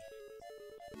 20.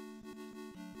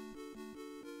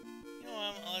 You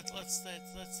know, let's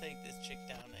take this chick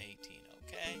down to 18.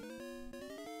 Okay.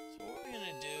 So what we're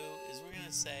gonna do is we're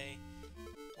gonna say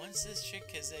once this chick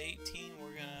has 18,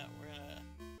 we're gonna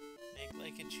make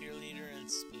like a cheerleader and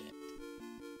split.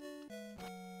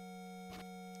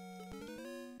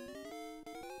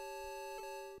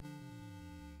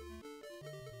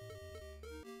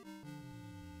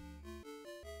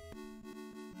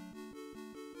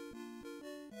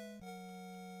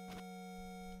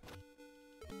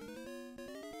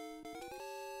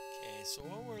 So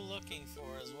what we're looking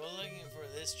for is we're looking for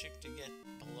this chick to get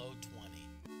below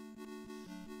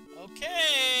 20.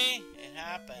 Okay, it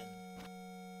happened.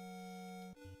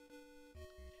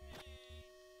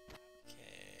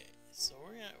 Okay, so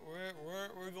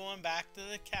we're going back to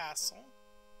the castle.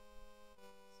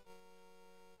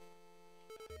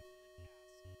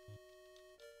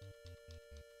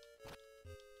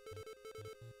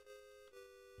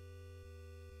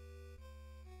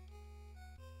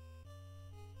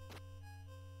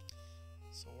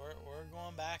 So we're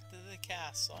going back to the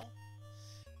castle.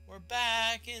 We're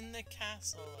back in the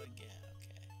castle again.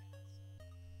 Okay.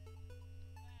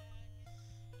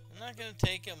 I'm not gonna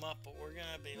take him up, but we're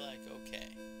gonna be like, okay.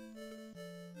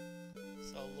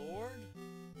 So Lord.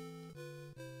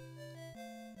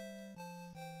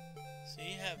 So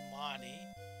you have Monty.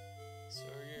 So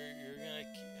you're gonna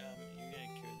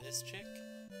cure this chick.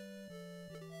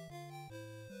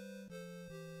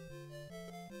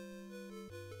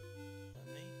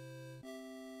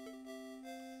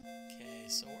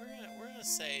 So we're gonna gonna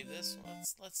save this.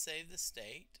 Let's save the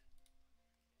state.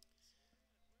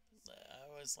 I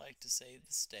always like to save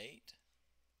the state.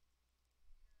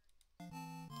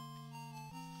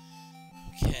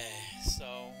 Okay,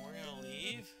 so we're gonna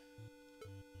leave.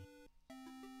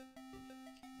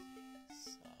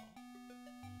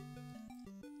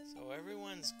 So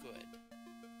everyone's good.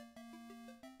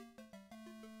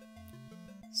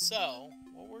 So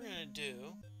what we're gonna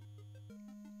do.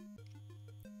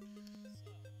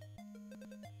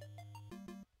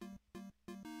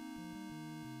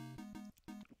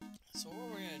 So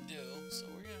what we're gonna do,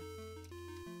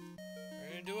 we're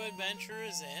gonna do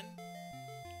Adventurers In.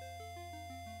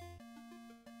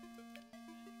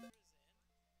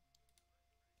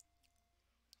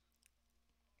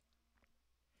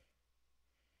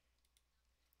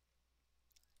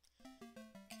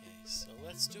 Okay, so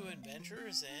let's do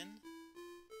Adventurers In.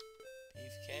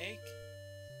 Beefcake.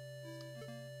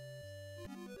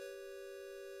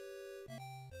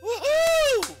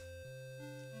 Woohoo!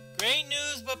 Great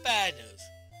news, but bad news.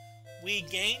 We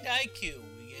gained IQ,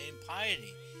 we gained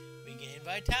piety, we gained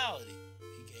vitality,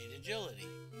 we gained agility,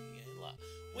 we gained love.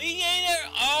 We gained it.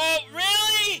 Oh,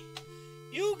 really?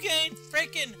 You gained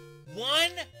freaking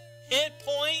 1 hit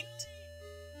point?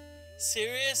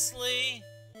 Seriously?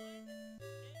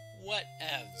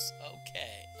 Whatevs.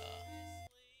 Okay.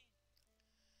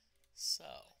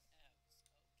 So.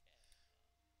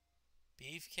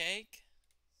 Beefcake.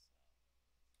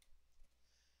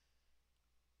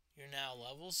 You're now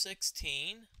level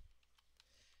 16,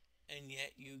 and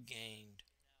yet you gained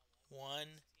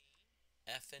 1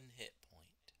 effing hit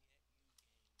point.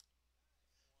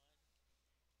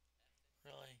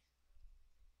 Really?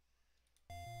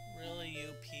 Really,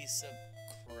 you piece of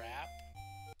crap?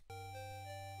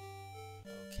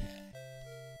 Okay.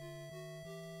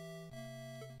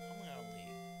 I'm gonna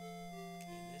leave.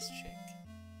 Okay, this chick.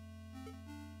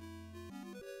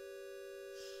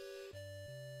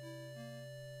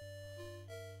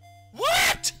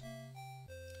 What?!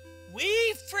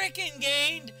 We freaking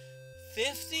gained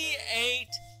 58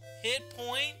 hit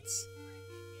points?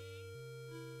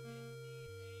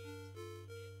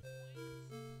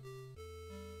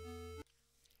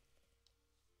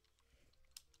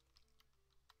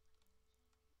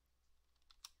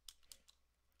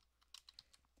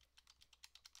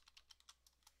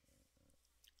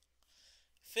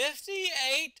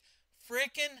 $58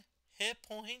 freaking hit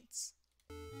points?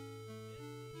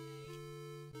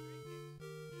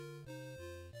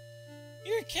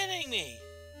 You're kidding me!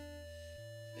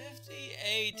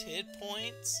 58 hit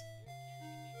points?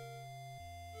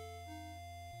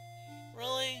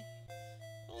 Really?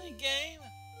 Really, game?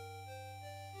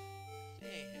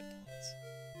 58 hit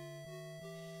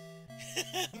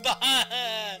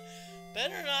points.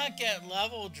 Better not get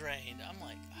level drained. I'm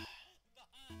like...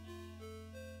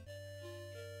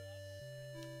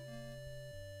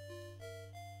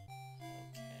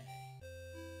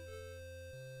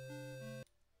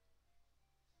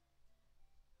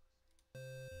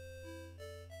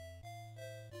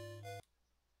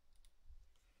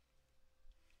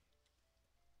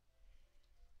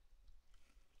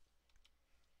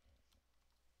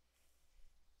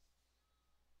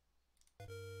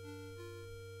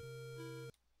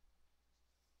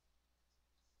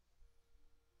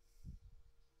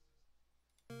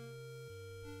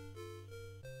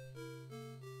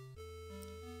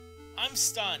 I'm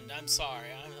stunned. I'm sorry.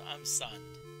 I'm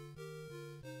stunned.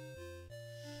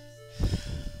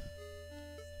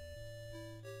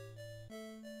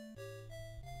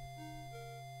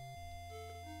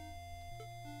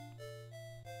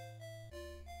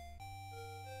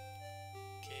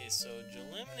 Okay, so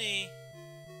Jalimny.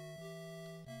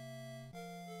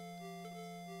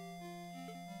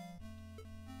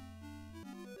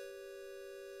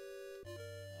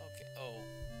 Okay. Oh.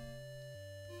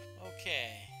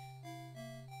 Okay.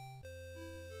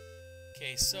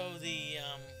 Okay, so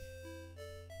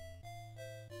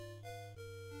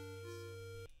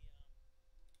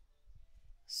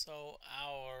so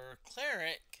our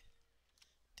cleric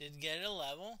did get a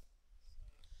level,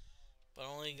 but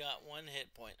only got 1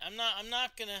 hit point. I'm not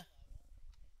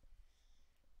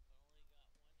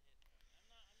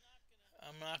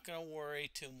gonna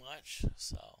worry too much,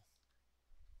 so.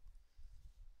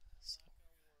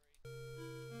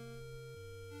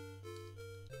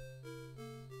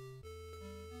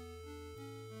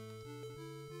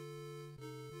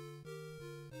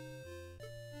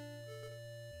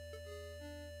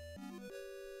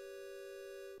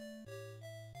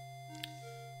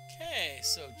 Okay,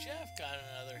 so Jeff got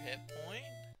another hit point.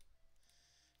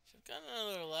 Jeff got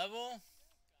another level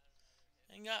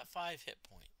and got 5 hit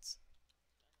points.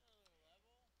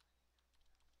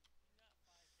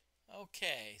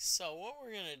 Okay, so what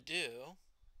we're gonna do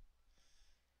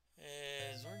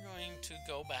is we're going to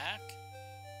go back.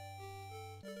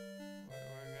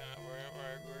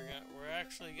 We're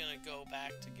actually gonna go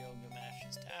back to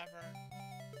Gilgamesh's Tavern.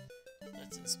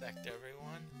 Let's inspect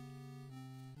everyone.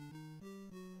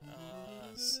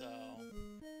 So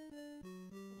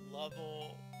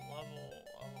level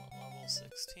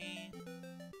 16.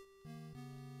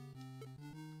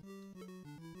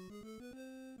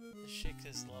 This chick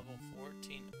is level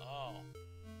 14.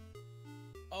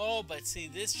 Oh, but see,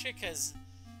 this chick has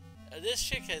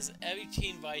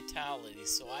 18 vitality,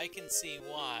 so I can see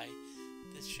why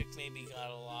this chick maybe got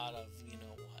a lot of, you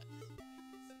know what.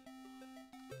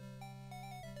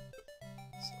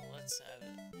 So let's have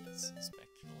it. Let's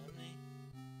inspect your limine.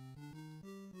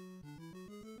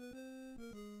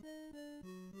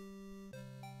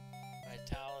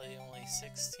 Vitality only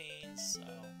 16, so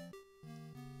level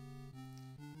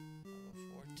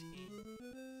 14.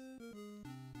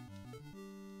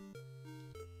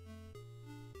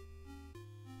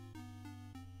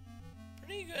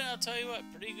 Pretty good, I'll tell you what,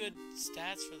 pretty good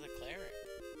stats for the cleric.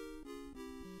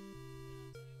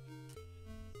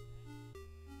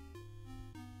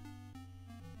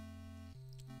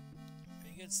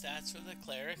 Pretty good stats for the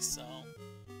cleric, so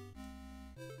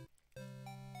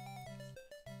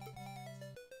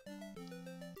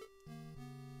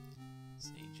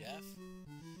see Jeff.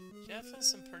 Jeff has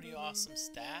some pretty awesome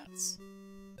stats.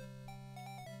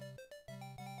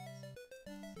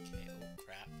 Okay, oh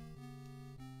crap.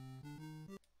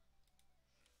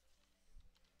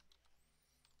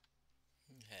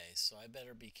 Okay, so I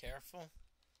better be careful.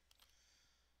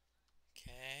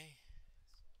 Okay.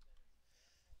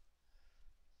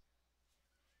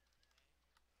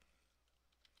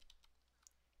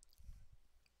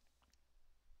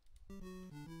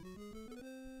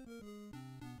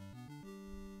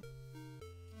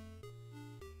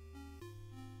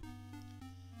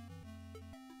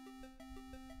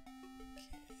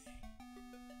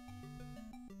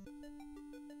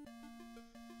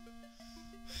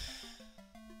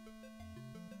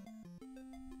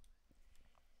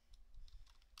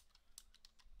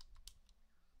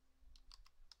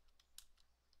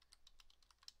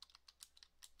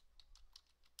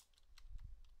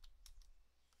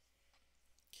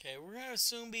 Okay, we're going to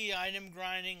soon be item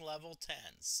grinding level 10,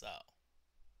 so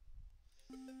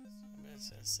I'm just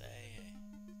going to say, hey.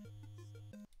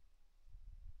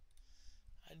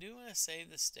 I do want to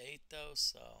save the state though,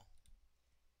 so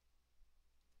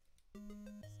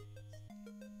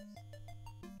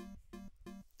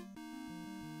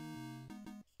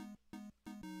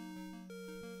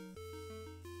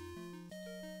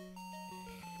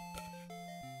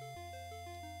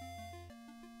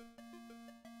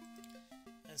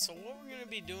and so what we're going to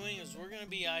be doing is we're going to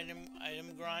be item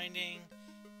grinding.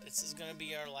 This is going to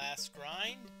be our last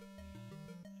grind.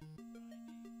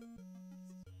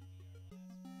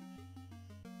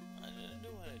 I do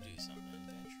want to do something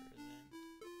adventurous then.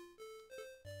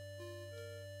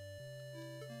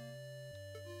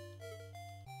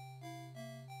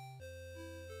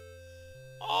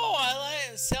 Oh, I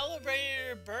like celebrated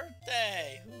her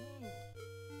birthday. Ooh.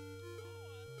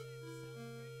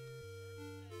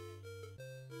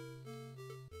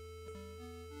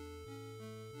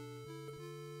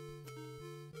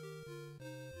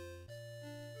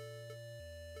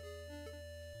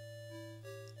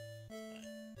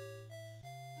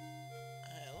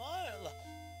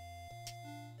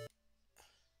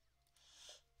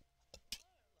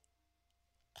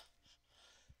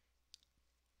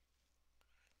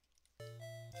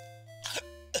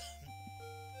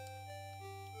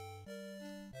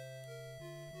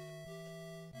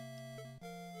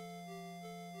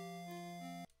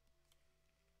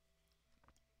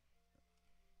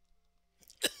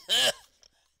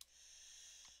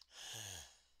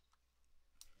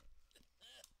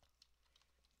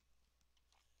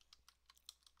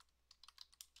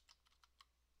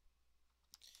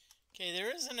 Okay,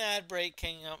 there is an ad break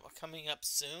coming up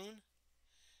soon.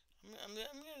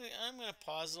 I'm gonna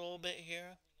pause a little bit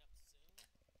here.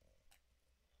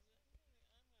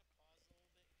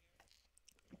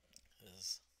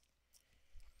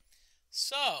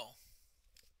 So,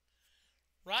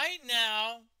 right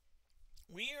now,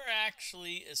 we are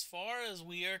actually, as far as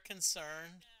we are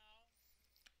concerned,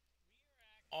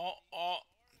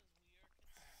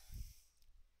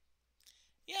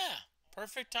 yeah,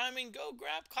 perfect timing. Go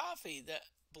grab coffee. The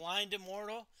Blind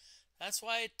Immortal. That's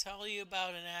why I tell you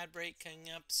about an ad break coming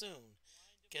up soon.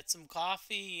 Get some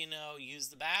coffee. You know, use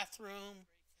the bathroom.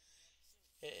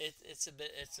 It's a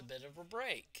bit of a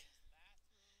break,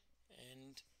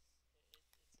 and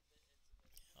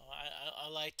you know, I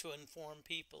like to inform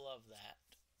people of that.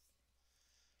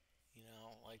 You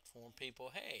know, like inform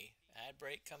people, hey, ad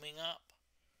break coming up.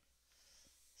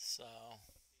 So,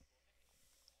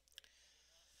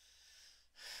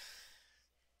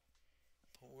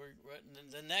 we're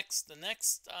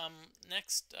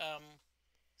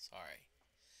sorry.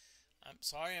 I'm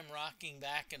sorry I'm rocking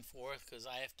back and forth because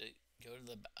I have to go to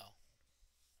the, oh.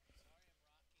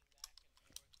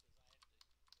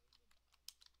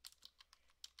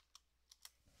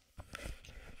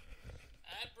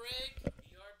 Ad break,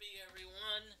 BRB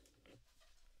everyone.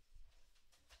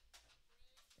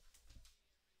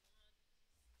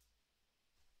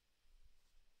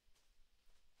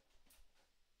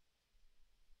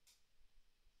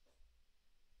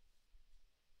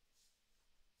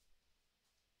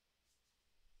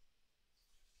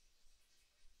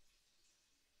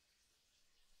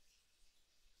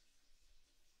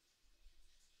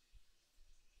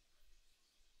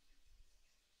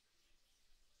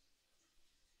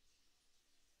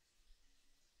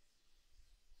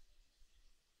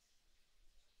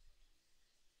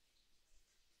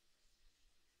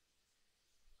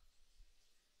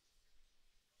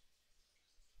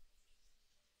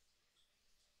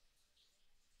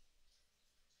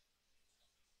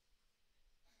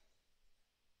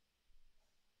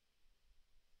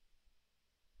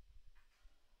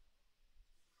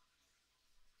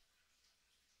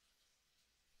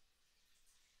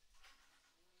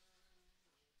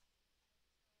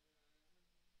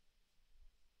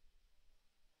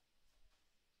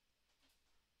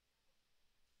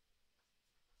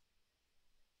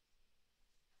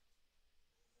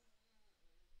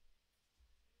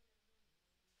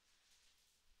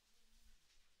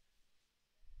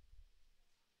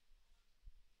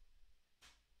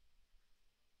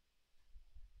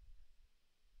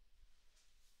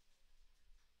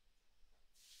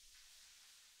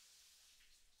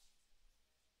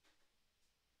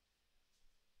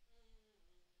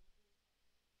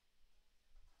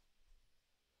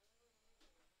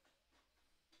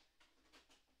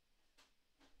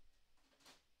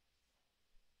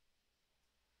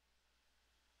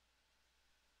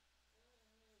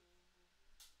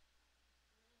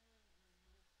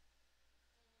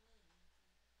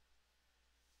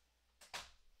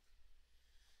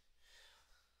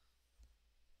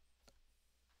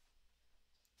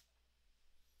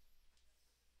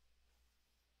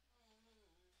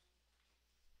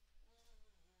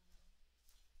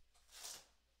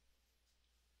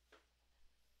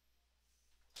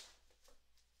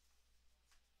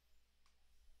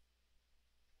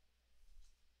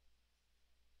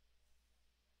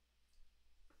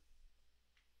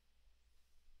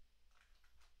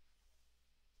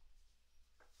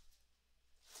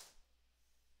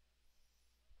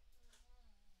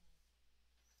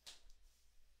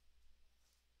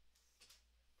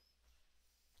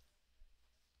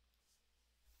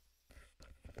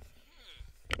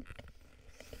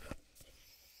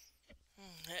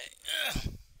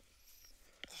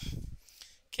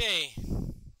 Okay.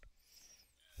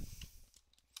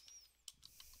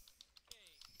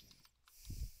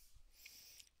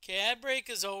 Okay, ad break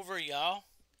is over, y'all.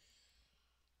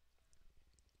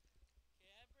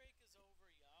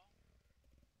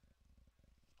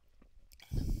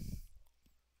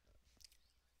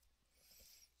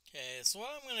 Okay, so what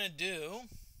I'm going to do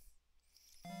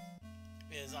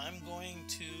is I'm going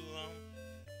to,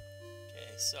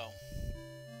 okay, so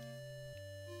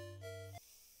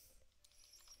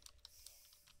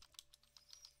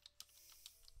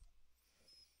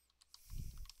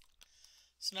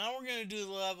now we're going to do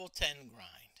the level 10 grind.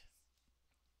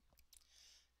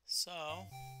 So,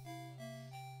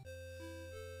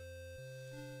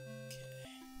 okay,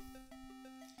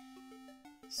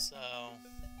 so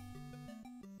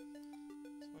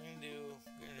we're gonna do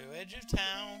edge of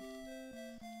town,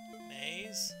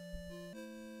 maze.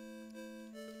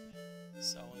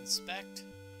 So inspect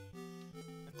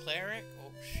the cleric.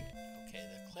 Oh shit. Okay,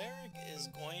 the cleric is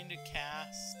going to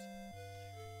cast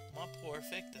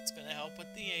Perfect. That's going to help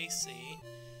with the AC.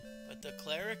 But the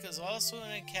cleric is also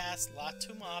going to cast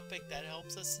Latumopic. That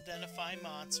helps us identify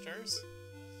monsters.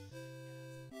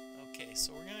 Okay,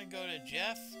 so we're going to go to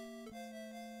Jeff.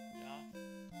 Yeah.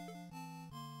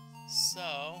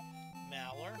 So,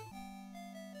 Maller.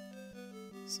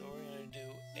 So we're going to do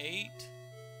 8,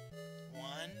 1,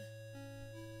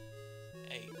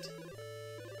 8.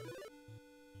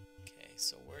 Okay,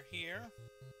 so we're here.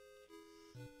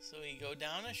 So we go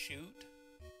down a chute.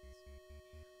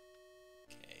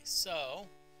 Okay, so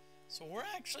we're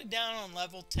actually down on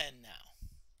level 10 now.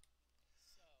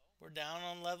 We're down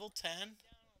on level 10.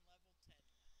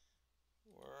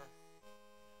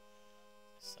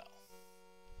 So,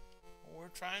 what we're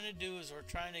trying to do is we're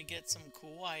trying to get some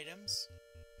cool items.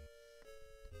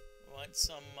 We want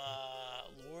some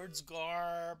Lord's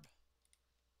Garb.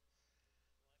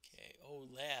 Okay, oh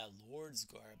yeah, Lord's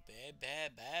Garb. Okay,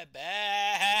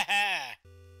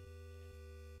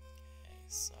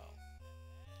 so.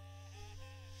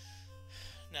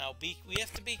 Now, we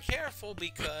have to be careful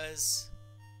because,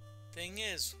 thing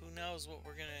is, who knows what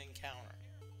we're going to encounter.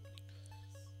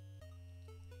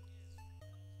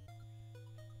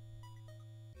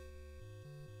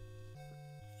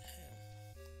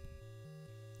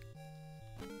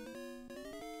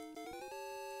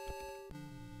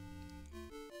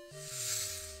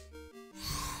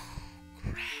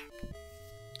 Crap.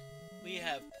 We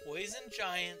have poison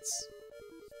giants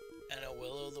and a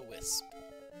will-o'-the-wisp.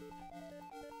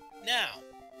 Now,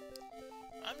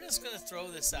 I'm just going to throw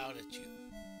this out at you.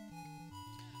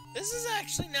 This is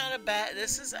actually not a bad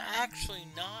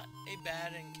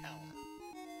encounter.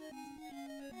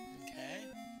 Okay?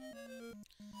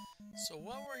 So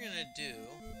what we're going to do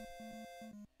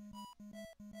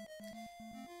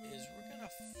is we're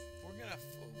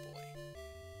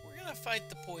going to fight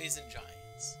the poison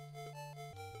giants.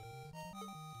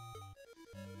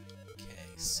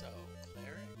 Okay, so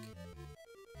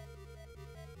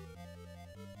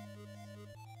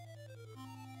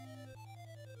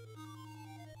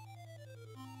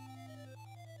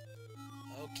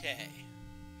okay.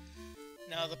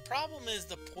 Now the problem is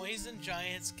the poison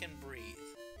giants can breathe.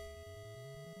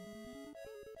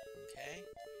 Okay?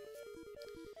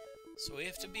 So we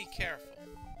have to be careful.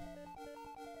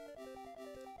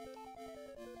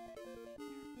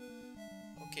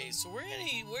 Okay, so we're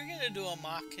gonna do a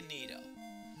Machinito.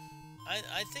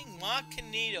 I think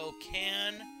Machinito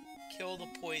can kill the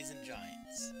poison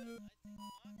giants.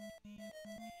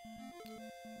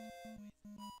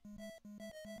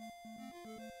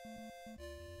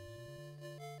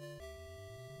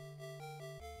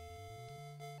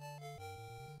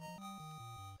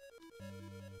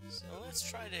 So let's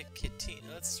try to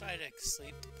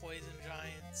sleep the poison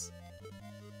giants,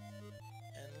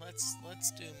 and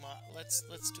let's do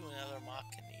another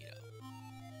Machinito.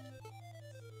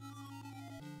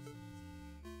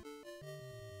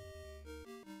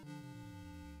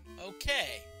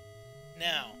 Okay,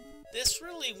 now this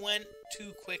really went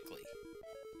too quickly.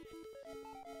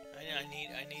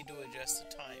 I need to adjust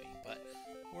the timing, but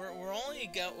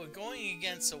we're going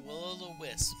against a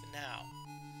will-o'-the-wisp now.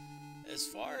 As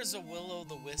far as a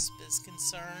will-o'-the-wisp is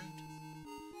concerned,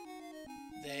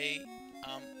 the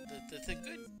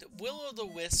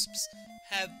will-o'-the-wisps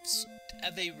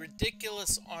have a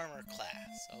ridiculous armor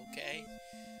class. Okay,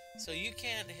 so you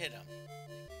can't hit them,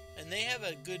 and they have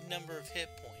a good number of hit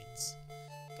points,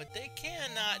 but they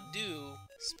cannot do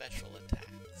special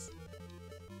attacks.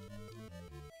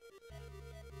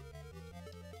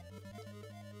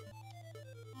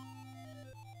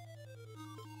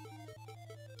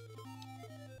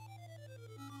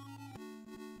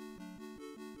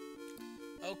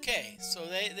 Okay, so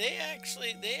they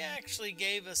actually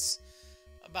gave us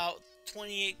about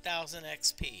 28,000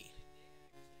 XP.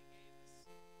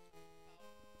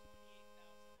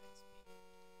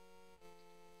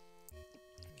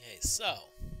 Okay, so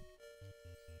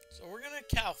we're gonna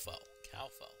Calfo.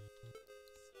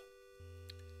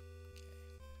 Okay.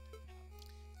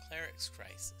 Cleric's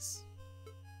Crisis.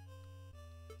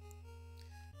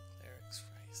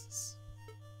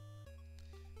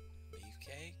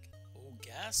 Beefcake. Oh,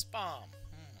 gas bomb.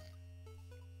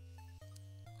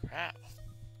 Crap.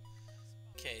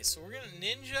 Okay, so we're gonna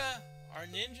our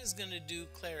ninja's gonna do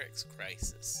Cleric's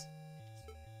Crisis.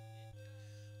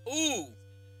 Ooh!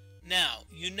 Now,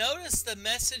 you notice the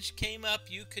message came up,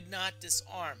 you could not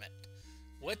disarm it.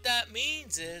 What that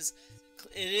means is,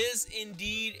 it is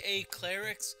indeed a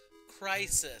Cleric's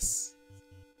Crisis.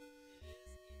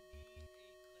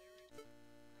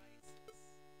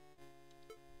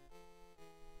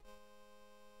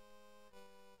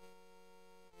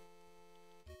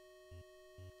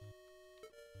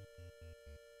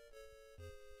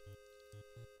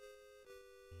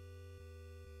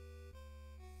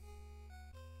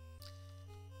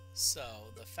 So,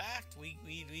 the fact we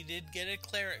did get a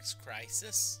Cleric's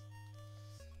Crisis.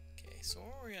 Okay, so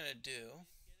what we're going to do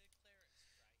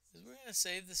is we're going to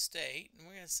save the state, and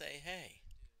we're going to say, hey,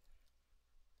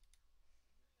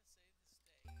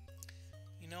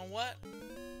 you know what?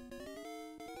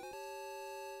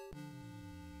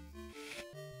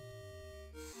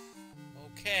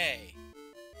 Okay.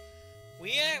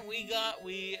 We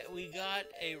got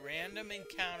a random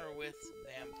encounter with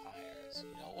vampires.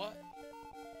 You know what?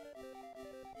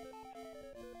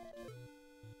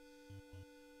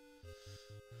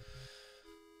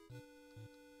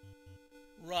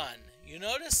 run. You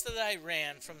notice that I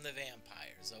ran from the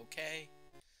vampires, okay?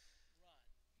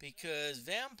 Because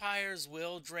vampires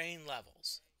will drain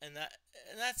levels. And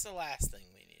that's the last thing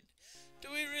we need. Do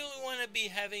we really want to be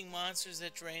having monsters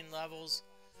that drain levels?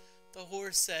 The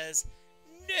horse says,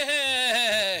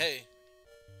 nay!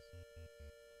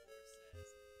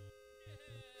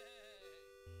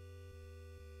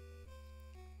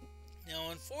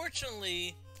 Now,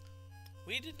 unfortunately,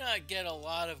 we did not get a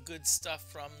lot of good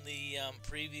stuff from the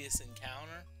previous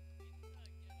encounter.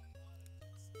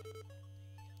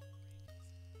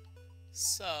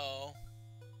 So,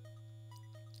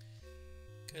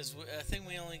 because I think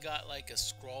we only got like a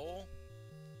scroll.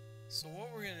 So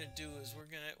what we're gonna do is we're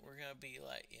gonna be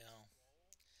like, you know.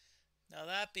 Now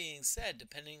that being said,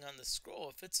 depending on the scroll,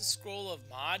 if it's a scroll of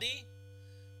Mahdi,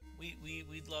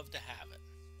 we'd love to have it.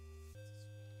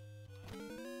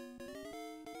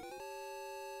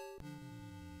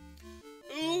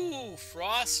 Ooh,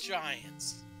 frost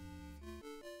giants.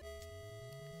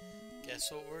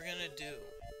 Guess what we're gonna do?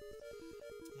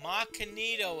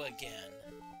 Macanito again.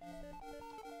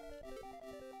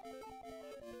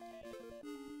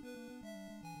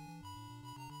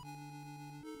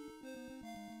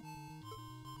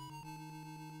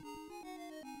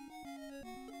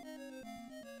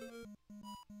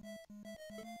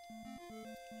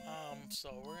 So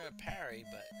we're gonna parry,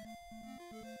 but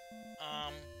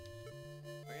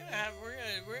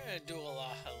we're gonna do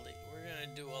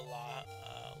a Lajalito,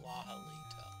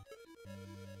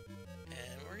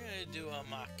 and we're gonna do a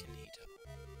Macanito,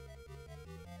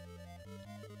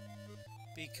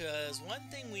 because one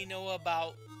thing we know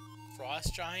about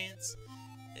frost giants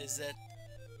is that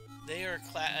they are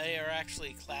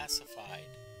actually classified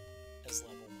as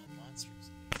level 1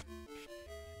 monsters.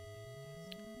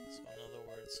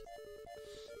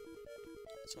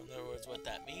 So in other words, what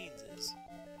that means is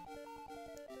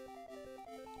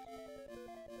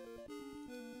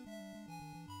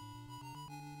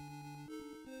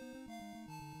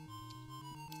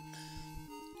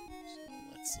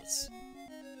let's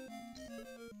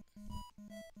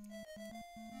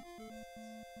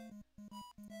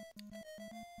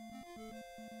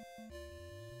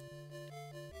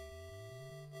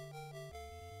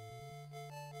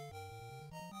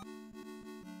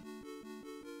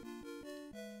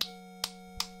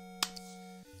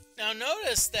now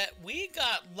notice that we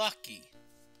got lucky.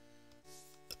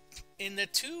 In the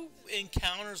 2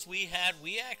 encounters we had,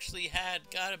 we actually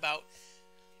got about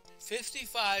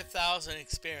 55,000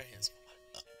 experience,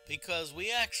 because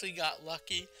we actually got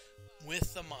lucky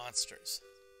with the monsters.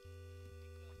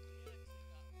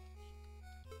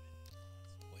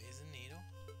 Poison needle,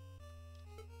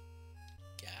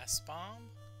 gas bomb,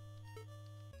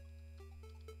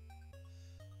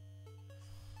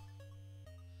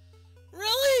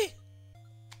 really?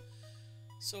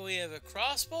 So we have a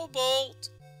crossbow bolt,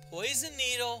 poison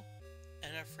needle,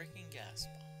 and a freaking gas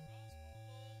bomb.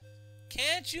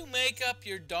 Can't you make up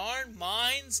your darn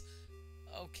minds?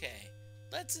 Okay,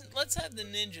 let's have the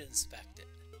ninja inspect it.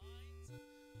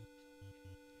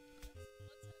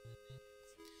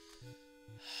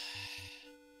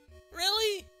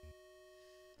 Really?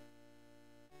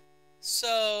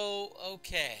 So,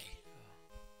 okay.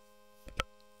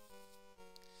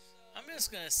 I'm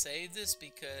just gonna save this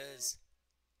because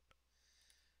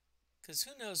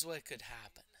who knows what could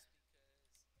happen.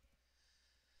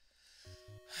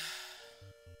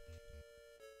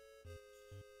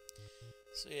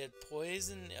 So you had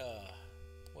poison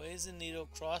needle,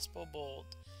 crossbow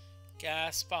bolt,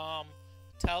 gas bomb,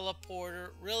 teleporter.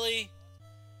 Really?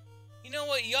 You know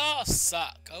what? Y'all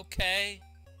suck, okay?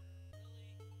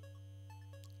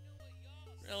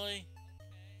 Really?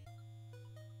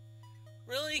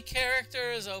 Really,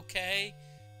 character is okay?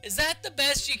 Is that the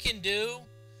best you can do?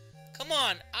 Come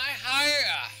on,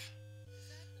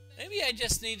 maybe I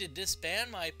just need to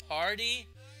disband my party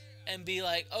and be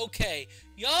like, okay,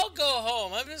 y'all go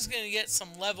home. I'm just going to get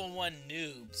some level 1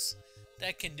 noobs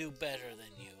that can do better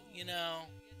than you, you know?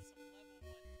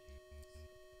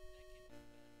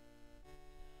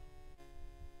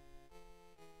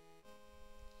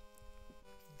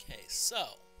 Okay, so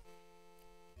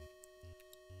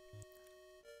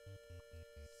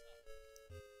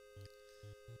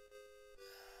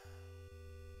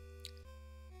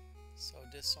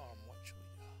disarm, what should we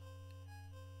do?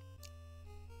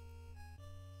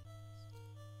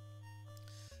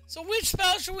 So which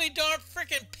spell should we darn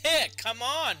frickin' pick? Come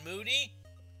on, Moody.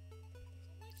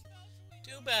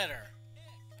 Do better.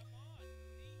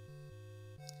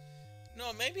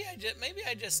 No, maybe I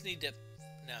just need to,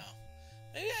 no.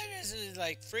 Maybe I just need to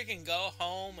like freaking go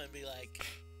home and be like,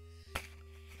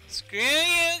 Screw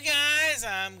you guys,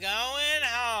 I'm going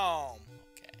home.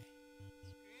 Okay.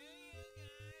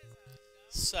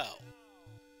 So,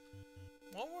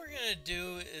 what we're gonna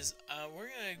do is we're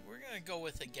gonna go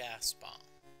with a gas bomb.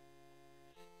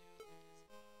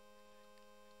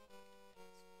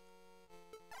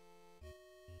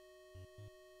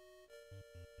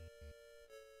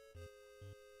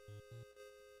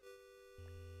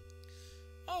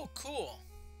 Oh, cool.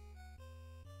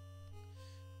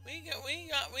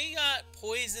 We got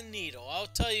poison needle. I'll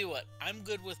tell you what, I'm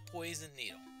good with poison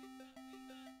needle.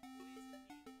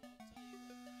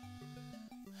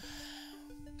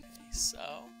 Okay,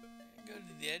 so go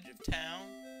to the edge of town.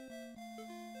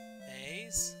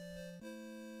 Maze.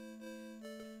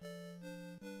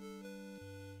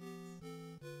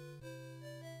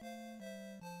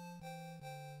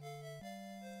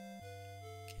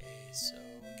 Okay, so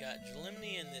we got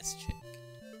Jalimni and this chick.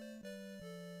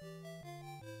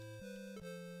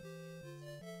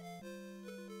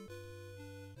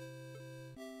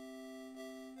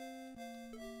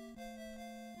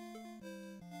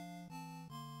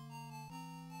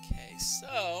 Okay,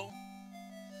 so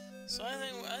I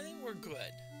think we're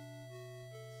good.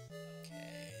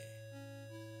 Okay.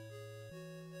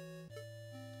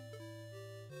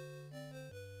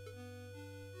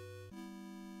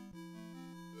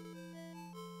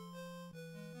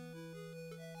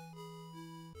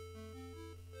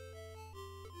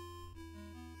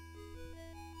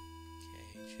 Okay,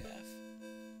 Jeff.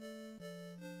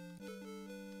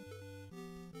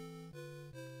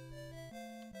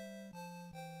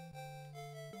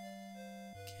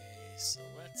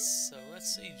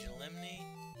 Let's see, Jalimni.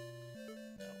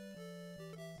 Nope.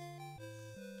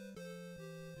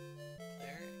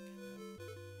 Cleric.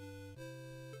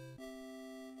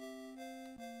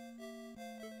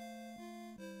 Nope.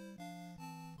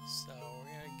 So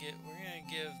we're gonna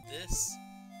give this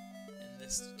and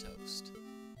this to Toast.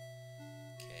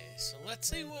 Okay, so let's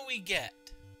see what we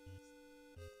get.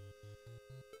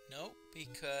 Nope,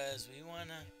 because we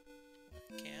wanna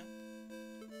camp.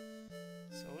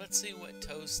 So let's see what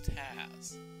Toast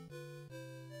has.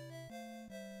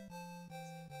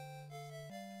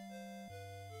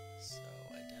 So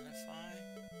identify.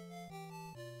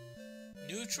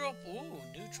 Neutral, ooh,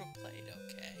 neutral plate,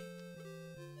 okay.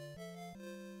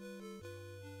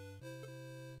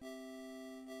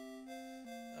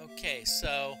 Okay,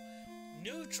 so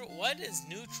neutral, what is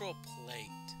neutral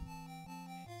plate?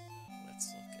 Let's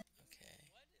look at, okay.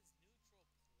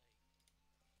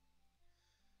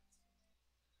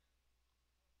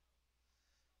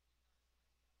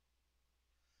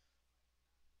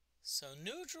 So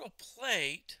neutral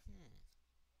plate,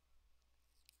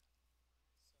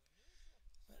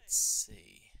 let's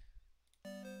see.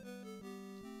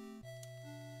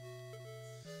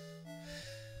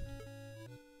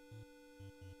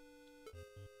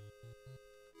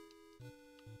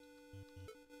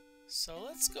 So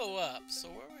let's go up. So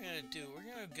what we're gonna do, we're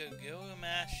gonna go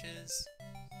Gilgamash's.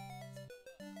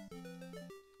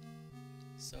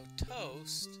 So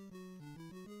Toast.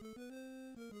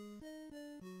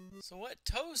 So what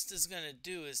Toast is gonna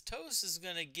do is Toast is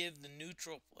gonna give the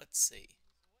neutral. Let's see.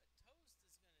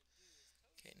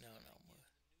 Okay, no.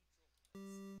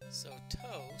 So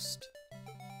Toast.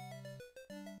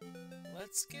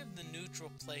 Let's give the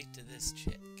neutral plate to this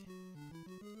chick.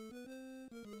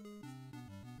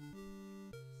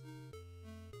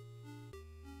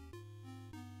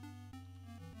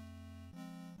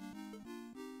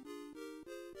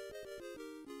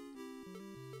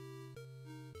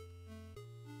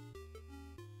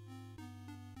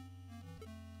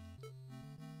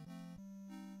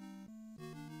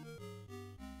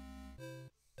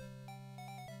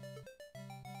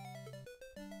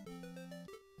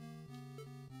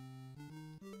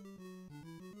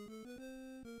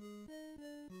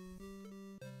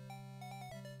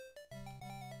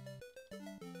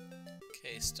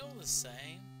 Okay, still the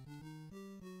same.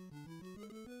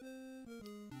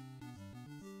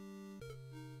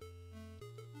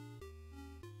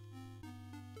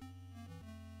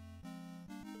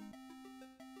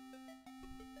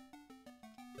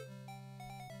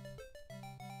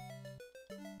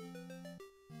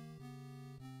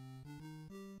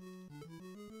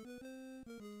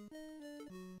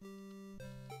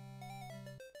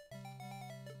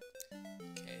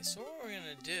 Okay, so what we're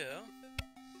gonna do,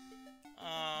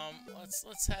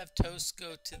 let's have Toast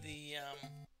go to the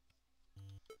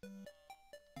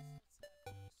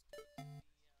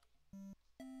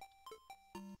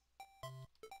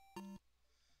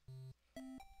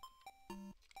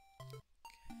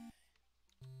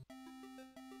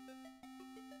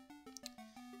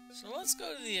so let's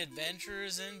go to the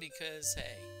Adventurers Inn because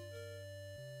hey.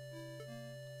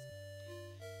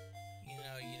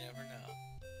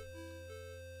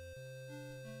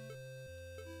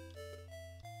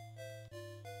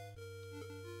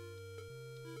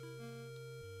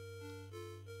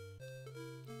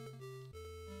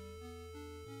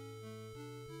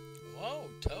 Oh,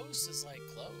 toast is like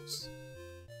close.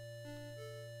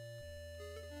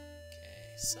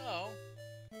 Okay, so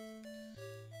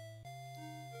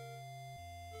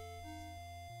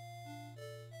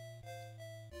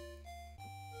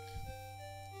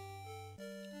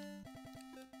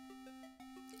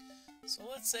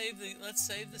let's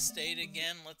save the state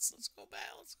again. Let's go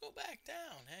back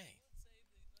down. Hey.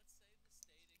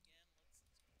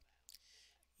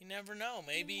 You never know.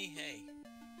 Maybe, hey,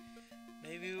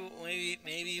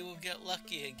 maybe we'll get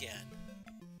lucky again.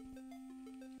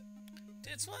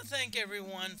 Just want to thank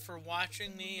everyone for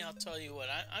watching me. I'll tell you what,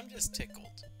 I'm just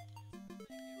tickled.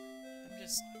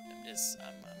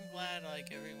 I'm glad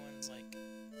like everyone's like.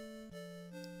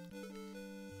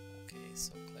 Okay,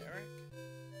 so cleric,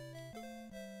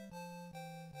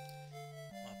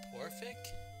 Morphic.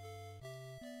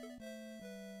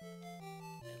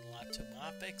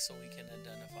 Topic so we can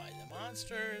identify the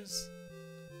monsters.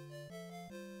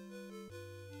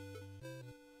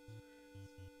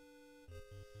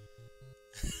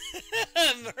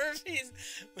 Murphy's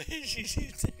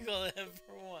she tickled him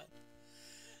for one.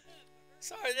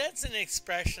 Sorry, that's an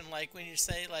expression like when you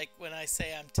say like when I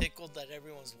say I'm tickled that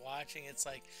everyone's watching, it's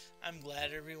like I'm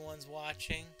glad everyone's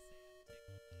watching.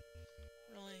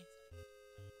 Really?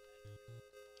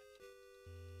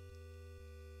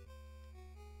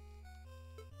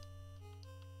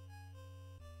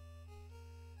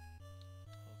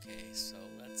 Okay, so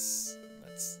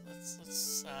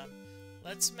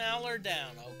let's mail her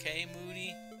down, okay,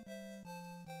 Moody?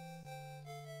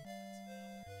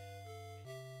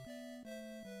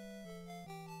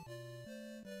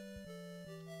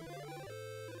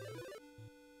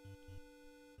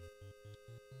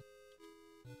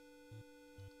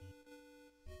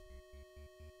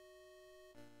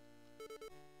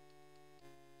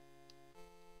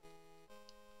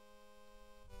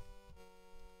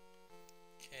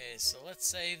 Okay, so let's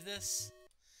save this.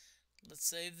 Let's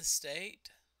save the state.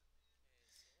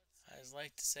 I always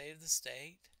like to save the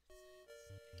state.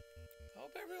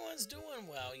 Hope everyone's doing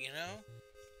well, you know?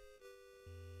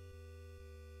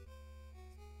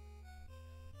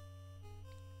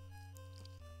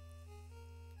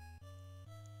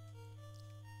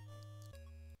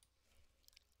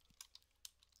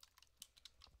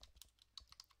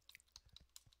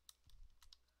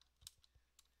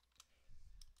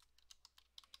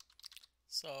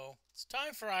 So, it's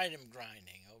time for item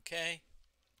grinding, okay?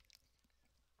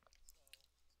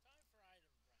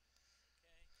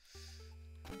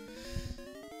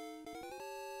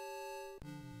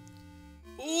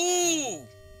 Ooh!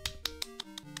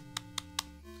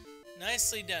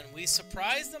 Nicely done. We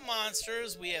surprised the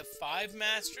monsters. We have 5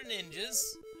 Master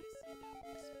Ninjas.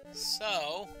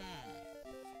 So,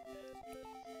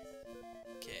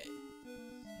 okay.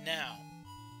 Now,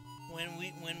 when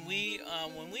we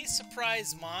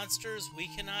surprise monsters, we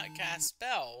cannot cast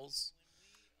spells.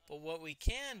 But what we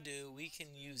can do, we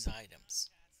can use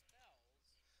items.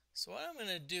 So what I'm going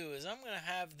to do is I'm going to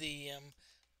have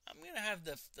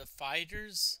the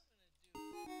fighters.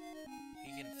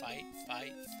 You can fight.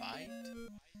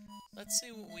 Let's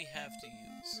see what we have to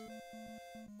use.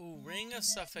 Ooh, Ring of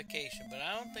Suffocation, but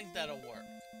I don't think that'll work.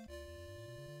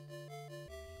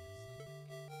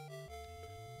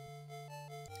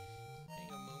 Ring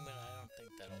of Movement, I don't think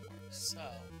that'll work. So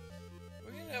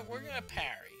we're gonna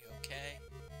parry, okay?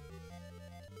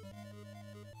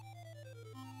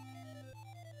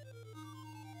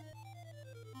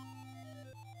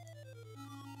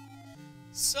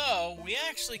 So, we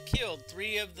actually killed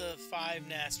 3 of the 5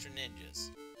 Master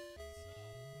Ninjas.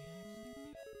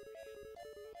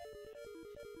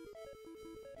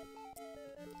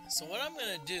 So what I'm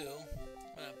going to do,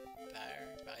 I'm going to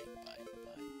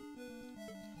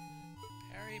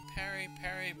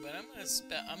parry, but I'm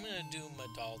going to do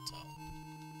Madalto.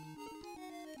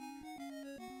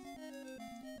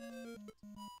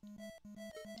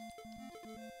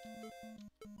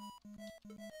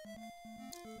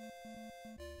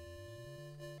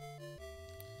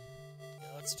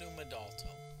 Let's do Madalto.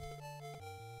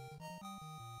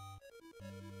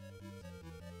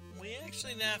 We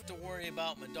actually didn't have to worry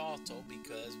about Madalto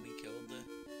because we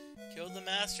killed the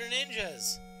Master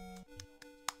Ninjas.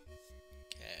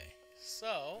 Okay,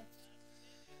 so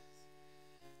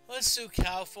let's do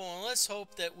Calfo and let's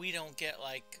hope that we don't get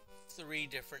like 3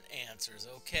 different answers,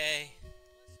 okay?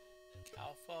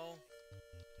 Calfo,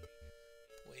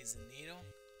 Poison Needle.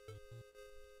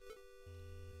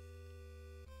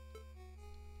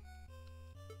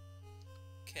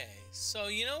 Okay, so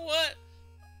you know what?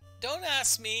 Don't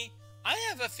ask me. I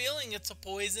have a feeling it's a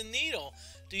poison needle.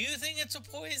 Do you think it's a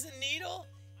poison needle?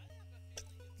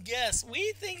 Yes,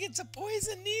 we think it's a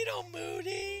poison needle,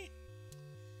 Moody.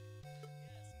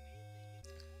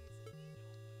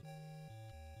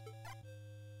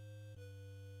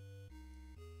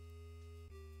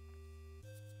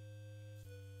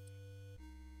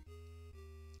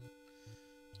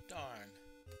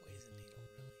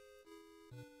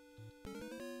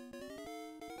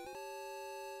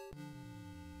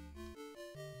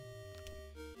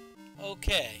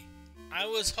 Okay. I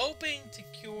was hoping to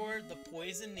cure the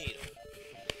poison needle.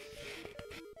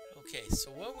 Okay,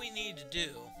 so what we need to do...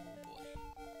 Oh,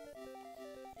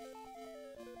 boy.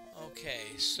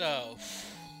 Okay, so...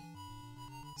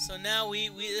 So now we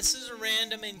this is a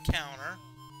random encounter,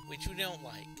 which we don't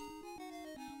like.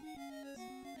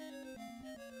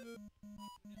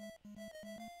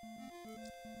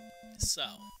 So...